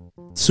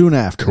 Soon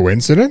after.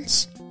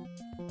 Coincidence?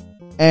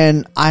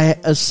 And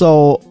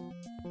so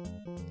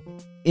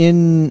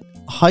in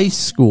high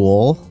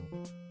school,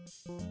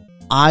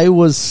 I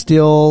was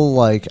still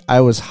like,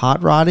 I was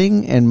hot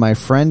rodding, and my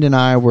friend and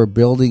I were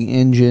building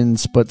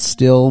engines, but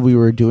still we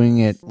were doing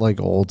it like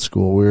old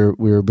school.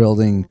 We were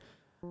building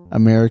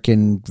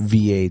American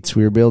V8s.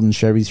 We were building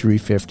Chevy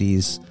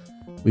 350s.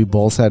 We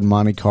both had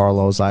Monte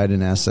Carlos. I had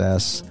an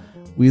SS.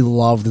 We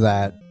loved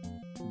that.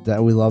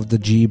 We loved the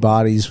G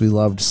bodies. We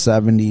loved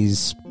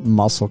 70s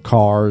muscle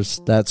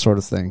cars, that sort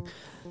of thing.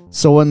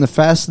 So when the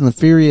Fast and the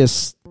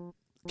Furious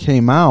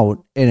came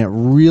out, and it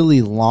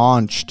really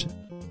launched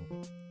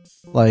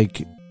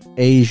like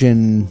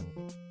Asian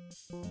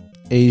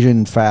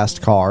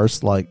fast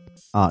cars, like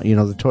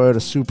the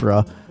Toyota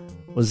Supra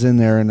was in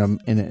there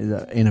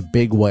in a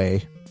big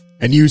way.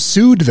 And you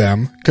sued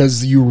them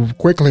because you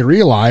quickly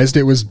realized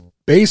it was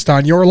based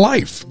on your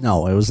life.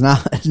 No, it was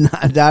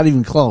not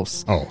even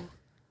close. Oh.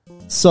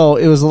 So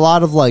it was a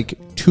lot of like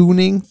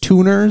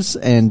tuners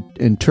and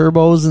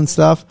turbos and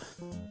stuff.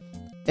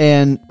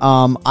 And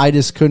I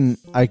just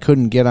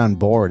couldn't get on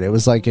board. It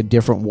was like a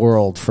different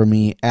world for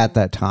me at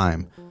that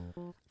time.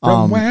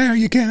 From where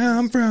you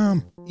come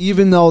from.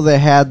 Even though they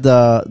had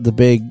the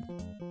big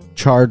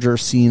Charger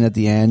scene at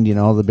the end,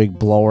 the big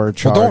blower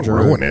Charger. Well, don't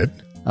ruin it.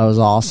 That was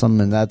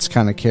awesome, and that's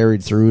kind of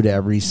carried through to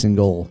every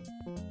single.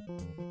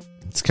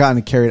 It's kind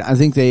of carried. I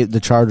think the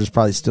Charger's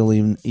probably still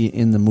even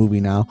in the movie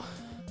now,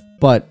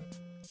 but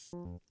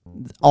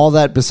all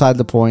that beside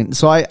the point.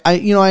 So I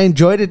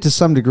enjoyed it to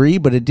some degree,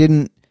 but it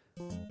didn't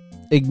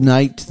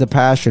ignite the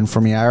passion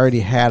for me. I already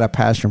had a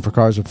passion for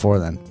cars before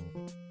then.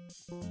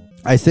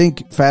 I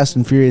think Fast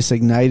and Furious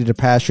ignited a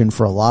passion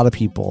for a lot of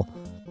people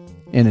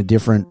in a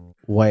different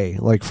way,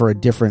 like for a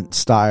different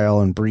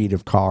style and breed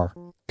of car.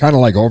 Kind of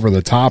like Over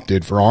the Top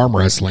did for arm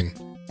wrestling.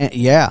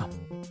 Yeah.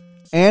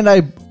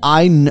 And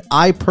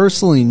I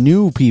personally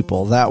knew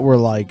people that were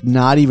like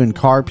not even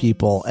car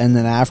people, and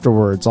then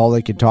afterwards all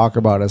they could talk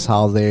about is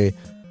how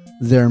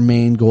their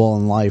main goal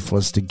in life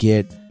was to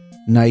get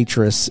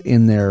nitrous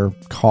in their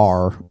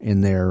car, in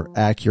their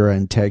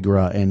Acura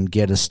Integra, and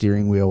get a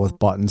steering wheel with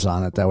buttons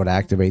on it that would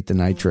activate the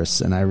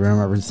nitrous. And I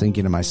remember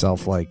thinking to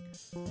myself, like,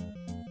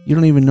 you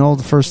don't even know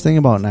the first thing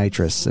about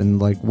nitrous, and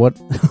like what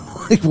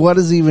what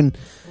is even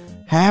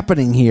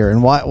happening here,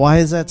 and why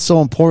is that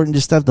so important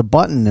just to have the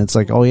button? And it's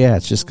like, oh yeah,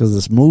 it's just because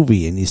this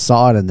movie and you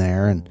saw it in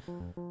there, and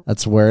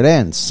that's where it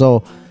ends.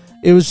 So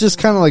it was just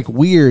kind of like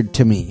weird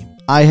to me.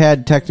 I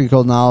had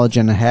technical knowledge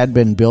and I had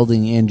been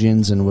building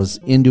engines and was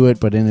into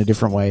it, but in a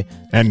different way.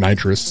 And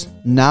nitrous.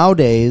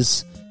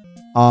 Nowadays,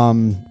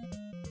 I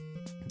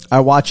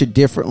watch it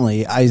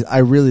differently. I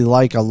really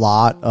like a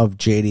lot of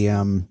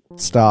JDM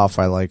stuff.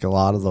 I like a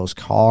lot of those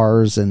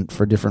cars, and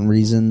for different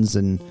reasons,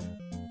 and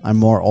I'm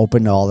more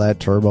open to all that,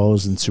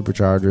 turbos and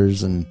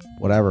superchargers and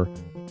whatever.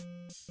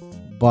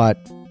 But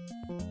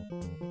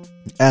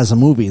as a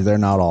movie, they're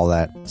not all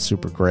that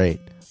super great.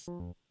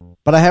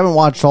 But I haven't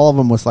watched all of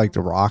them with like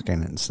The Rock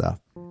in it and stuff.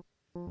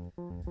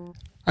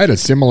 I had a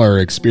similar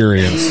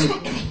experience,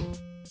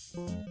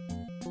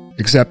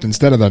 except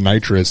instead of the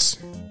nitrous,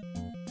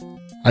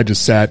 I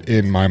just sat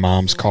in my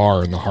mom's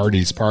car in the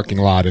Hardee's parking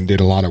lot and did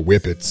a lot of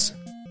whippets.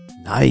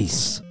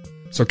 Nice.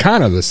 So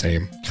kind of the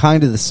same.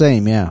 Kind of the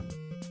same, yeah.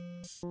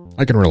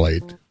 I can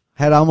relate.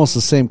 Had almost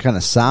the same kind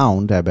of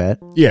sound, I bet.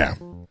 Yeah.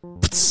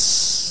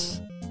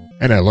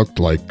 And I looked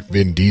like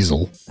Vin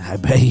Diesel. I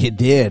bet you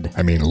did.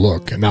 I mean,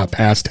 look, not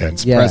past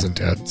tense, yeah. Present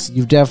tense.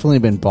 You've definitely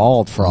been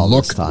bald for all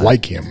this time. Look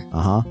like him.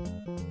 Uh-huh.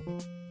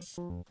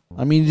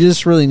 I mean, you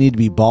just really need to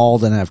be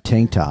bald and have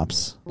tank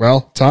tops.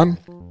 Well, Ton,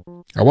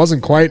 I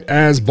wasn't quite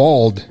as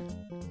bald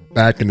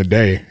back in the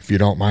day, if you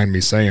don't mind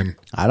me saying.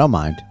 I don't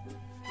mind.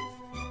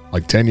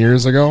 Like 10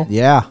 years ago?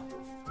 Yeah.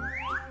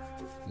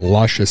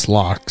 Luscious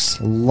locks.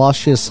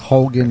 Luscious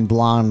Hogan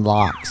blonde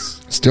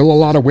locks. Still a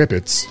lot of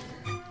whippets,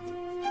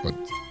 but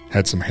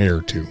had some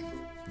hair too.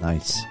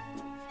 Nice.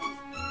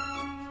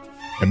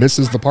 And this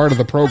is the part of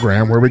the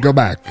program where we go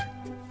back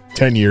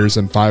 10 years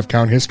in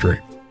 5-count history.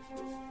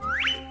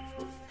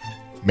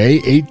 May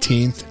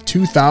 18th,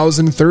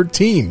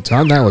 2013.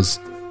 Tom, that was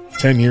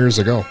 10 years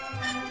ago.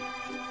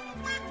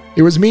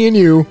 It was me and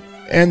you,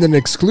 and an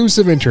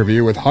exclusive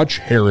interview with Hutch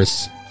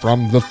Harris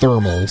from the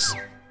Thermals. Do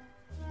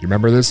you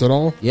remember this at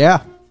all?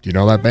 Yeah. Do you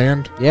know that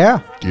band?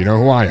 Yeah. Do you know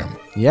who I am?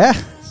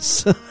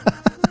 Yes.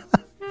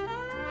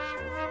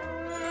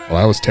 Well,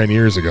 that was 10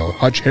 years ago.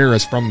 Hutch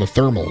Harris from the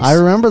Thermals. I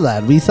remember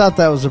that. We thought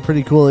that was a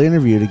pretty cool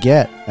interview to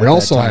get. We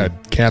also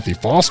had Kathy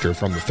Foster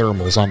from the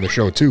Thermals on the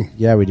show, too.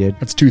 Yeah, we did.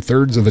 That's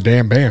 2/3 of the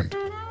damn band.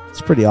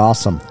 It's pretty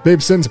awesome.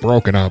 They've since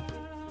broken up.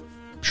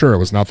 Sure, it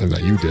was nothing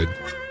that you did.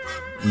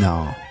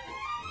 No.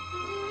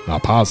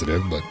 Not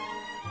positive, but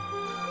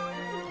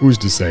who's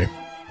to say?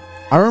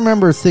 I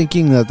remember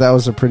thinking that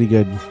was a pretty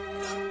good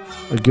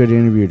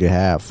interview to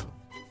have.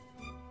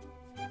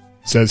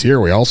 Says here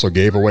we also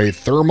gave away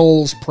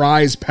Thermals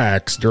prize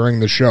packs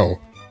during the show.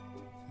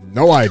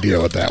 No idea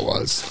what that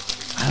was.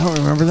 I don't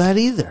remember that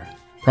either.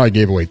 Probably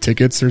gave away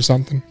tickets or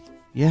something.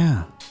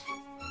 Yeah.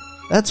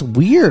 That's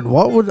weird.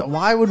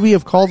 Why would we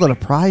have called it a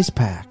prize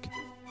pack?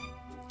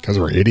 Because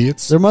we're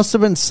idiots? There must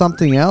have been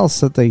something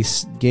else that they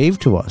gave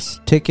to us.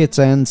 Tickets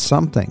and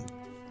something.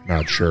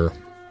 Not sure.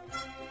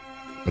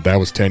 But that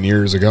was 10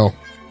 years ago.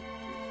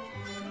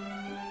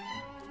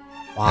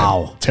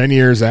 Wow. And 10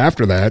 years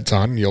after that,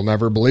 Ton, you'll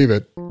never believe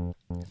it.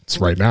 It's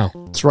right now.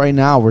 It's right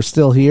now. We're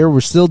still here.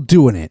 We're still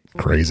doing it.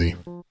 Crazy.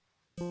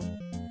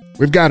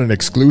 We've got an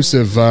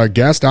exclusive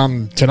guest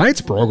on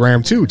tonight's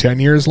program, too, 10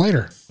 years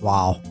later.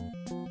 Wow.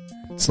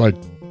 It's like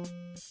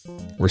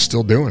we're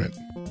still doing it.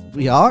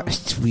 We are?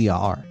 We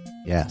are.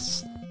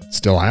 Yes.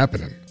 Still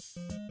happening.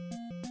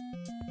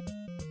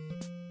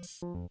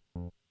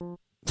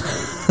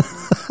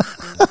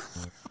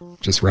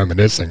 Just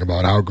reminiscing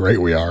about how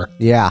great we are.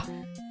 Yeah.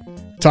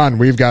 Ton,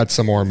 we've got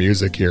some more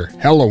music here.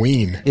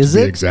 Helloween, is to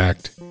be it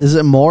exact. Is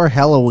it more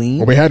Helloween?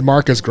 Well, we had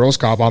Markus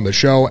Grosskopf on the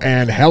show,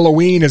 and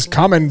Helloween is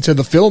coming to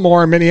the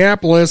Fillmore in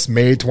Minneapolis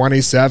May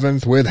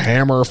 27th with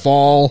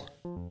Hammerfall.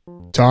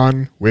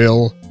 Ton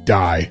will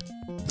die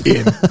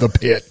in the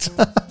pit.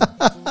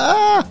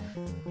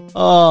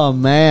 Oh,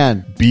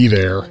 man. Be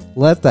there.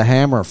 Let the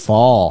hammer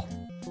fall.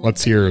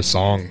 Let's hear a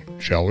song,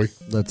 shall we?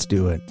 Let's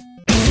do it.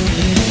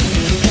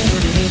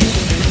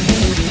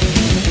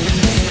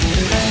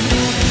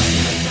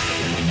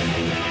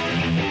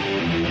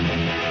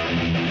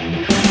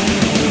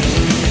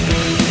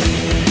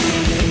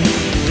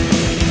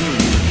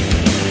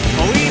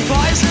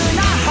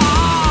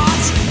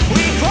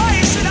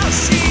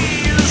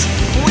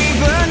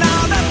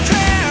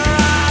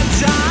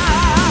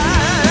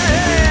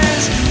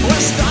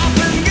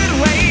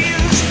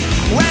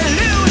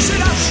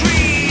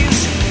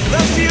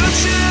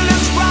 Future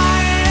looks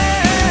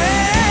bright.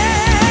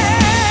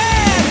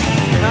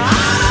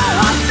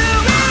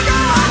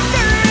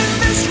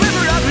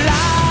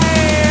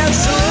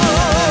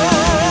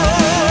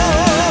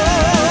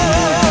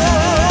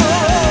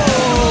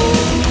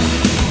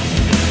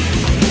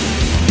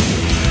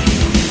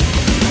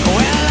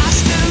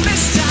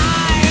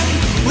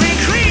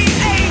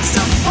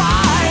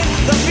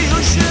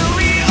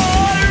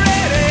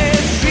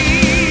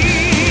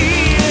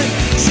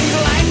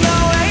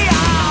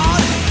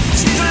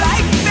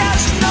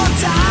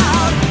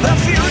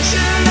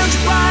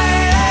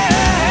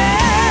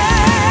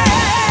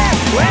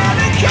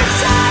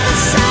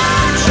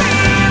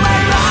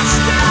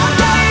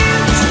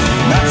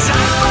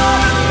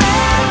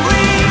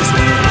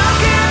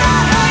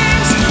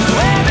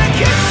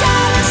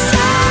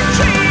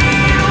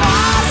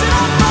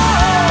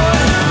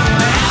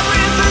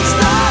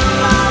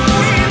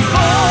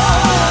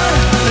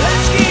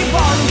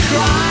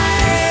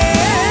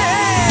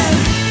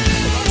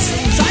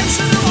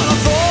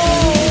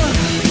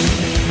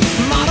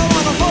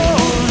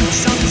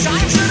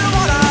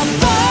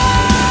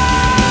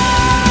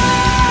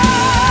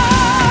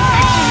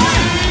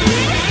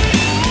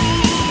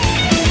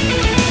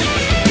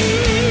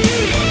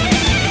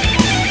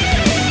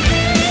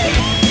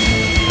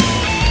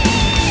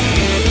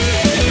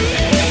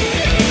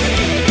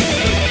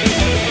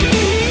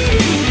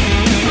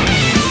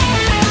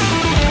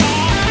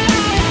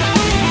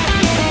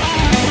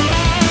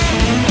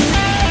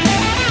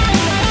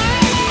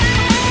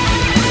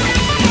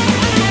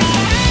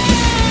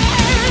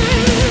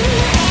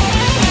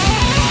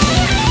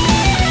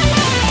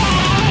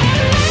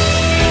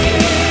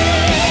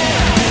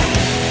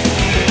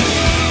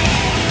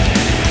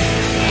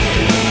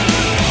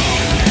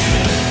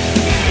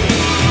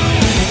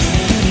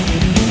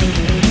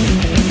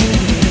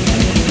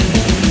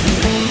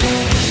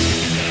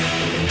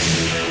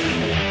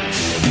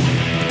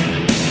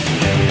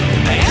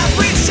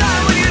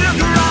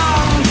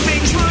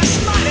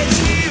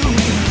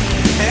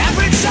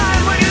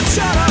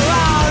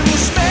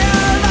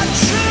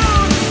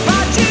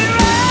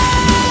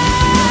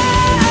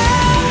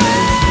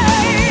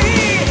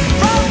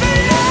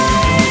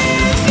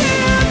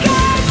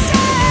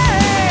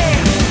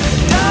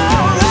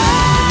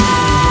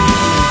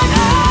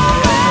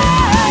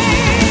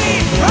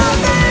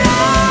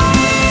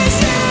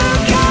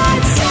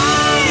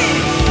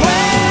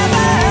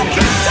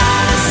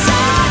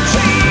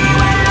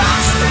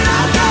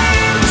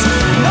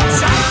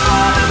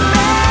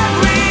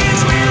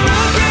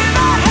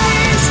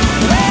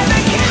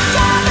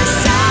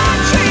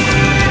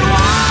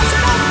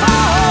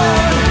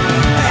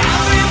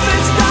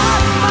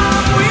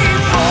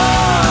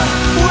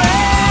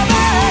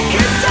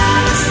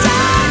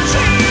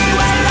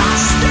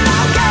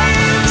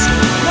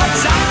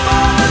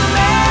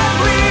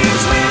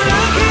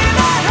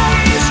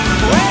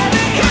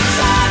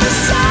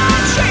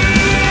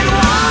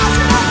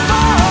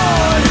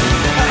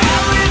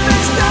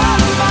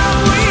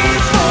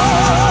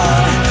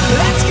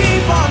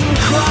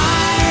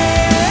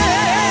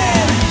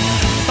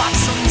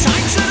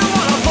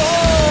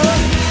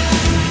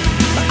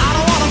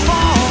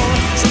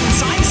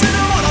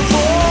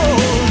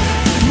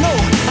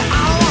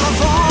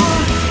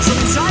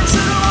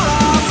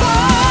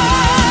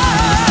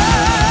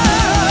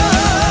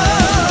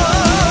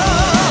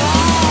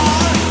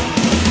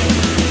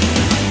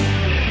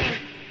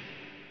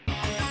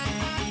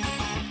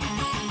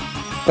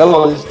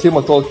 Hello, this is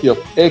Timo Tolkki of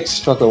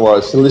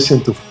Extratowars.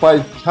 Listen to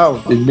 5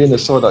 Count in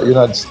Minnesota,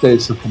 United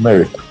States of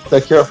America.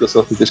 Take care of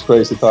yourself in this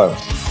crazy time.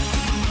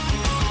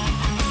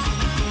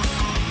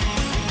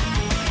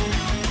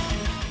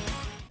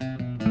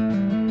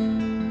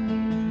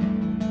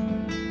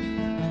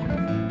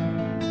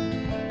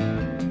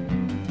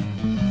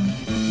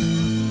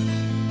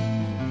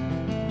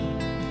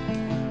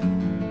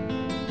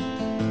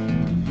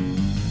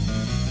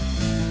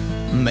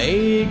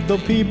 Make the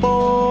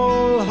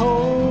people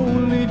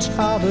hold each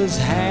other's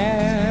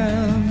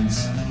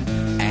hands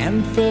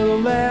and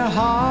fill their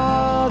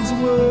hearts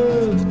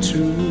with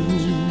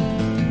truth.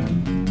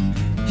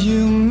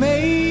 You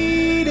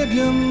made up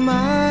your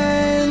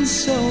mind,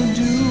 so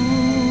do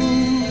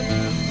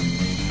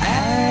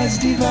as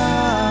divine.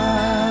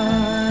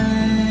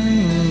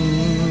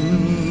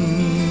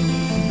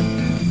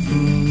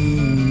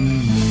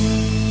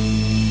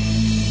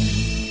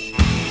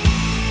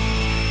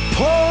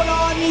 Put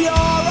on your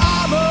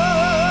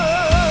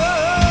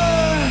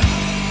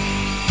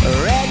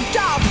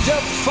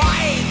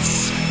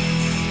fights.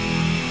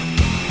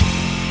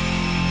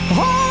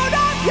 Hold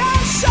up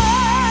your sword.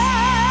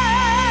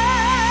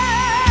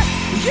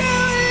 You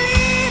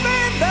live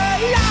in the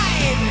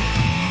light.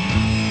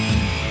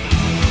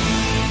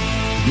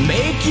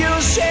 Make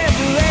yourself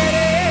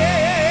ready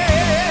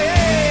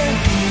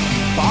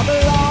for the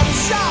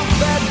lords of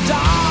the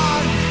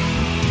dark.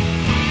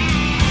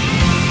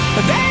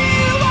 They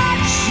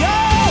watch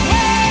your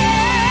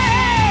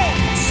way.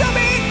 So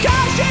be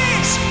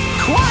cautious,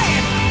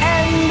 quiet,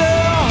 and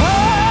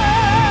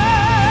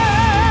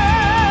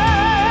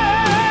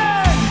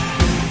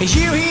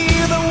you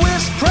hear the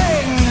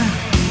whispering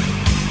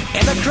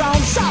in the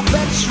crowns of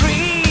the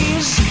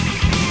trees.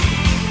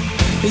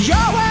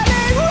 You're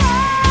running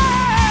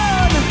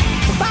round,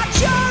 but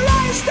your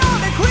eyes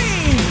don't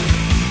agree.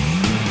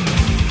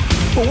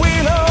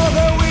 Will all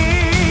the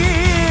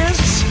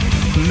wisps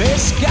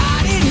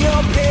misguiding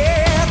your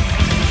path?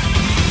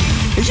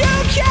 You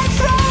can't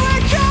throw a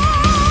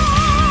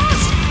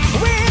cause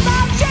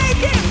without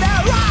taking the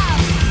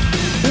rough.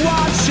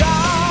 Watch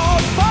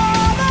out for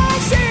the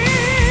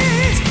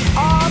seeds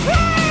of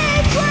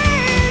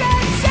hatred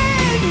and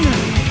sin.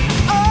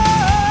 Oh,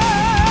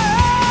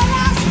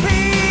 as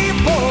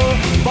people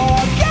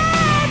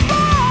forget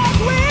what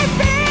we've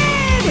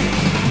been.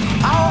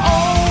 Our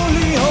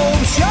only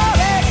hope sure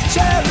is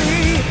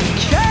cherry.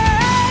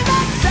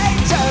 Cannot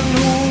Satan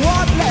who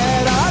won't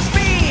let us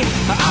be.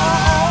 Our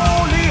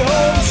only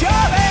hope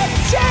sure is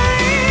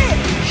cherry.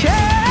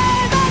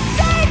 Cannot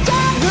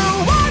Satan who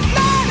won't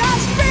let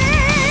us be.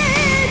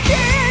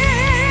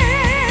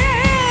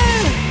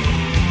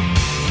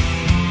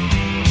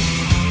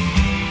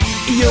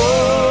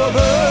 You're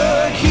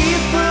the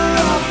keeper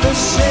of the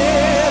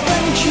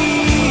 7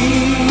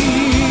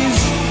 keys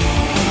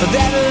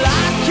that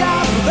lock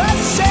up the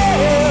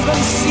 7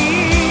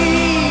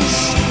 seas,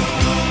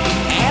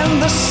 and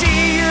the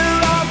seer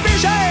of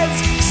visions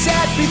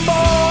said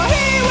before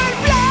he would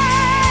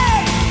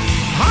play,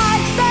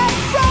 hide them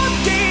from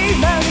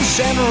demons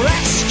and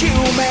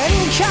rescue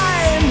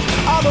mankind.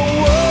 All the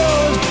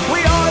world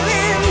we are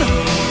in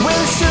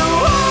will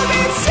soon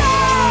be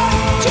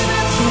sent to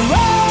the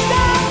throne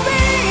of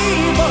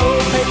evil.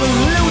 Paper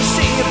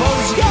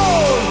Lucifer's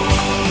gold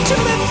to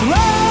the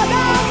throne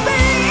of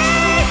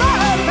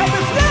evil.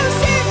 Paper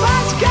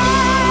Lucifer's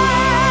gold.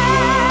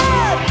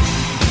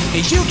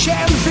 You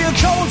can feel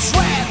cold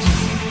sweat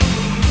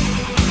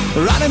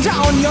running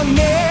down your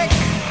neck,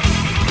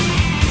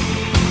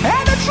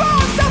 and the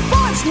drones of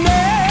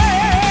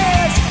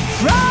poisonous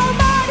from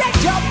at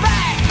your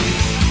back,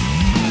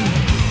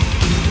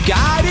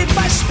 guided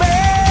by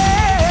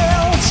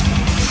spells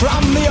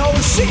from the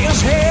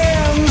overseer's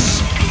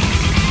hands.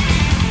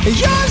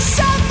 You're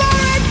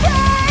suffering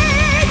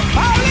pain,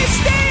 only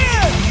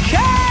still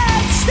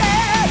can't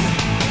stand.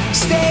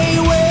 Stay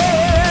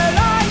well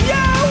on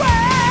your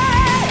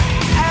way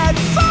and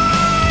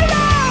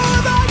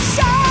follow the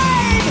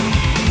sign.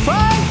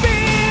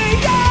 Fulfill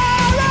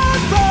your own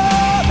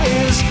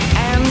promise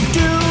and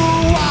do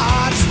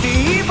what's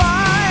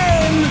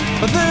divine.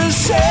 The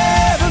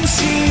 7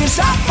 seas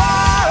are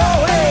far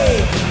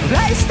away,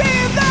 placed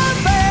in the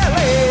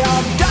valley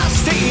of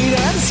dust, heat,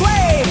 and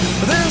sway.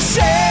 The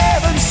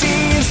 7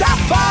 seas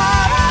are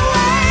far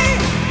away,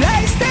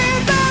 placed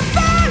in the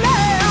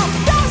valley of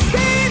dust,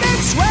 heat,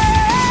 and sway.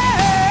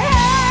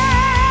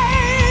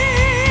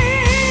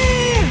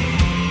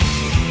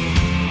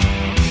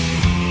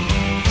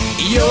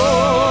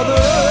 You're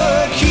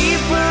the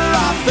keeper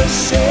of the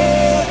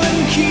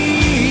 7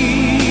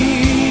 keys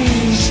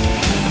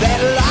that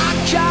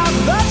lock up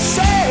the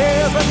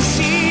 7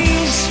 seas.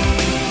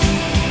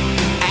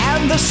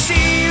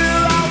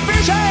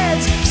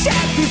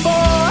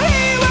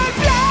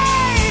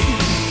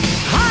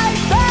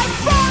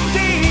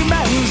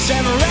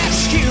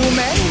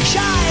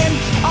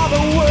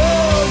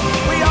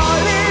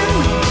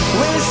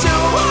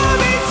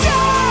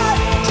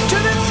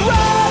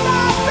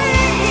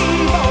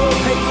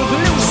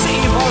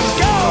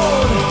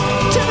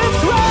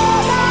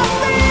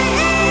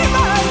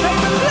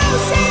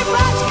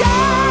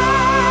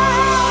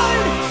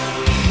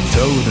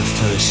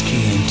 first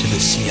key into the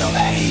sea of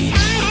hate.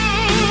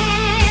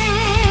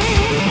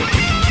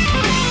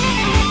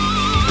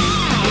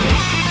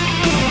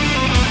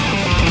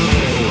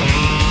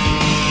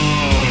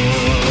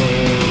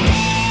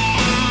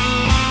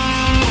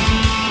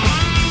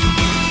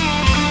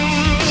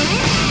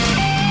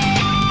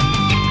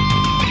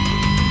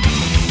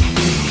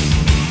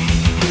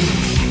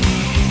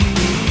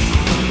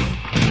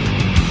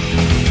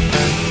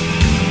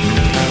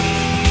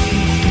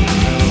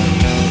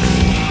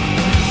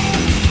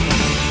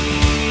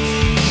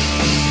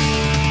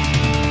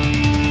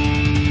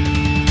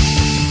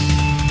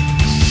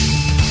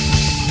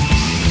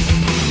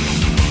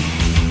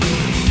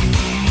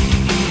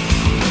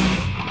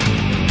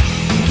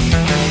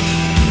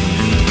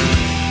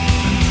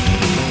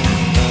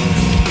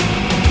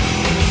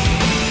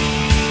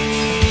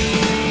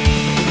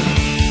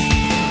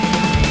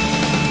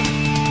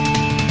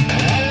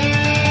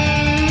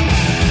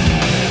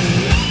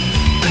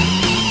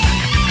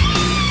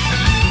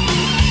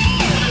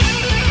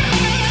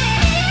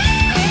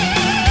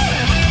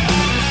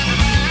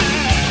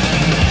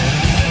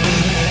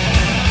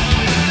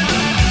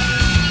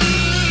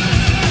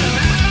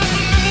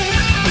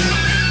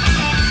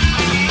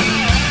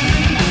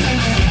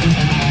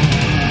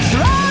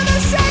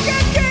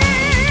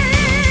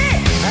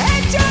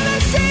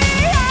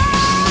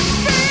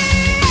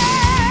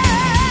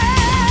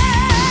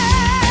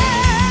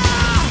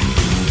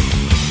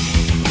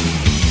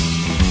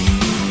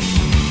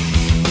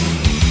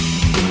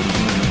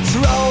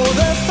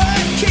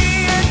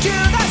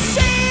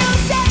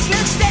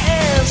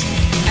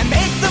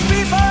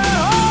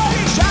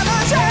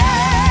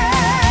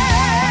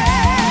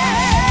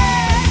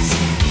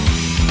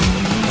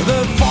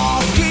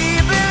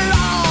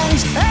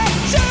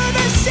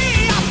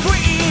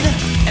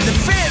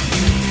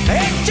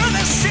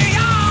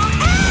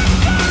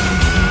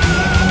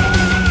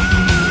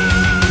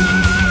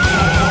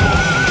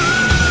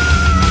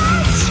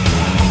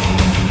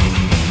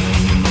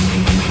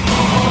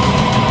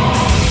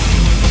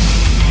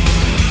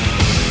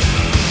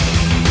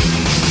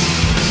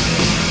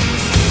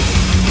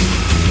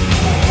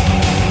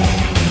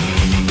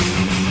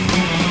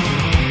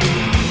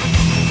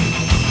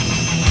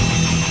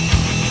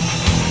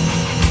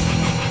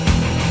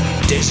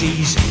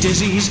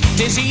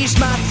 Disease,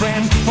 my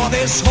friend, for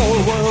this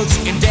whole world's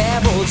in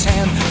devil's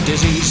hand.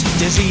 Disease,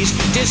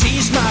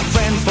 my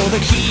friend, for the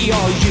key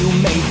or you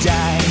may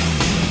die.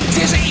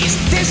 Disease,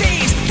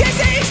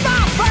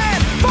 my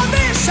friend, for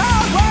this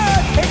whole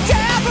world in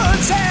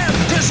devil's hand.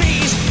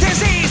 Disease,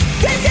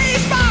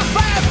 my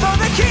friend, for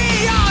the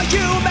key or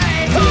you may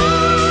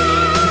die.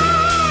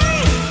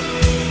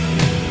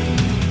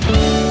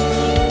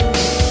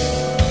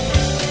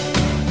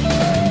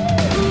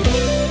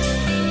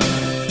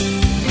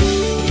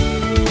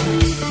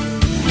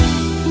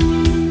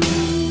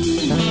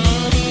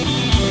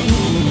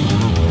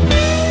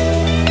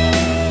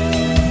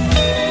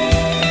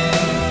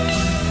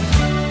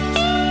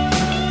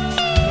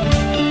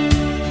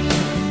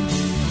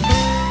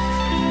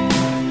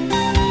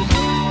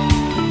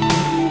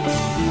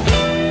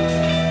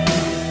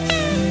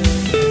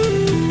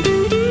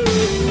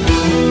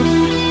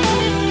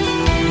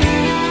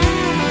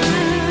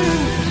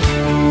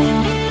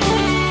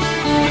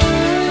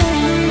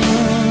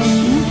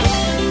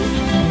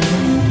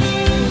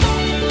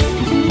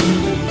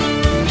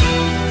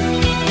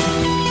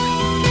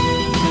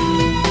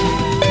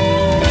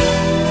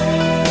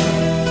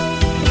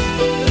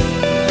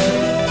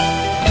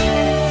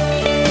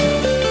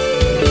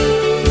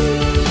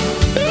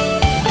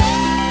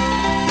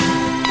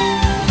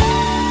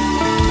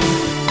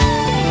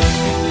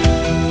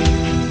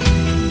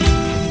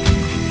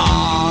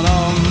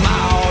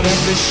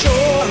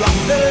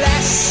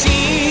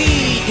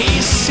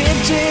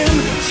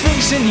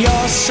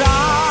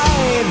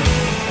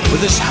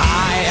 This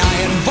high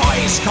iron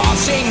voice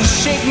causing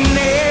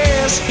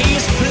sickness,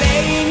 he's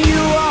playing you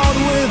out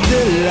with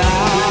the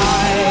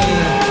line.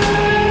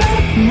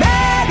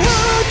 Man,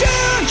 who do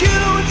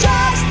you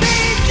just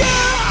think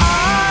you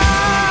are?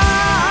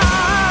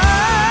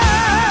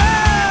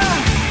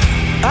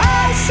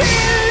 I see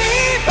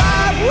leave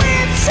out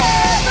with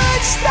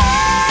seven stars.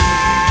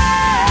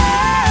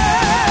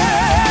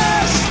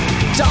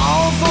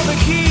 Down for the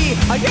key,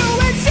 you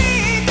will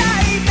see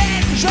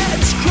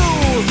dimensions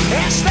cruel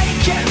as they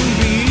can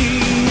be.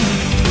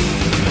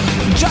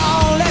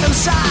 Don't let them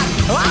sign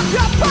up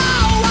your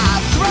power,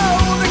 throw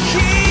the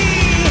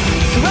key.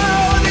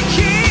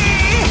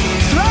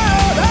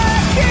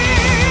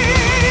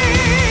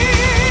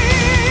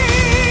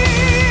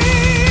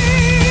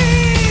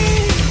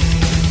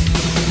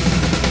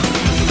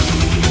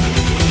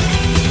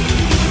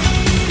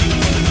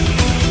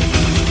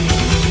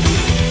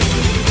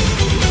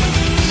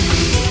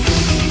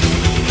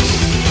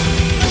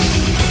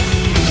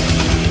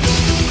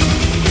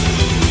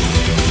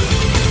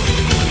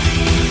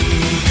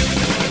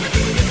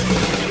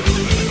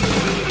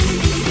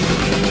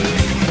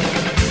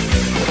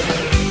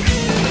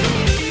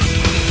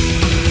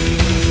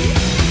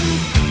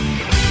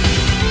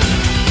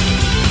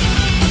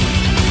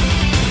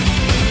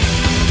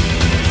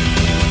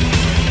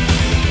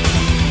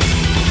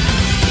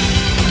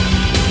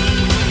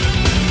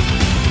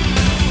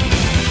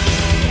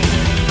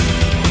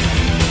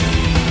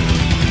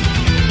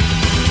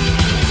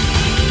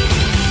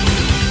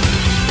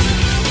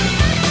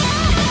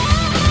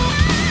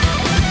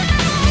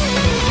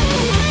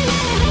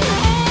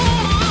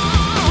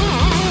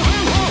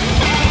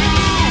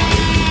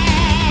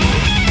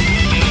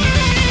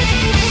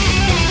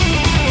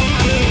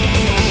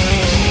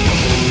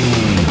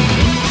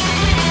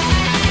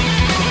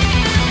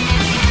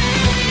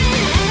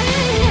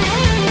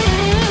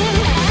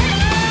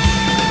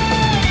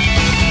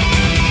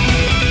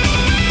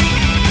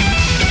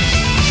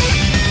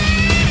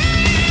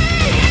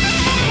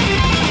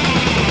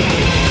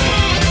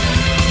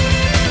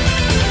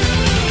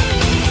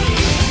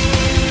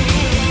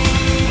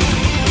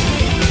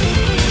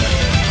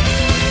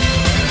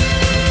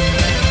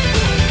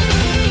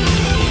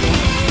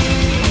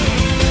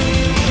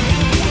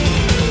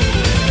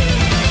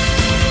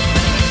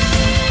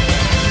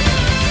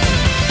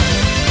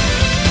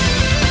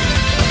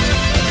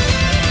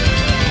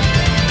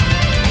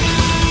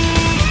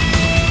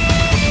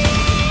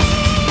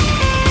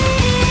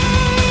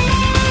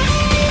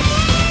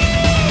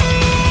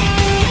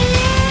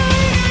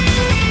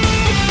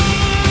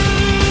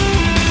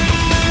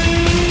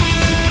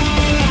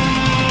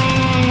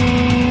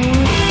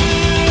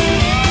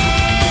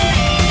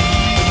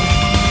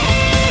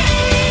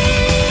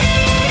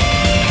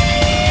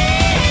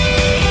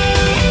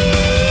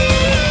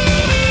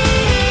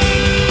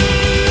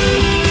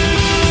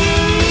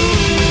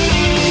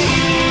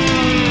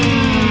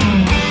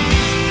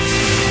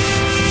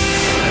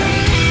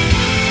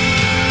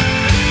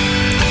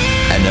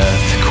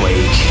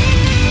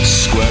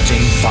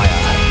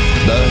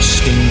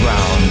 testing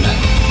ground.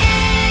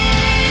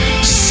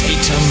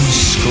 Satan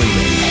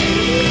screaming,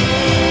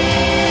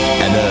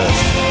 and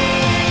earth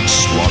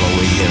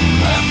swallowing him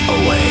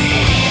away.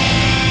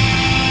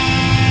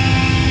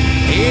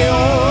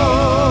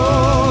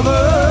 You're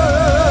the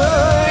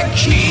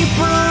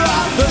keeper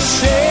of the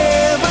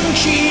seven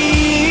keys.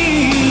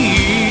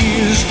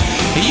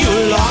 You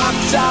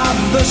locked up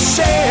the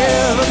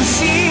seven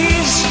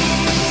seas,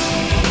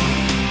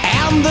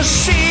 and the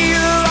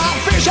seal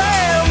of his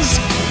hands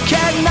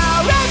can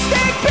now rest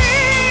in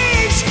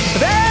peace.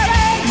 There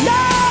ain't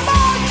no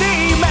more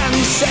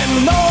demons and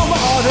no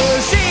more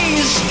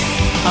disease,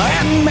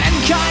 and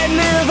mankind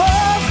live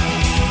up.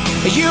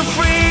 You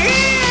free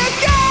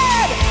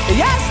again.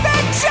 Yes, the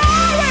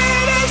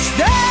tyrant is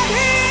dead.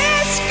 He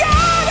is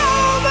God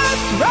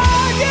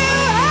overthrown. You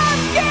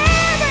have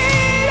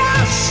given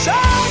our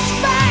souls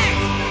back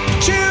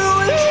to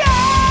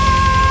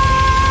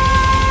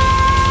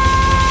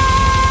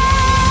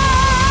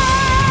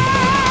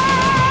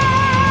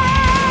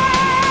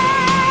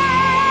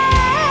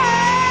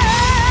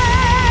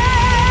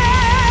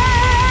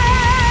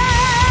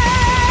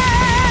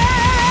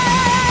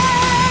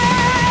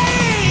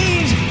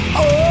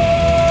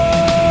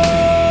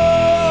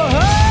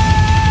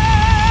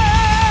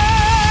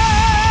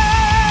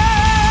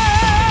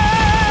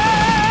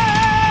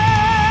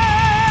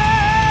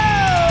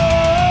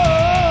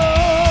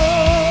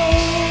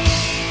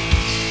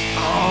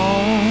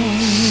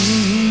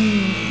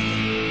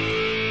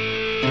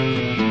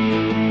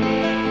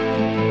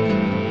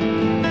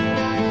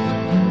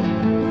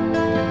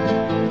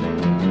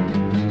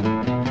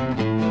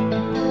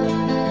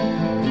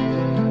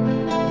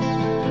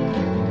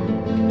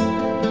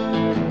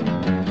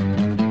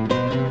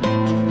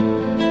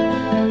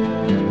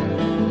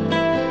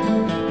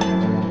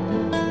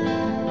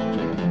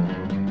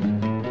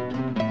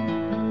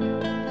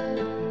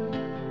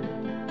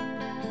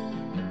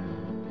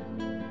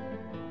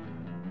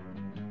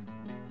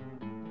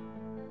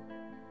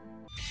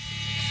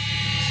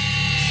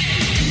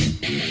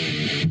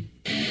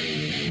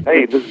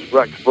Hey, this is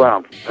Rex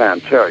Brown from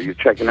Pantera. You're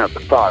checking out the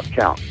 5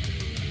 Count.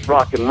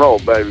 Rock and roll,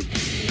 baby.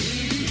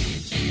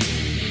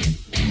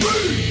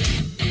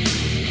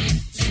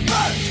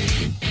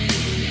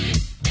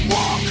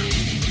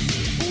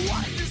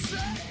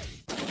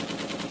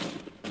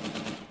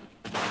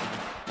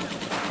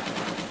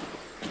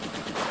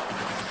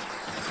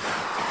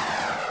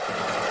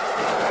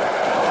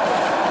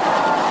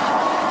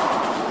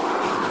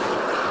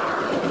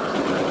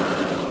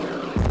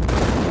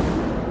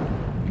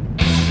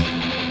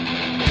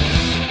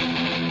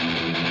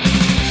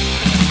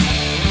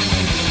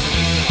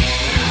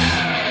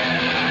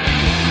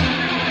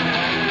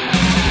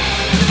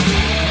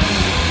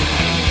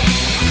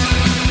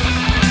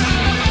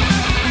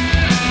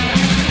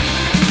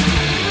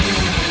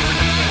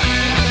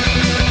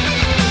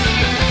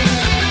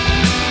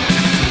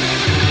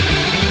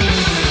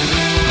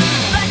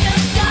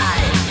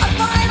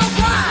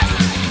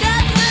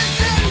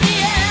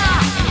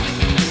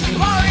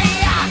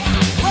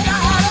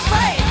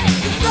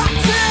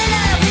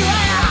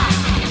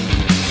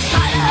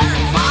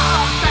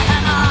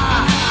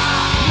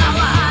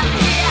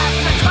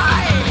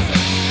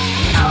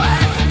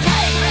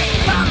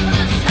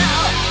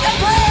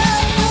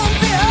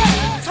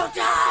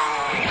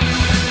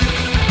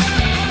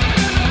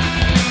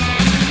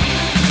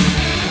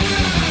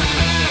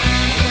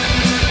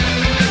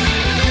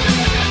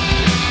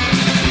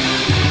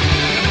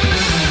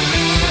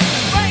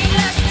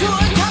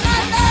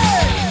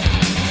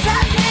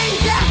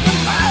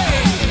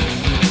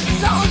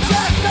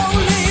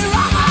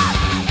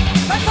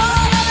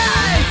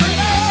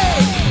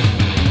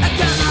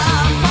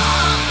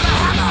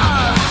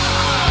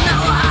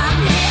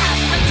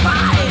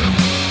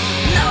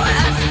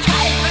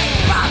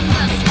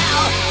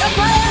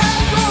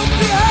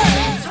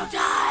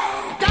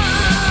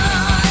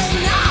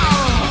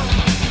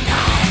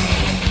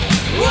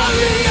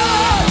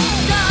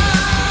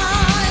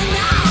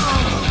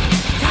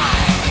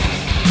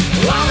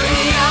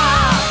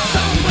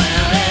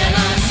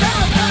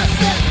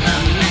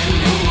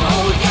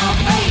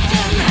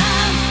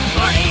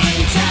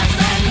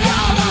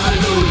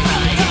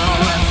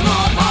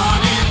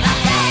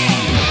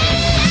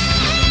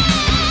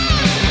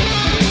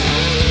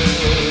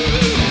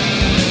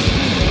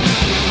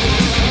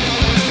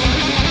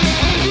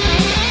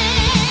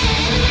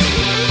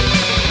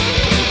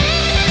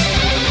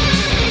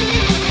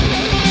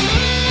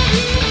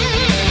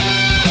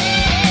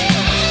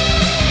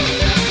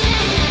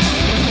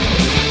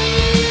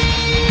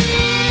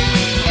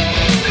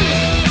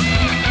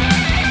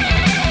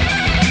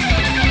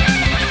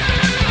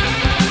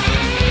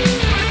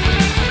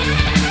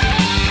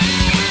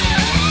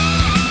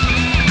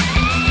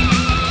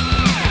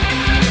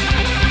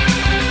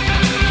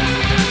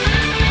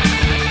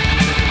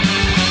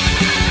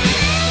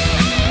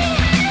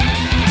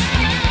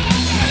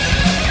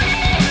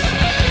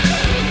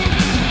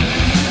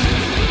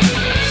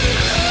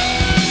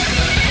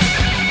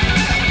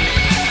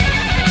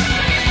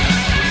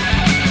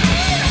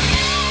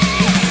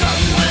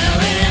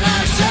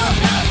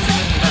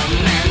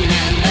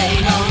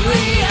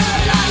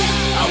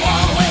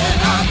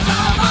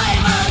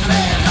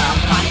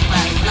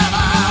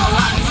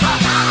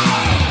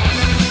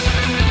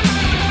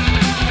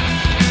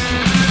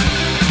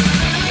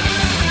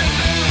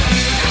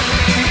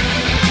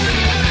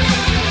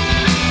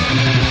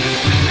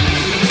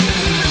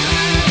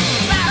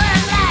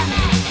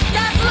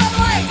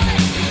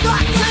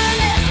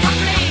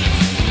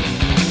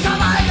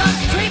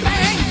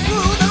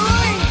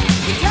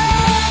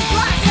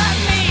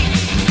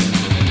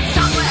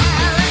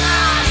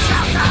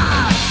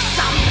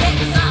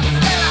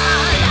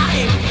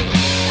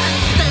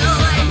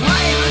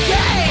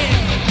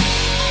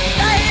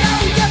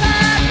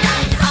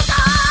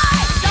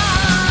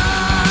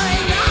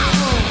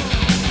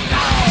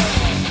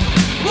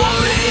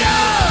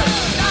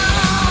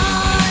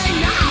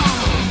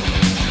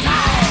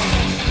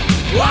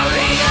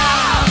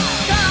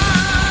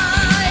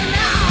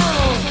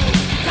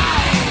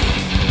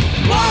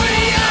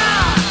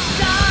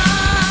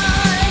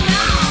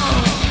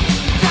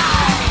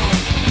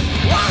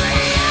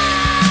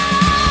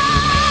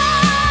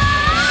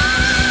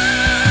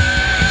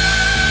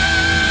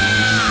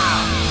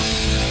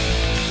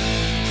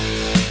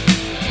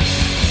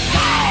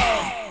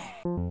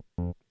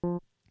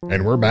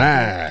 And we're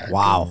back.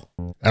 Wow.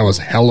 That was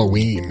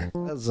Helloween.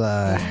 That was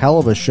a hell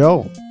of a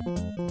show.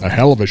 A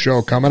hell of a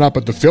show coming up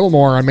at the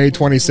Fillmore on May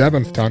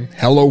 27th, Ton.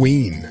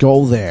 Helloween.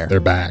 Go there.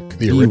 They're back.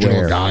 The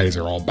original guys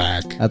are all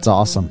back. That's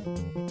awesome.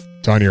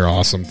 Ton, you're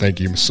awesome. Thank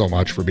you so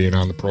much for being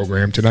on the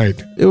program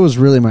tonight. It was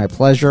really my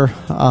pleasure.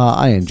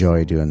 I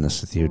enjoy doing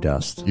this with you,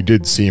 Dust. You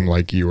did seem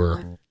like you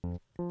were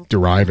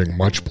deriving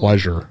much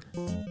pleasure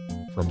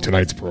from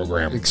tonight's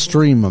program.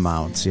 Extreme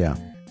amounts, yeah.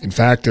 In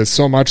fact, it's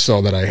so much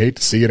so that I hate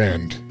to see it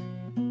end.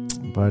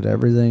 But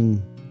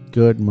everything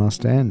good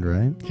must end,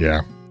 right?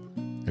 Yeah.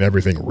 And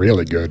everything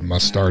really good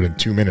must start in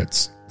 2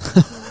 minutes.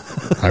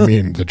 I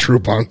mean, the True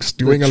Punks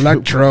doing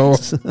electro.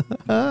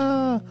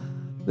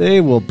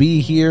 They will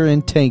be here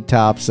in tank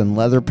tops and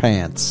leather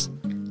pants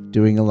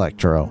doing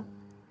electro.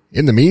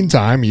 In the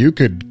meantime, you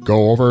could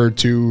go over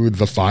to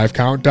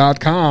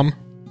the5count.com.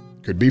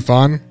 Could be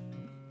fun.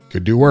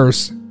 Could do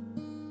worse.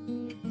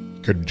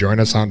 Could join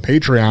us on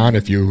Patreon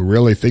if you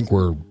really think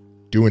we're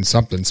doing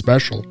something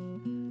special.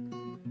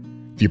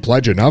 If you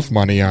pledge enough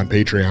money on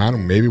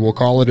Patreon, maybe we'll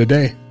call it a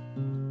day.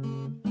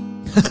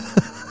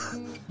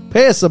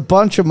 Pay us a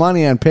bunch of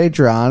money on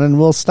Patreon and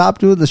we'll stop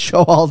doing the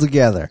show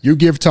altogether. You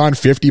give Ton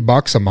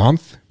 $50 a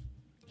month,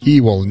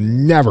 he will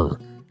never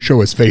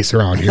show his face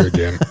around here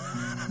again.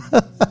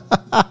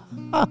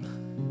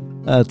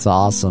 That's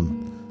awesome.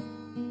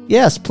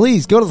 Yes,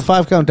 please go to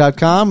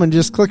the5count.com and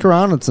just click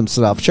around on some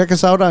stuff. Check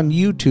us out on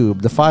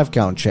YouTube, the 5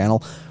 Count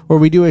channel, where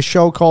we do a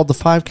show called the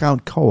 5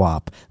 Count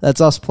Co-op. That's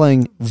us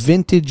playing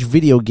vintage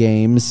video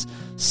games,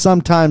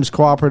 sometimes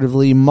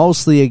cooperatively,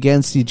 mostly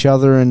against each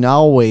other, and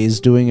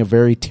always doing a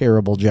very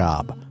terrible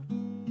job.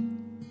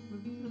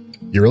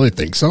 You really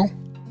think so?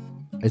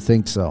 I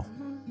think so.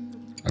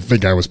 I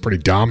think I was pretty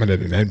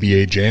dominant in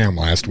NBA Jam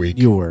last week.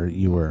 You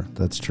were.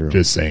 That's true.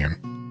 Just saying.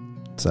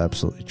 It's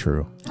absolutely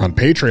true. On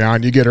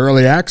Patreon, you get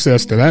early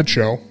access to that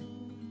show.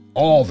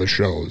 All the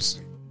shows.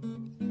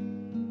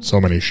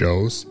 So many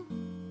shows.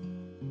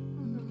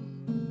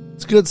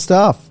 It's good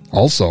stuff.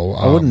 Also,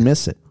 I wouldn't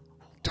miss it.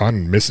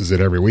 Ton misses it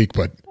every week,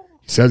 but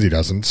he says he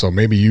doesn't, so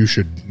maybe you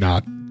should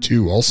not,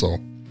 too, also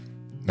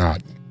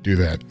not do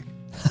that.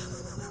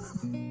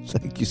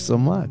 Thank you so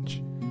much.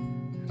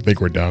 I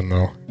think we're done,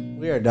 though.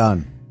 We are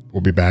done.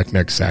 We'll be back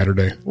next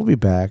Saturday. We'll be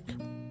back.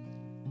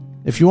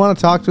 If you want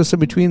to talk to us in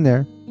between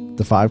there,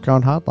 the 5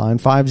 Count hotline,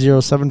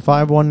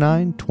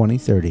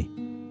 507-519-2030.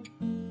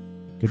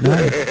 Good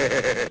night.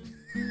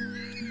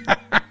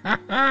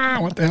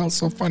 What the hell's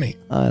so funny?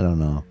 I don't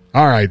know.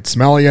 All right,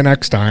 smell you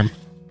next time.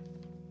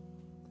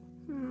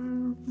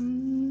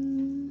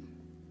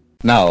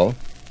 Now,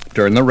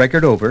 turn the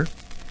record over,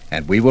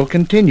 and we will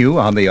continue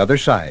on the other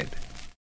side.